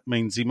injured, so that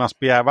means he must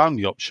be our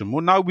only option.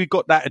 Well, no, we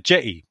got that at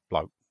Jetty,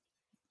 bloke.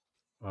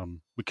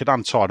 We could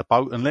untie the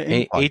boat and let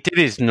him play. He did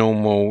his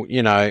normal,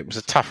 it was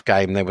a tough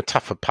game. There were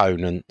tough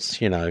opponents,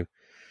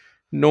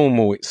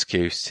 normal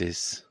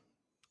excuses.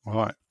 All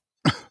right.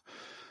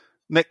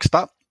 Next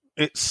up,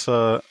 it's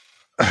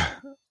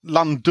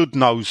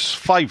Lundudno's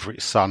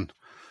favourite son.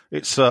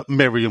 It's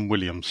Miriam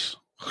Williams.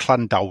 I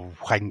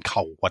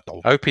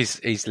hope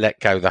he's let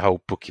go the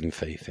whole booking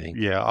fee thing.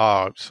 Yeah,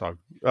 I hope so.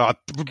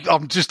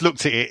 I've just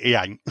looked at it. He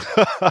ain't.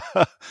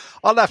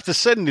 I'll have to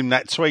send him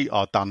that tweet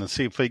I've done and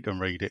see if he can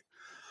read it.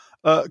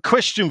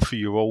 Question for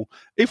you all.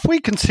 If we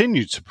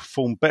continue to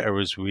perform better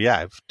as we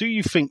have, do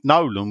you think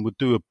Nolan would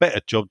do a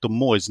better job than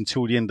Moyes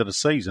until the end of the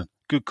season?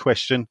 Good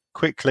question.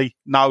 Quickly,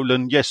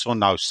 Nolan, yes or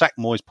no? Sack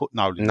Moyes, put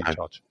Nolan in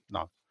charge.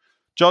 No.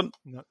 John?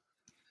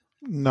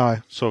 No.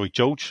 Sorry,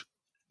 George?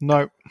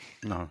 No.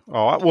 No.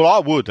 All right. Well, I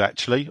would,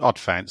 actually. I'd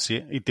fancy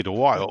it. He did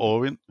all right at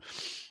Orient.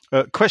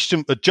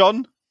 Question for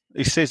John.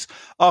 He says,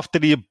 after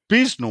the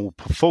abysmal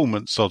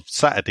performance of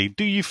Saturday,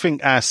 do you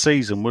think our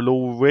season will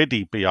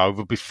already be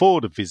over before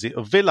the visit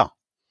of Villa?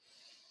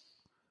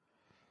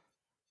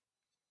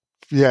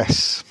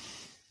 Yes.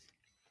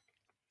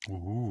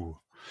 Ooh.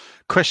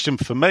 Question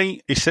for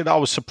me. He said, I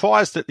was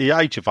surprised at the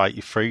age of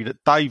 83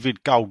 that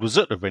David Gold was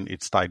at the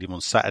rented stadium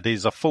on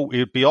Saturdays. I thought he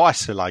would be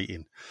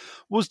isolating.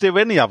 Was there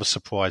any other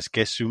surprise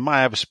guests who may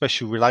have a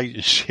special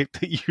relationship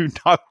that you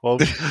know of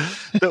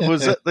that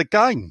was at the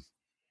game?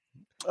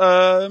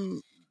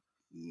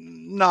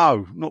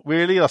 No, not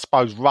really. I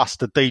suppose Russ,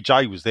 the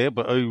DJ, was there,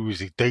 but who was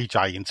he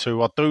DJing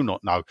to? I do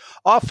not know.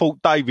 I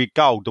thought David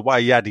Gold, the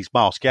way he had his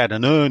mask, he had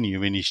an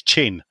hernia in his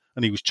chin,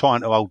 and he was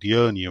trying to hold the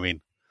hernia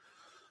in.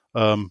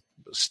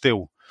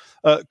 Still.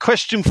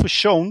 Question for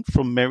Sean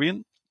from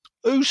Merion.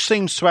 Who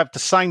seems to have the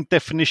same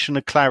definition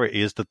of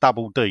clarity as the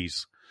Double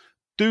Ds?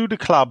 Do the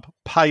club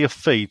pay a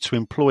fee to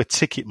employ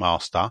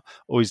Ticketmaster,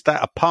 or is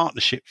that a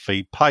partnership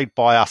fee paid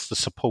by us, the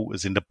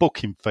supporters, in the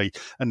booking fee,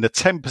 and the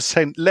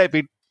 10%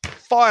 levied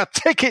via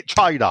Ticket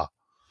Trader?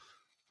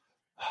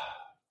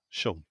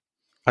 Sean.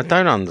 I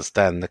don't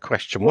understand the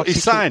question. What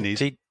he's saying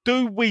is,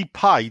 do we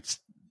pay,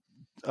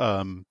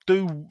 do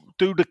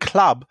the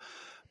club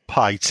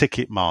pay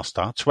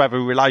Ticketmaster to have a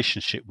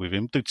relationship with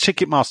him? Do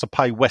Ticketmaster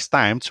pay West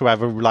Ham to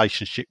have a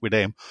relationship with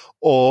him?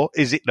 Or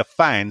is it the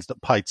fans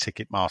that pay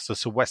Ticketmaster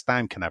so West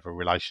Ham can have a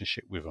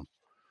relationship with them?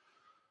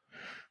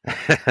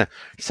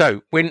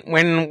 So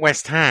when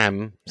West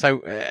Ham,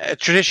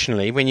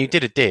 traditionally when you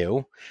did a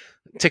deal,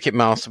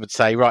 Ticketmaster would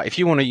say, right, if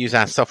you want to use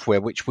our software,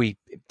 which we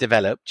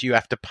developed, you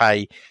have to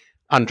pay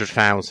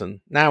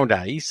 100,000.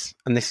 Nowadays,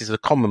 and this is a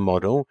common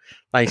model,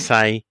 they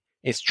say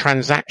it's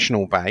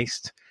transactional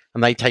based,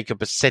 and they take a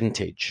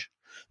percentage.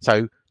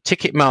 So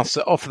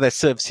Ticketmaster offer their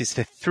services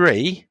for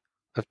free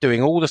of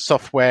doing all the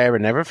software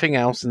and everything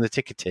else and the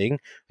ticketing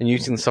and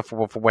using the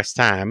software for West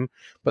Ham,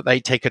 but they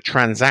take a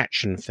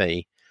transaction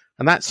fee.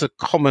 And that's a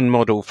common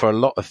model for a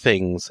lot of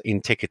things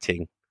in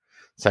ticketing.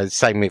 So the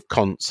same with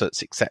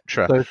concerts,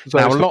 etc. So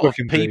now, a lot of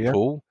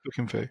people,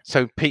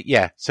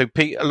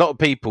 a lot of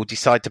people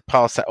decide to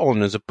pass that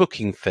on as a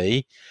booking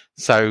fee,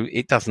 so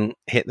it doesn't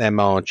hit their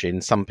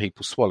margin. Some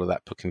people swallow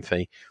that booking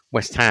fee.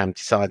 West Ham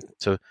decided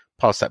to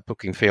pass that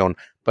booking fee on.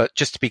 But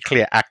just to be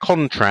clear, our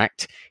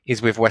contract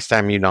is with West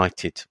Ham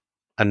United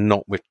and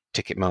not with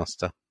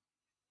Ticketmaster.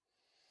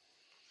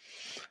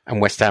 And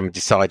West Ham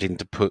deciding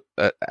to put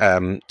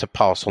to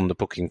pass on the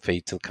booking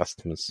fee to the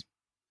customers.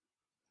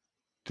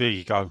 There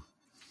you go.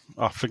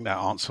 I think that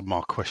answered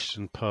my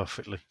question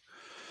perfectly.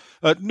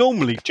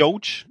 Normally,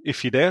 George,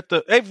 if you're there,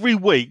 every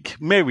week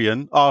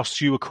Merion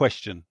asks you a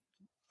question,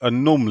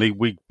 and normally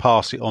we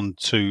pass it on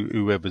to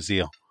whoever's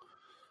here.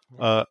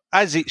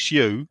 As it's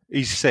you,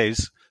 he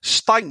says,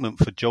 statement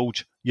for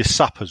George, your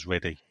supper's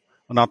ready.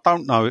 And I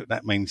don't know if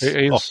that means...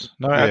 It is.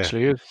 No, it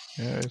actually is.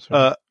 Yeah, it is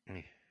right.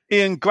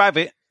 Ian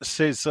Gravitt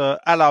says,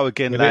 hello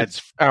again,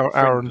 lads.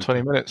 Hour and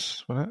 20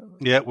 minutes, wasn't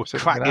it? Yeah, we're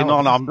cracking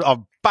on.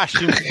 I'm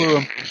bashing through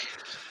them.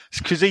 It's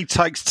because he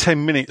takes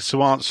 10 minutes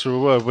to answer a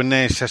word when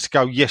they has to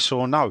go yes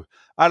or no.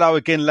 Hello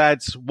again,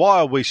 lads. Why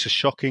are we so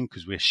shocking?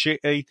 Because we're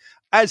shitty.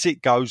 As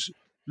it goes,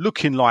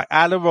 looking like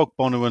Ala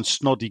Rogbonner and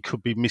Snoddy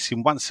could be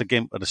missing once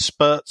again for the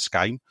Spurs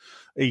game.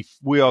 If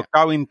we are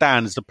going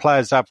down as the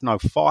players have no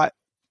fight,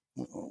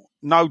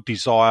 no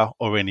desire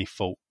or any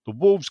fault. The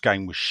Wolves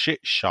game was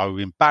shit show,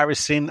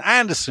 embarrassing.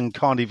 Anderson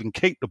can't even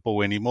keep the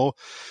ball anymore.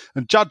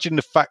 And judging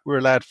the fact we're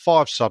allowed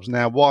 5 subs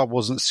now, why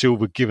wasn't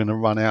Silva given a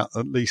run out?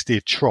 At least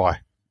he'd try.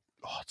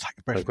 Oh, take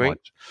a breath, Mike.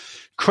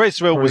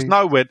 Creswell was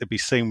nowhere to be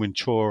seen when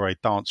Traore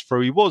danced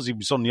through. He was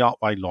on the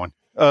halfway line.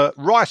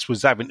 Rice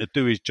was having to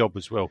do his job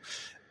as well.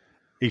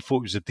 He thought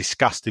it was a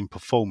disgusting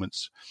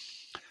performance.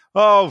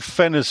 Oh,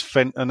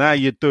 Fenton, how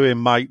you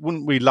doing, mate?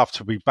 Wouldn't we love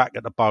to be back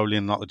at the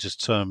bowling? I could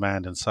just turn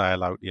around and say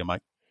hello to you,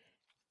 mate.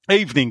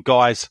 Evening,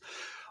 guys.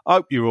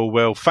 Hope you're all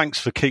well.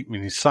 Thanks for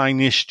keeping me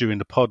sane-ish during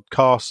the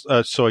podcast.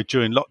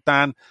 During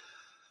lockdown.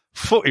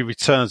 Footy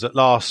returns at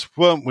last.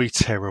 Weren't we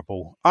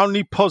terrible?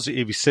 Only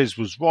positive, he says,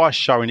 was Rice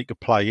showing he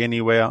could play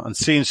anywhere and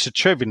seeing Sir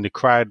Trev in the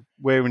crowd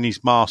wearing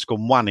his mask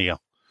on one ear.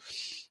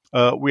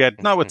 We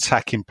had no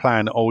attacking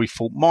plan at all. We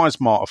thought Myers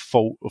might have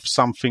thought of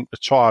something to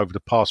try over the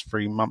past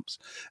 3 months.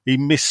 He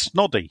missed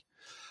Snoddy.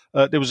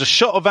 There was a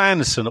shot of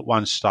Anderson at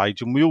one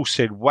stage and we all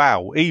said,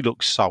 wow, he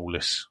looks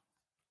soulless.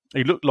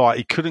 He looked like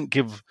he couldn't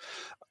give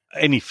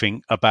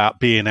anything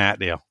about being out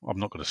there. I'm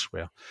not going to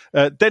swear.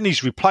 Then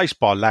he's replaced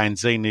by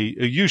Lanzini,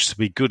 who used to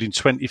be good in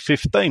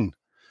 2015.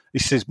 He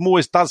says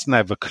Moyes doesn't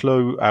have a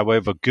clue,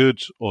 however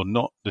good or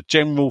not the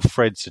general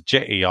threads of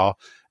Jetty are.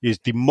 He is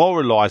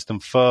demoralised them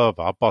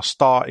further by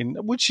starting,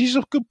 which is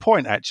a good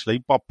point actually,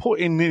 by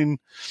putting in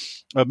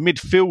a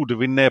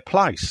midfielder in their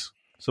place.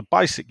 So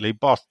basically,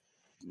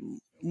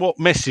 what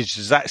message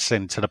does that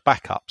send to the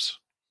backups?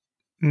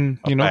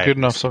 You're not good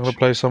enough, so I'm going to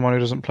play someone who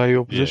doesn't play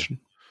your position.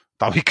 Yeah.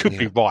 Though he could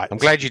be right. I'm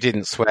glad you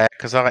didn't swear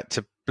because I had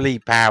to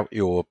bleep out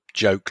your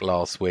joke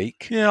last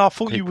week. Yeah, I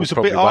thought you was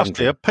a bit harsh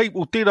there.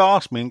 People did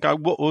ask me and go,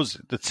 what was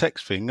it, the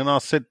text thing? And I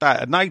said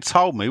that. And they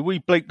told me we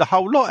bleeped the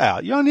whole lot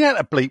out. You only had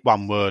to bleep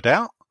one word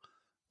out.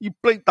 You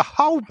bleeped the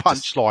whole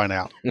punchline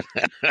out.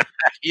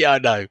 Yeah, I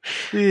know.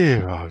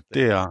 Dear, oh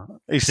dear.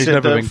 He's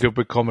never been good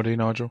with comedy,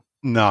 Nigel.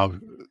 No.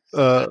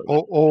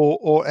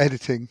 Or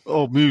editing.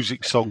 Or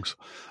music songs.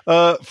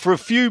 For a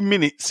few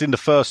minutes in the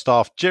first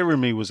half,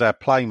 Jeremy was our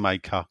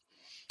playmaker.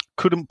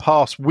 Couldn't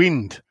pass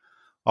wind.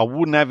 I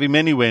wouldn't have him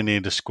anywhere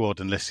near the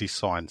squad unless he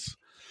signs.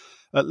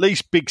 At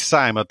least Big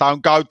Sam, I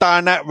don't go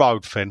down that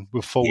road, Fen.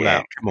 We'll fall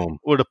out. Come on.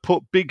 Would have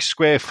put big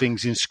square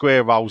things in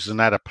square holes and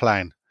had a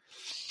plan.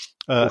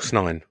 What's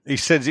 9? He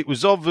says it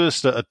was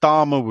obvious that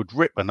Adama would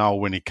rip an hole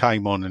when he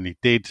came on, and he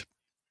did.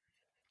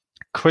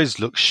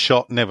 Kresluk's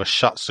shot never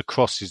shuts the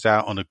crosses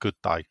out on a good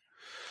day.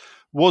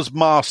 Was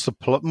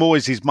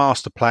Moyes'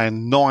 master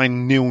plan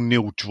 9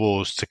 0-0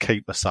 draws to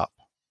keep us up?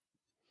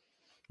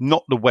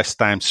 Not the West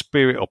Ham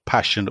spirit or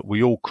passion that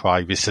we all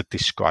crave. It's a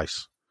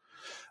disgrace.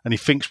 And he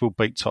thinks we'll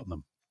beat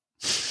Tottenham.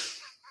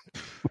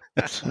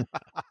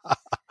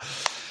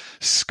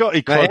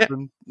 Scotty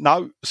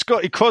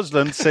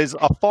Crosland says,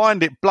 I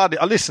find it bloody...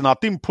 Listen, I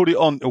didn't put it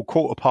on till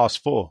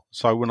 4:15,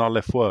 so when I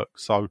left work.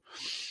 So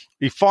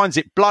he finds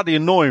it bloody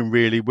annoying,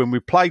 really. When we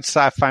played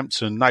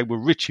Southampton, they were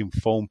rich in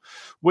form.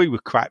 We were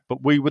crap,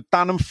 but we were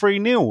done them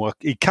 3-0.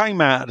 He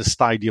came out of the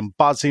stadium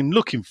buzzing,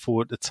 looking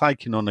forward to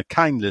taking on a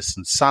caneless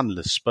and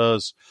sunless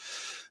Spurs.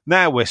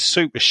 Now we're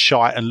super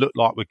shite and look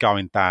like we're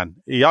going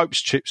down. He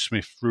hopes Chip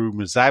Smith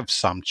rumours have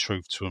some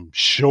truth to them.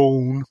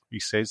 Sean,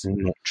 he says.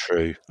 Not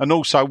true. And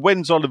also,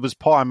 when's Oliver's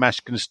Pie Mash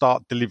going to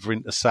start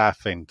delivering to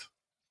Southend?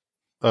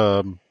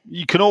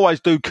 You can always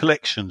do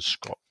collections,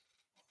 Scott.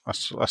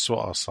 That's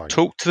what I say.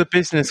 Talk to the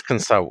business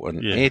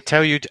consultant. Yeah. He'll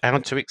tell you how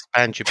to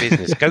expand your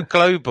business. Go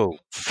global.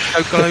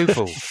 Go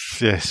global.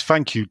 Yes,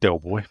 thank you, Del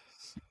Boy.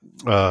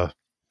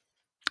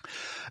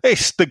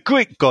 It's the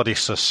Greek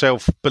goddess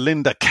herself,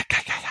 Belinda.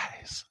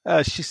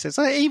 She says,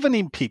 even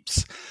in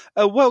Peeps,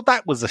 well,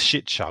 that was a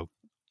shit show.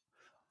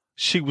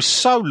 She was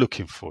so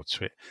looking forward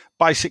to it.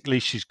 Basically,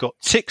 she's got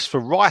ticks for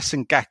Rice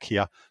and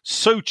Gakia,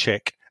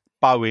 Souček,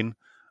 Bowen,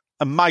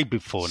 and maybe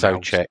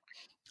Fornells.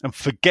 And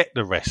forget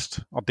the rest.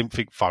 I didn't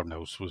think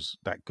Fornells was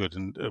that good.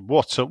 And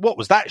what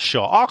was that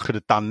shot? I could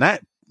have done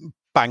that,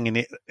 banging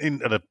it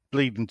into the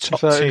bleeding top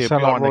tier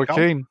behind the goal.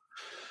 Keane.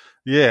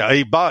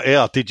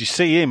 Yeah, did you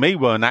see him? He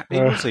weren't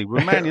happy, was he?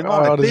 With Man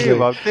United,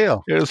 dear.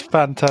 It was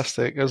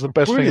fantastic. It was the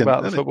best thing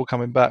about the football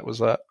coming back was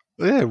that.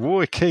 Yeah,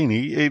 Roy Keane.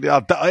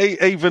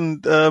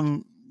 Even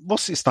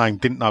what's his name?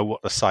 Didn't know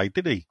what to say,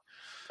 did he?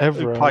 Evra,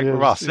 who played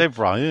for us,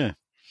 Evra.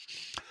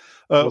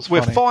 Yeah.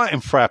 We're fighting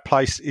for our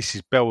place. This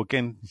is Bell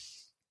again,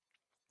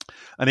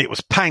 and it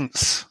was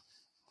Pants.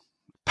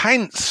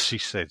 Pants, she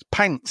said.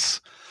 Pants.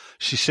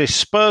 She says,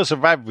 Spurs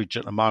are average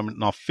at the moment,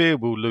 and I fear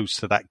we'll lose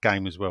to that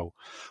game as well.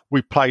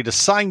 We play the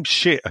same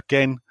shit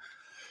again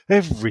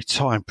every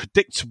time.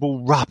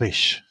 Predictable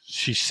rubbish.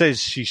 She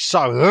says she's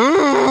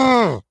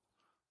so...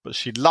 But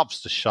she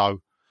loves the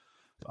show,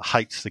 but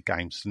hates the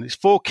games. And it's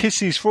 4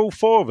 kisses for all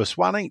 4 of us,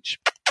 1 each.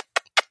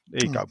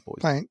 There you go,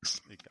 boys.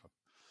 Thanks. There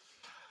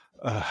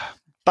you go.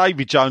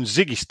 Davy Jones,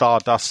 Ziggy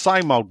Stardust,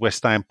 same old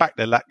West Ham, back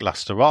their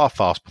lacklustre,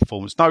 half-assed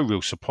performance, no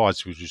real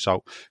surprise with the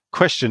result.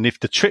 Question, if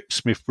the Trip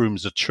Smith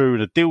rumours are true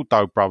and the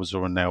Dildo brothers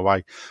are on their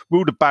way,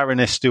 will the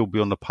Baroness still be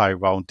on the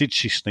payroll, and did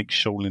she sneak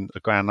Shawl into the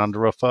ground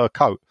under her fur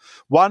coat?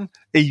 1,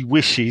 he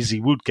wishes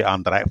he would get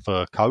under that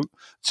fur coat.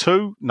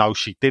 2, no,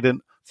 she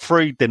didn't.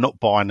 3, they're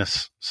not buying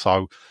us.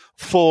 So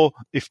 4,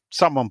 if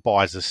someone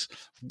buys us,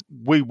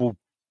 we will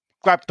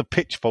grab the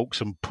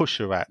pitchforks and push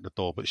her out the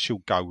door, but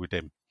she'll go with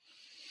him.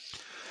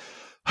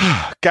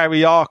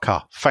 Gary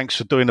Archer, thanks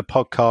for doing the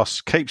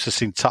podcast. Keeps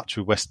us in touch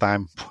with West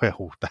Ham.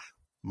 Well,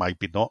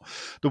 maybe not.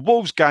 The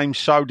Wolves game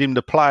showed him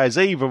the players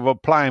either were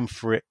playing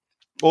for it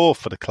or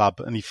for the club,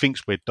 and he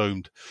thinks we're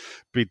doomed.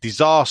 Be a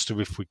disaster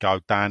if we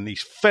go down.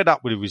 He's fed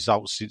up with the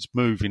results since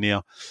moving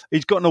here.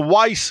 He's got an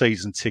away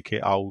season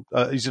ticket hold.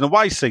 He's an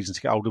away season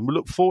ticket holder, and we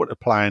look forward to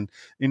playing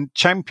in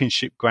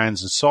championship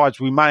grounds and sides.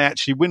 We may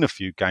actually win a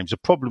few games. The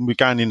problem with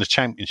going in the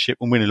championship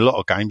and winning a lot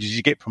of games is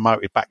you get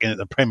promoted back into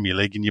the Premier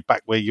League and you're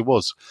back where you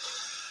was.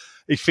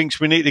 He thinks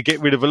we need to get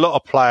rid of a lot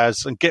of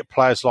players and get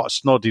players like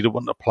Snoddy that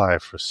want to play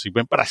for us. He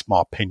went, but that's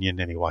my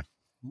opinion anyway.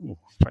 Ooh,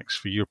 thanks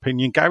for your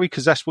opinion, Gary,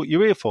 because that's what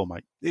you're here for,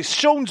 mate. It's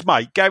Sean's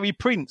mate, Gary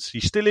Prince.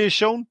 You still here,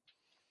 Sean?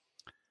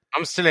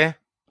 I'm still here.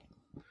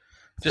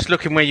 Just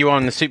looking where you are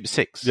in the Super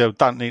 6. Yeah,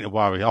 don't need to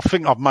worry. I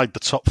think I've made the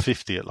top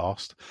 50 at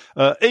last.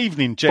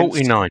 Evening, gents.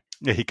 49.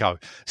 There you go.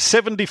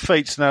 7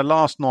 defeats in our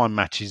last 9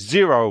 matches,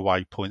 0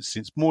 away points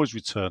since Moyes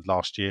returned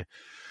last year.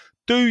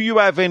 Do you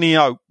have any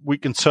hope we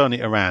can turn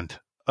it around?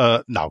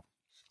 No.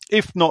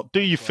 If not, do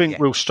you think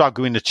we'll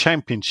struggle in the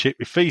Championship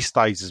if he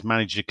stays as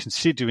manager,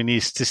 considering he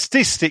is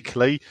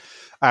statistically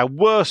our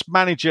worst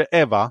manager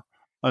ever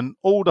and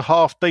all the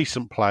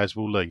half-decent players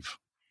will leave?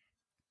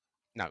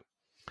 No.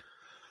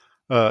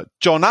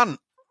 John Hunt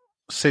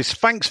says,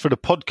 thanks for the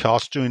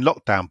podcast during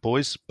lockdown,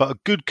 boys, but a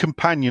good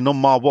companion on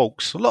my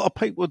walks. A lot of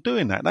people are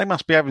doing that. They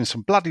must be having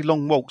some bloody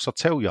long walks, I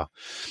tell you.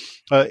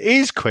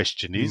 His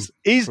question is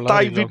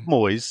David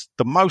Moyes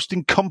the most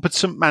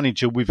incompetent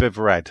manager we've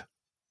ever had?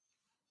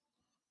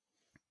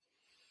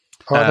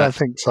 I don't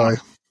think so.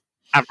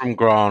 Avram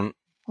Grant.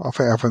 I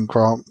think Avram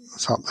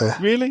Grant's up there.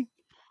 Really?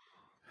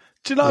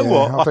 Do you know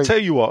what? I'll tell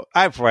you what.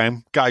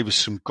 Avram gave us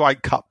some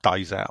great cup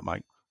days out,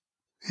 mate.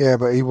 Yeah,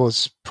 but he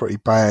was pretty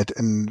bad.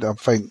 And I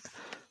think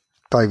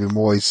David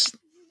Moyes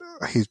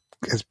he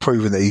has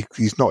proven that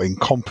he's not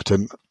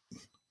incompetent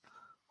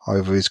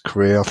over his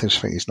career. I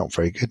think he's not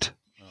very good.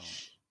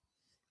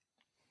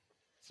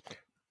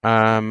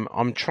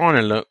 I'm trying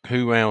to look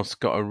who else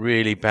got a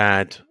really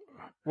bad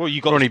Well,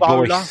 you got Ronnie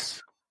Bowler.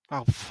 Boyce.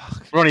 Oh,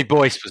 fuck. Ronnie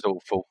Boyce was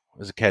awful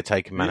as a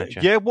caretaker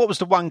manager. Yeah, what was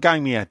the one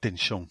game he had then,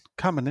 Sean?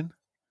 Coming in?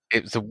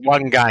 It was the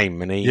one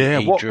game, and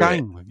he what drew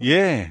game? it.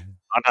 Yeah.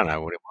 I don't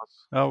know what it was.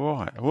 Oh,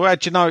 right. Well,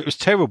 how'd you know it was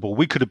terrible?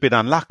 We could have been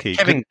unlucky.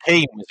 Kevin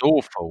Keane was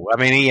awful. I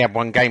mean, he had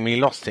one game, he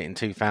lost it in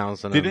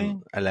 2011. Did he?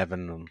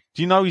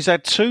 Do you know he's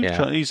had two?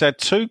 Yeah. He's had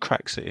two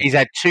cracks at it. He's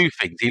had two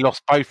things. He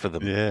lost both of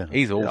them. Yeah.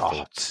 He's awful.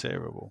 Oh,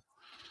 terrible.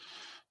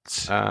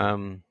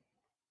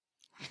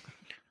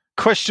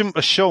 Question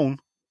for Sean.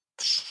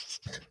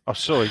 Oh,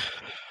 sorry.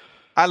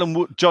 Alan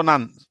Wood, John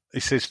Hunt, he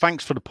says,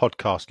 thanks for the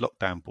podcast,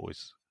 Lockdown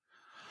Boys.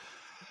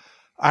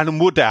 Alan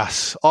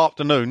Woodhouse,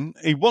 afternoon.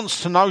 He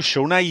wants to know,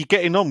 Sean, how you're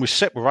getting on with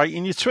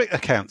separating your Twitter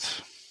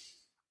accounts.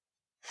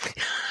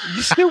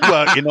 You're still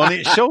working on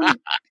it, Sean?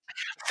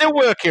 Still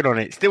working on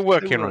it.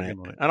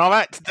 And I've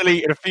had to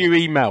delete a few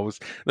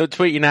emails that are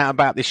tweeting out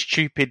about this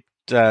stupid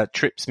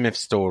Trip Smith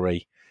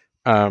story,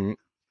 and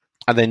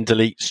then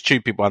delete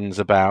stupid ones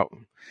about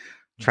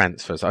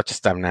transfers. I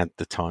just haven't had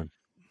the time.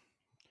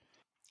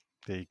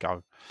 There you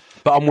go.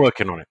 But I'm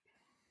working on it.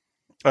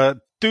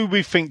 Do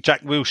we think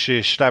Jack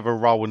Wilshere should have a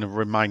role in the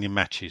remaining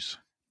matches?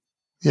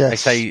 Yes. They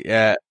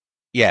say,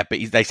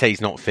 but they say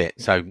he's not fit.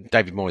 So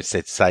David Moyes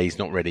said to say he's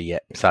not ready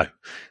yet. So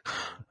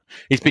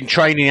he's been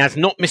training, has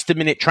not missed a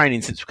minute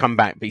training since we've come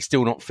back, but he's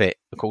still not fit,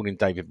 according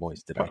to David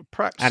Moyes today.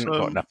 Perhaps hasn't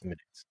got enough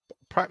minutes.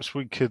 Perhaps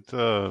we could.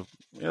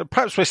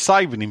 Perhaps we're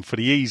saving him for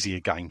the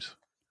easier games.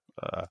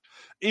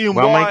 Ian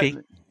Wiley.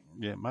 Maybe.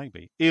 Yeah,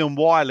 maybe. Ian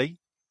Wiley.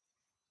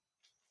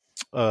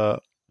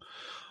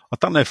 I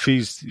don't know if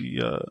he's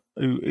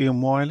Ian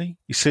Wiley.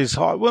 He says,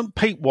 "Hi, wasn't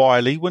Pete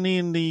Wiley when he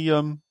in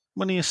the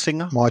when he a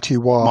singer? Mighty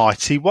Wild.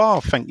 Mighty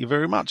Wild. Thank you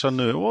very much. I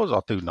knew it was.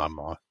 I do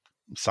know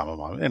some of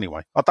mine.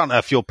 Anyway, I don't know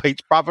if you're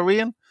Pete's brother,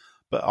 Ian,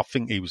 but I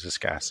think he was a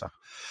Scouser.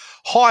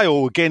 Hi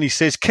all again. He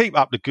says, keep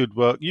up the good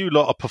work. You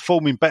lot are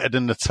performing better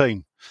than the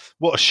team.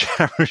 What a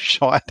shower of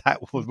shite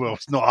that was. Well,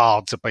 it's not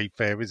hard to be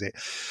fair, is it?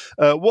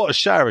 What a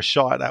shower of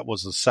shite that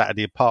was on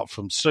Saturday, apart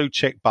from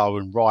Souček,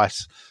 Bowen,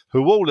 Rice,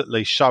 who all at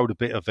least showed a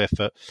bit of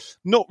effort.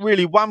 Not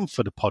really one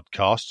for the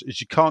podcast, as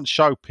you can't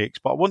show pics,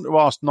 but I want to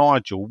ask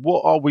Nigel,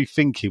 what are we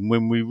thinking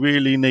when we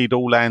really need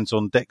all hands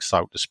on deck,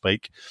 so to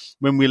speak,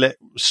 when we let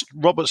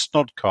Robert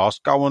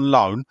Snodcast go on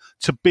loan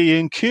to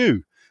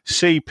B&Q?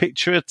 See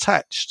picture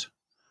attached.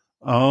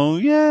 Oh,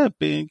 yeah,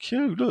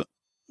 B&Q, look.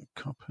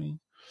 Copy.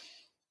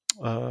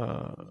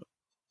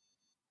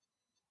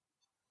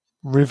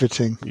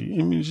 Riveting. The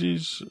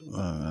images.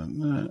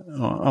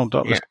 Hold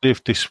up, let's see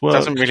if this works.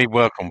 Doesn't really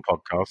work on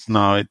podcasts.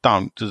 No, it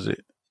don't, does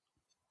it?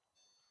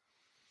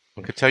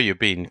 I could tell you a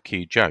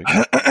B&Q joke.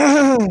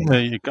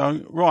 There you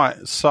go.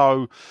 Right,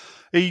 so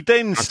he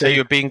then said, tell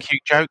you a B&Q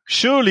joke.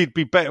 Surely he'd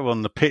be better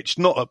on the pitch,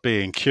 not at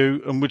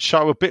B&Q, and would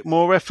show a bit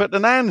more effort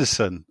than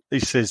Anderson. He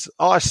says,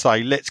 I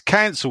say, let's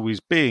cancel his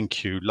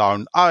B&Q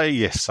loan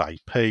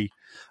ASAP,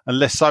 and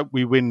let's hope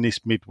we win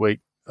this midweek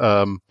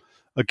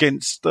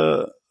against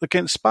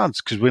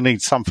Spuds, because we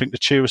need something to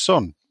cheer us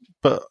on.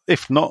 But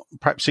if not,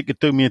 perhaps it could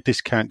do me a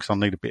discount because I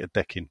need a bit of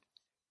decking.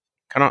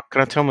 Can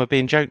I tell him a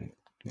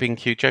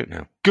B&Q joke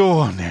now? Go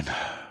on then.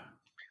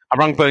 I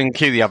rang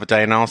B&Q the other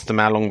day and asked them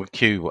how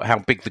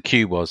big the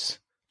queue was.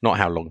 Not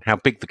how long, how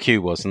big the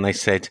queue was, and they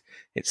said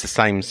it's the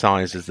same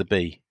size as the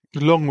B.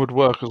 Long would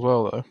work as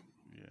well, though.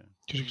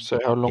 You could say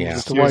how long.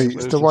 It's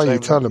the way you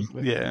tell them.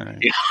 Yeah.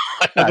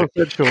 As I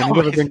said, Sean, you've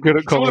never been good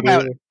at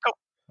comedy.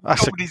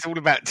 Comedy's all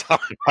about time.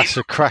 That's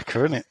a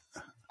cracker, isn't it?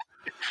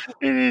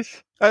 It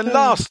is. And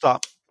last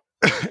up,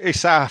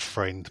 it's our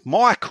friend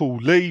Michael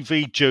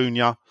Levy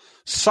Jr.,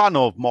 son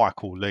of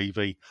Michael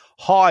Levy.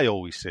 Hi,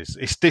 all, he says.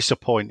 It's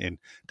disappointing.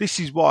 This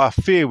is why I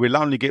fear we'll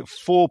only get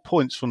 4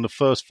 points from the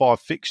first 5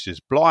 fixtures.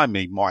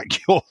 Blimey,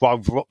 Mike, you're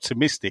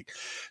over-optimistic.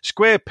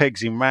 Square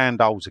pegs in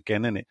round holes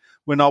again, innit?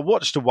 When I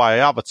watch the way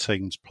other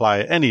teams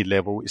play at any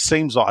level, it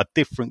seems like a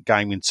different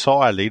game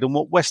entirely than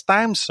what West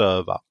Ham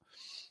serve up.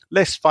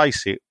 Let's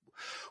face it,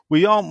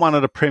 we aren't one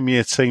of the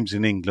premier teams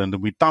in England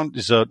and we don't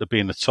deserve to be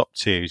in the top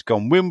tier. He's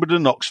gone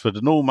Wimbledon, Oxford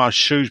and almost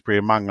Shrewsbury,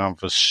 among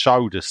others,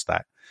 showed us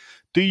that.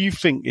 Do you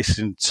think it's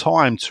in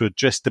time to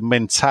address the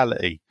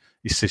mentality?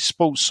 He says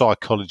sports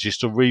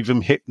psychologist or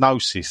even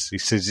hypnosis. He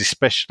says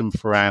especially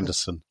for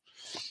Anderson.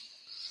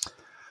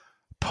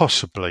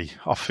 Possibly.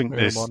 I think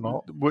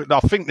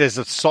there's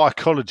a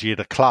psychology of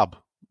the club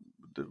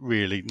that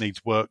really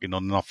needs working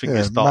on. And I think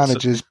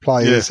managers,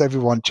 players,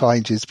 everyone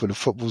changes, but the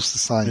football's the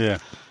same. Yeah.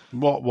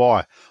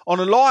 Why? On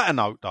a lighter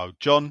note, though,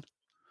 John,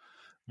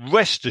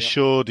 rest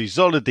assured his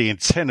holiday in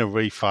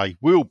Tenerife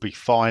will be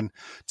fine.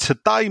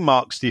 Today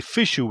marks the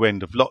official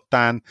end of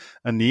lockdown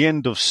and the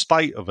end of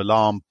state of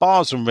alarm.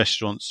 Bars and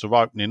restaurants are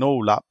opening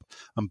all up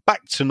and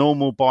back to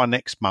normal by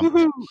next month.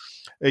 Woo-hoo.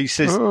 He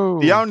says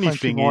the only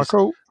thing is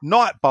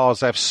night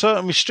bars have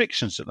certain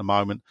restrictions at the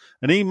moment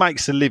and he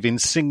makes a living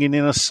singing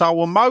in a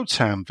soul and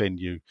Motown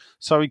venue.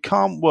 So he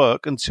can't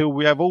work until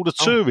we have all the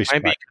tourists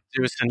maybe back. he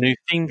could do us a new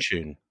theme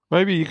tune.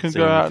 Maybe you can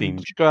go out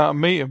and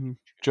meet him.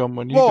 John,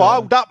 when you Well, go.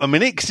 hold up a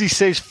minute, because he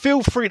says,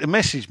 feel free to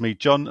message me,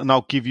 John, and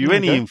I'll give you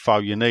any info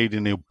you need,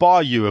 and he'll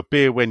buy you a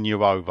beer when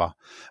you're over.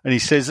 And he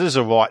says, "There's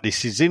all right.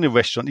 This is in a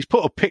restaurant." He's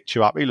put a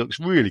picture up. He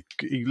looks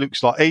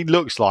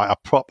like a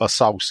proper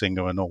soul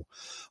singer and all.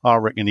 I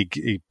reckon he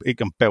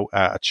can belt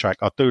out a track.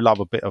 I do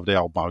love a bit of the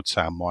old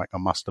Motown, Mike, I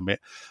must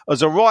admit.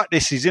 As a right,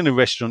 this is in a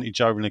restaurant.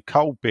 He's over in a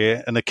cold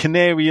beer and a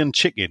Canarian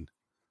chicken.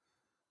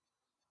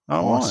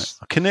 Oh, right.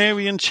 A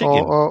Canarian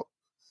chicken.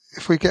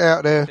 If we get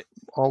out there,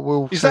 I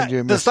will send you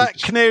a message. Does that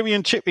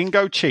Canarian chicken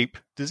go cheap?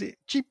 Does it?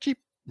 Cheap?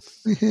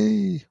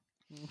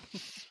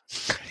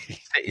 City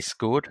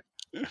scored.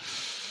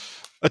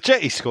 A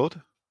Jetty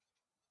scored?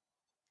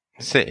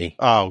 City.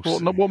 Oh.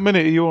 What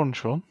minute are you on,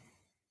 Sean?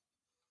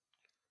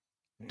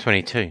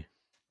 22.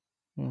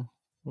 Oh,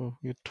 well,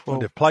 you're 12.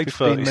 They've played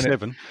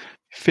 37.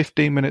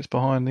 15 minutes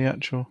behind the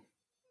actual.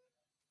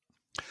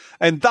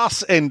 And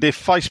thus endeth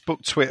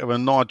Facebook, Twitter,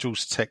 and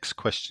Nigel's text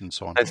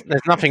questions on.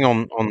 There's nothing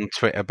on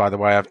Twitter, by the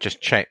way. I've just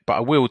checked, but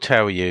I will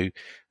tell you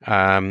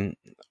on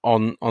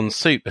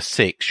Super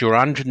 6, you're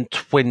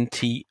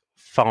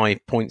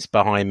 125 points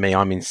behind me.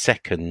 I'm in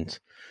second.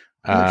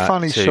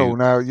 Funny, Sean.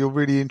 Now you're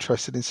really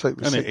interested in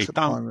Super 6 at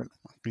the moment.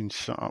 Been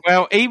shut up.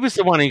 Well, he was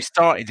the one who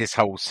started this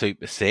whole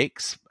Super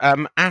 6.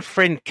 Our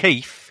friend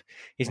Keith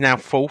is now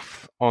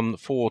fourth on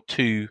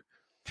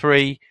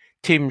 4-2-3.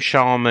 Tim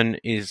Sharman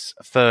is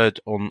third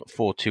on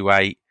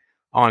 4-2-8.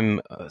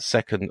 I'm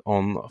second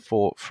on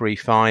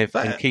 4-3-5.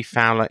 And Keith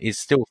Fowler is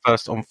still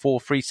first on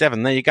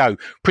 4-3-7. There you go.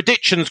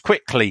 Predictions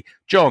quickly.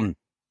 John.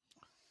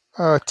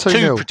 2-0.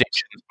 Two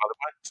predictions, by the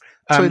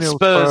way.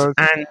 Spurs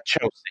and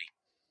Chelsea.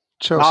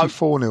 Chelsea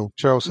 4-0.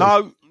 Chelsea.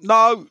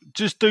 No,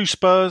 just do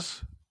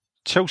Spurs.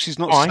 Chelsea's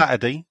not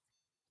Saturday.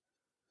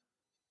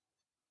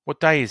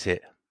 What day is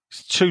it?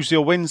 It's Tuesday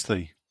or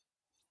Wednesday.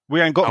 We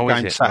ain't got a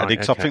game Saturday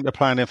because I think they're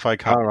playing FA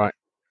Cup. All right.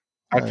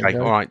 Okay,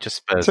 all right, just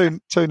Spurs.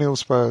 2-0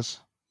 Spurs.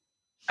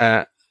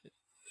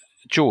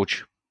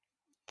 George.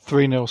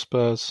 3-0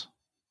 Spurs.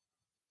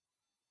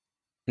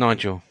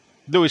 Nigel.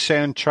 Lewis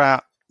and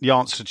Trout, the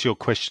answer to your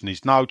question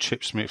is no.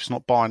 Chip Smith's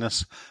not buying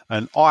us.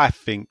 And I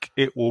think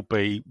it will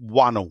be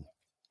 1-0.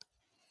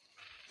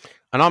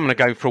 And I'm going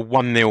to go for a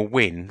 1-0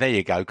 win. There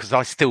you go, because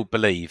I still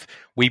believe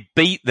we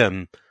beat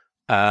them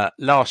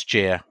last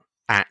year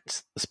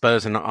at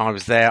Spurs, and I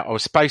was there. I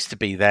was supposed to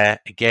be there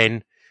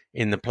again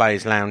in the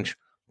Players' Lounge,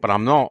 but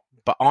I'm not.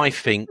 But I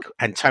think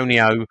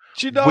Antonio will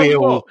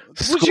score.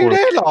 Was you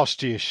there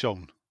last year,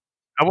 Sean?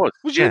 I was.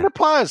 Was you in the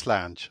Players'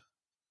 Lounge?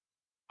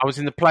 I was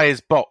in the Players'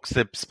 Box,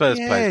 the Spurs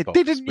Players' Box.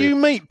 Didn't you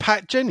meet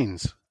Pat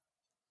Jennings?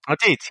 I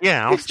did,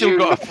 yeah. I've still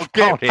got a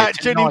card here. Pat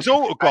Jennings'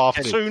 autograph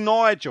to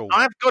Nigel.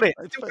 I've got it.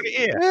 I've got it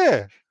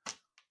here.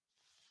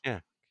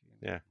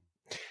 Yeah.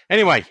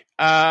 Anyway,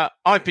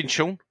 I've been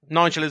Sean.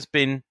 Nigel has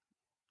been...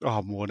 Oh,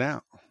 I'm worn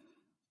out.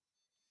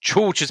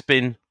 George has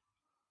been...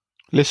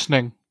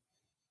 Listening.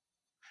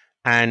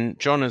 And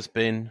John has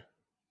been...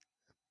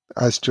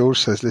 As George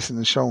says, listen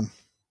to Sean.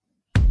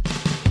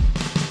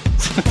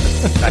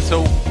 That's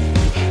all.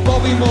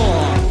 Bobby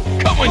Moore.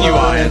 Come on, you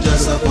Irons.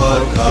 Just a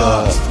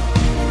podcast.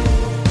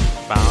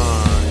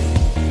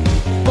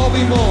 Bye.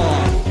 Bobby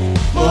Moore.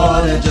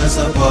 More than just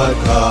a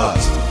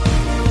podcast.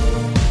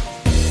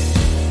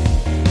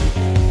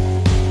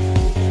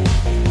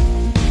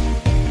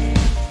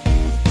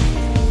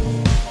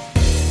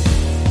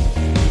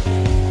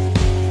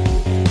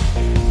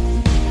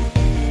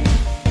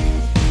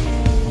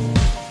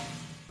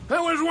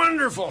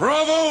 Wonderful.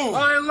 Bravo!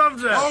 I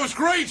loved that. Oh, it was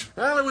great.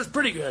 Well, it was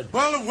pretty good.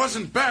 Well, it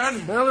wasn't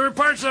bad. Well, there were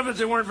parts of it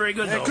that weren't very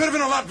good, though. It could have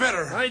been a lot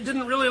better. I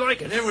didn't really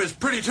like it. It was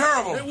pretty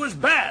terrible. It was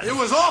bad. It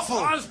was awful.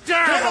 It was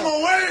terrible. Get him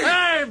away!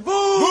 Hey,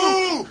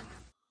 boo! Boo!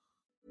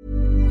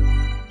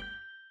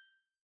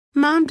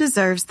 Mom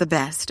deserves the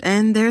best,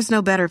 and there's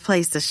no better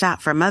place to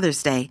shop for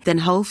Mother's Day than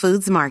Whole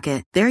Foods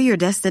Market. They're your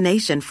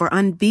destination for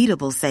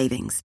unbeatable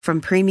savings, from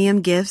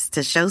premium gifts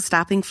to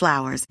show-stopping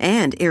flowers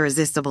and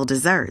irresistible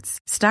desserts.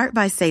 Start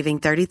by saving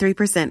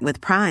 33% with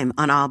Prime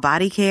on all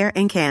body care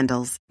and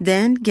candles.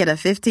 Then get a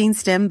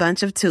 15-stem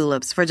bunch of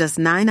tulips for just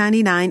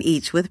 $9.99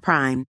 each with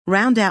Prime.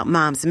 Round out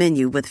Mom's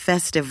menu with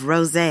festive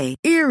rosé,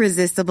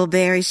 irresistible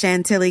berry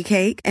chantilly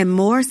cake, and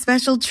more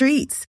special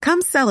treats.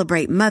 Come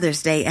celebrate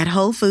Mother's Day at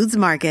Whole Foods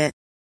Market.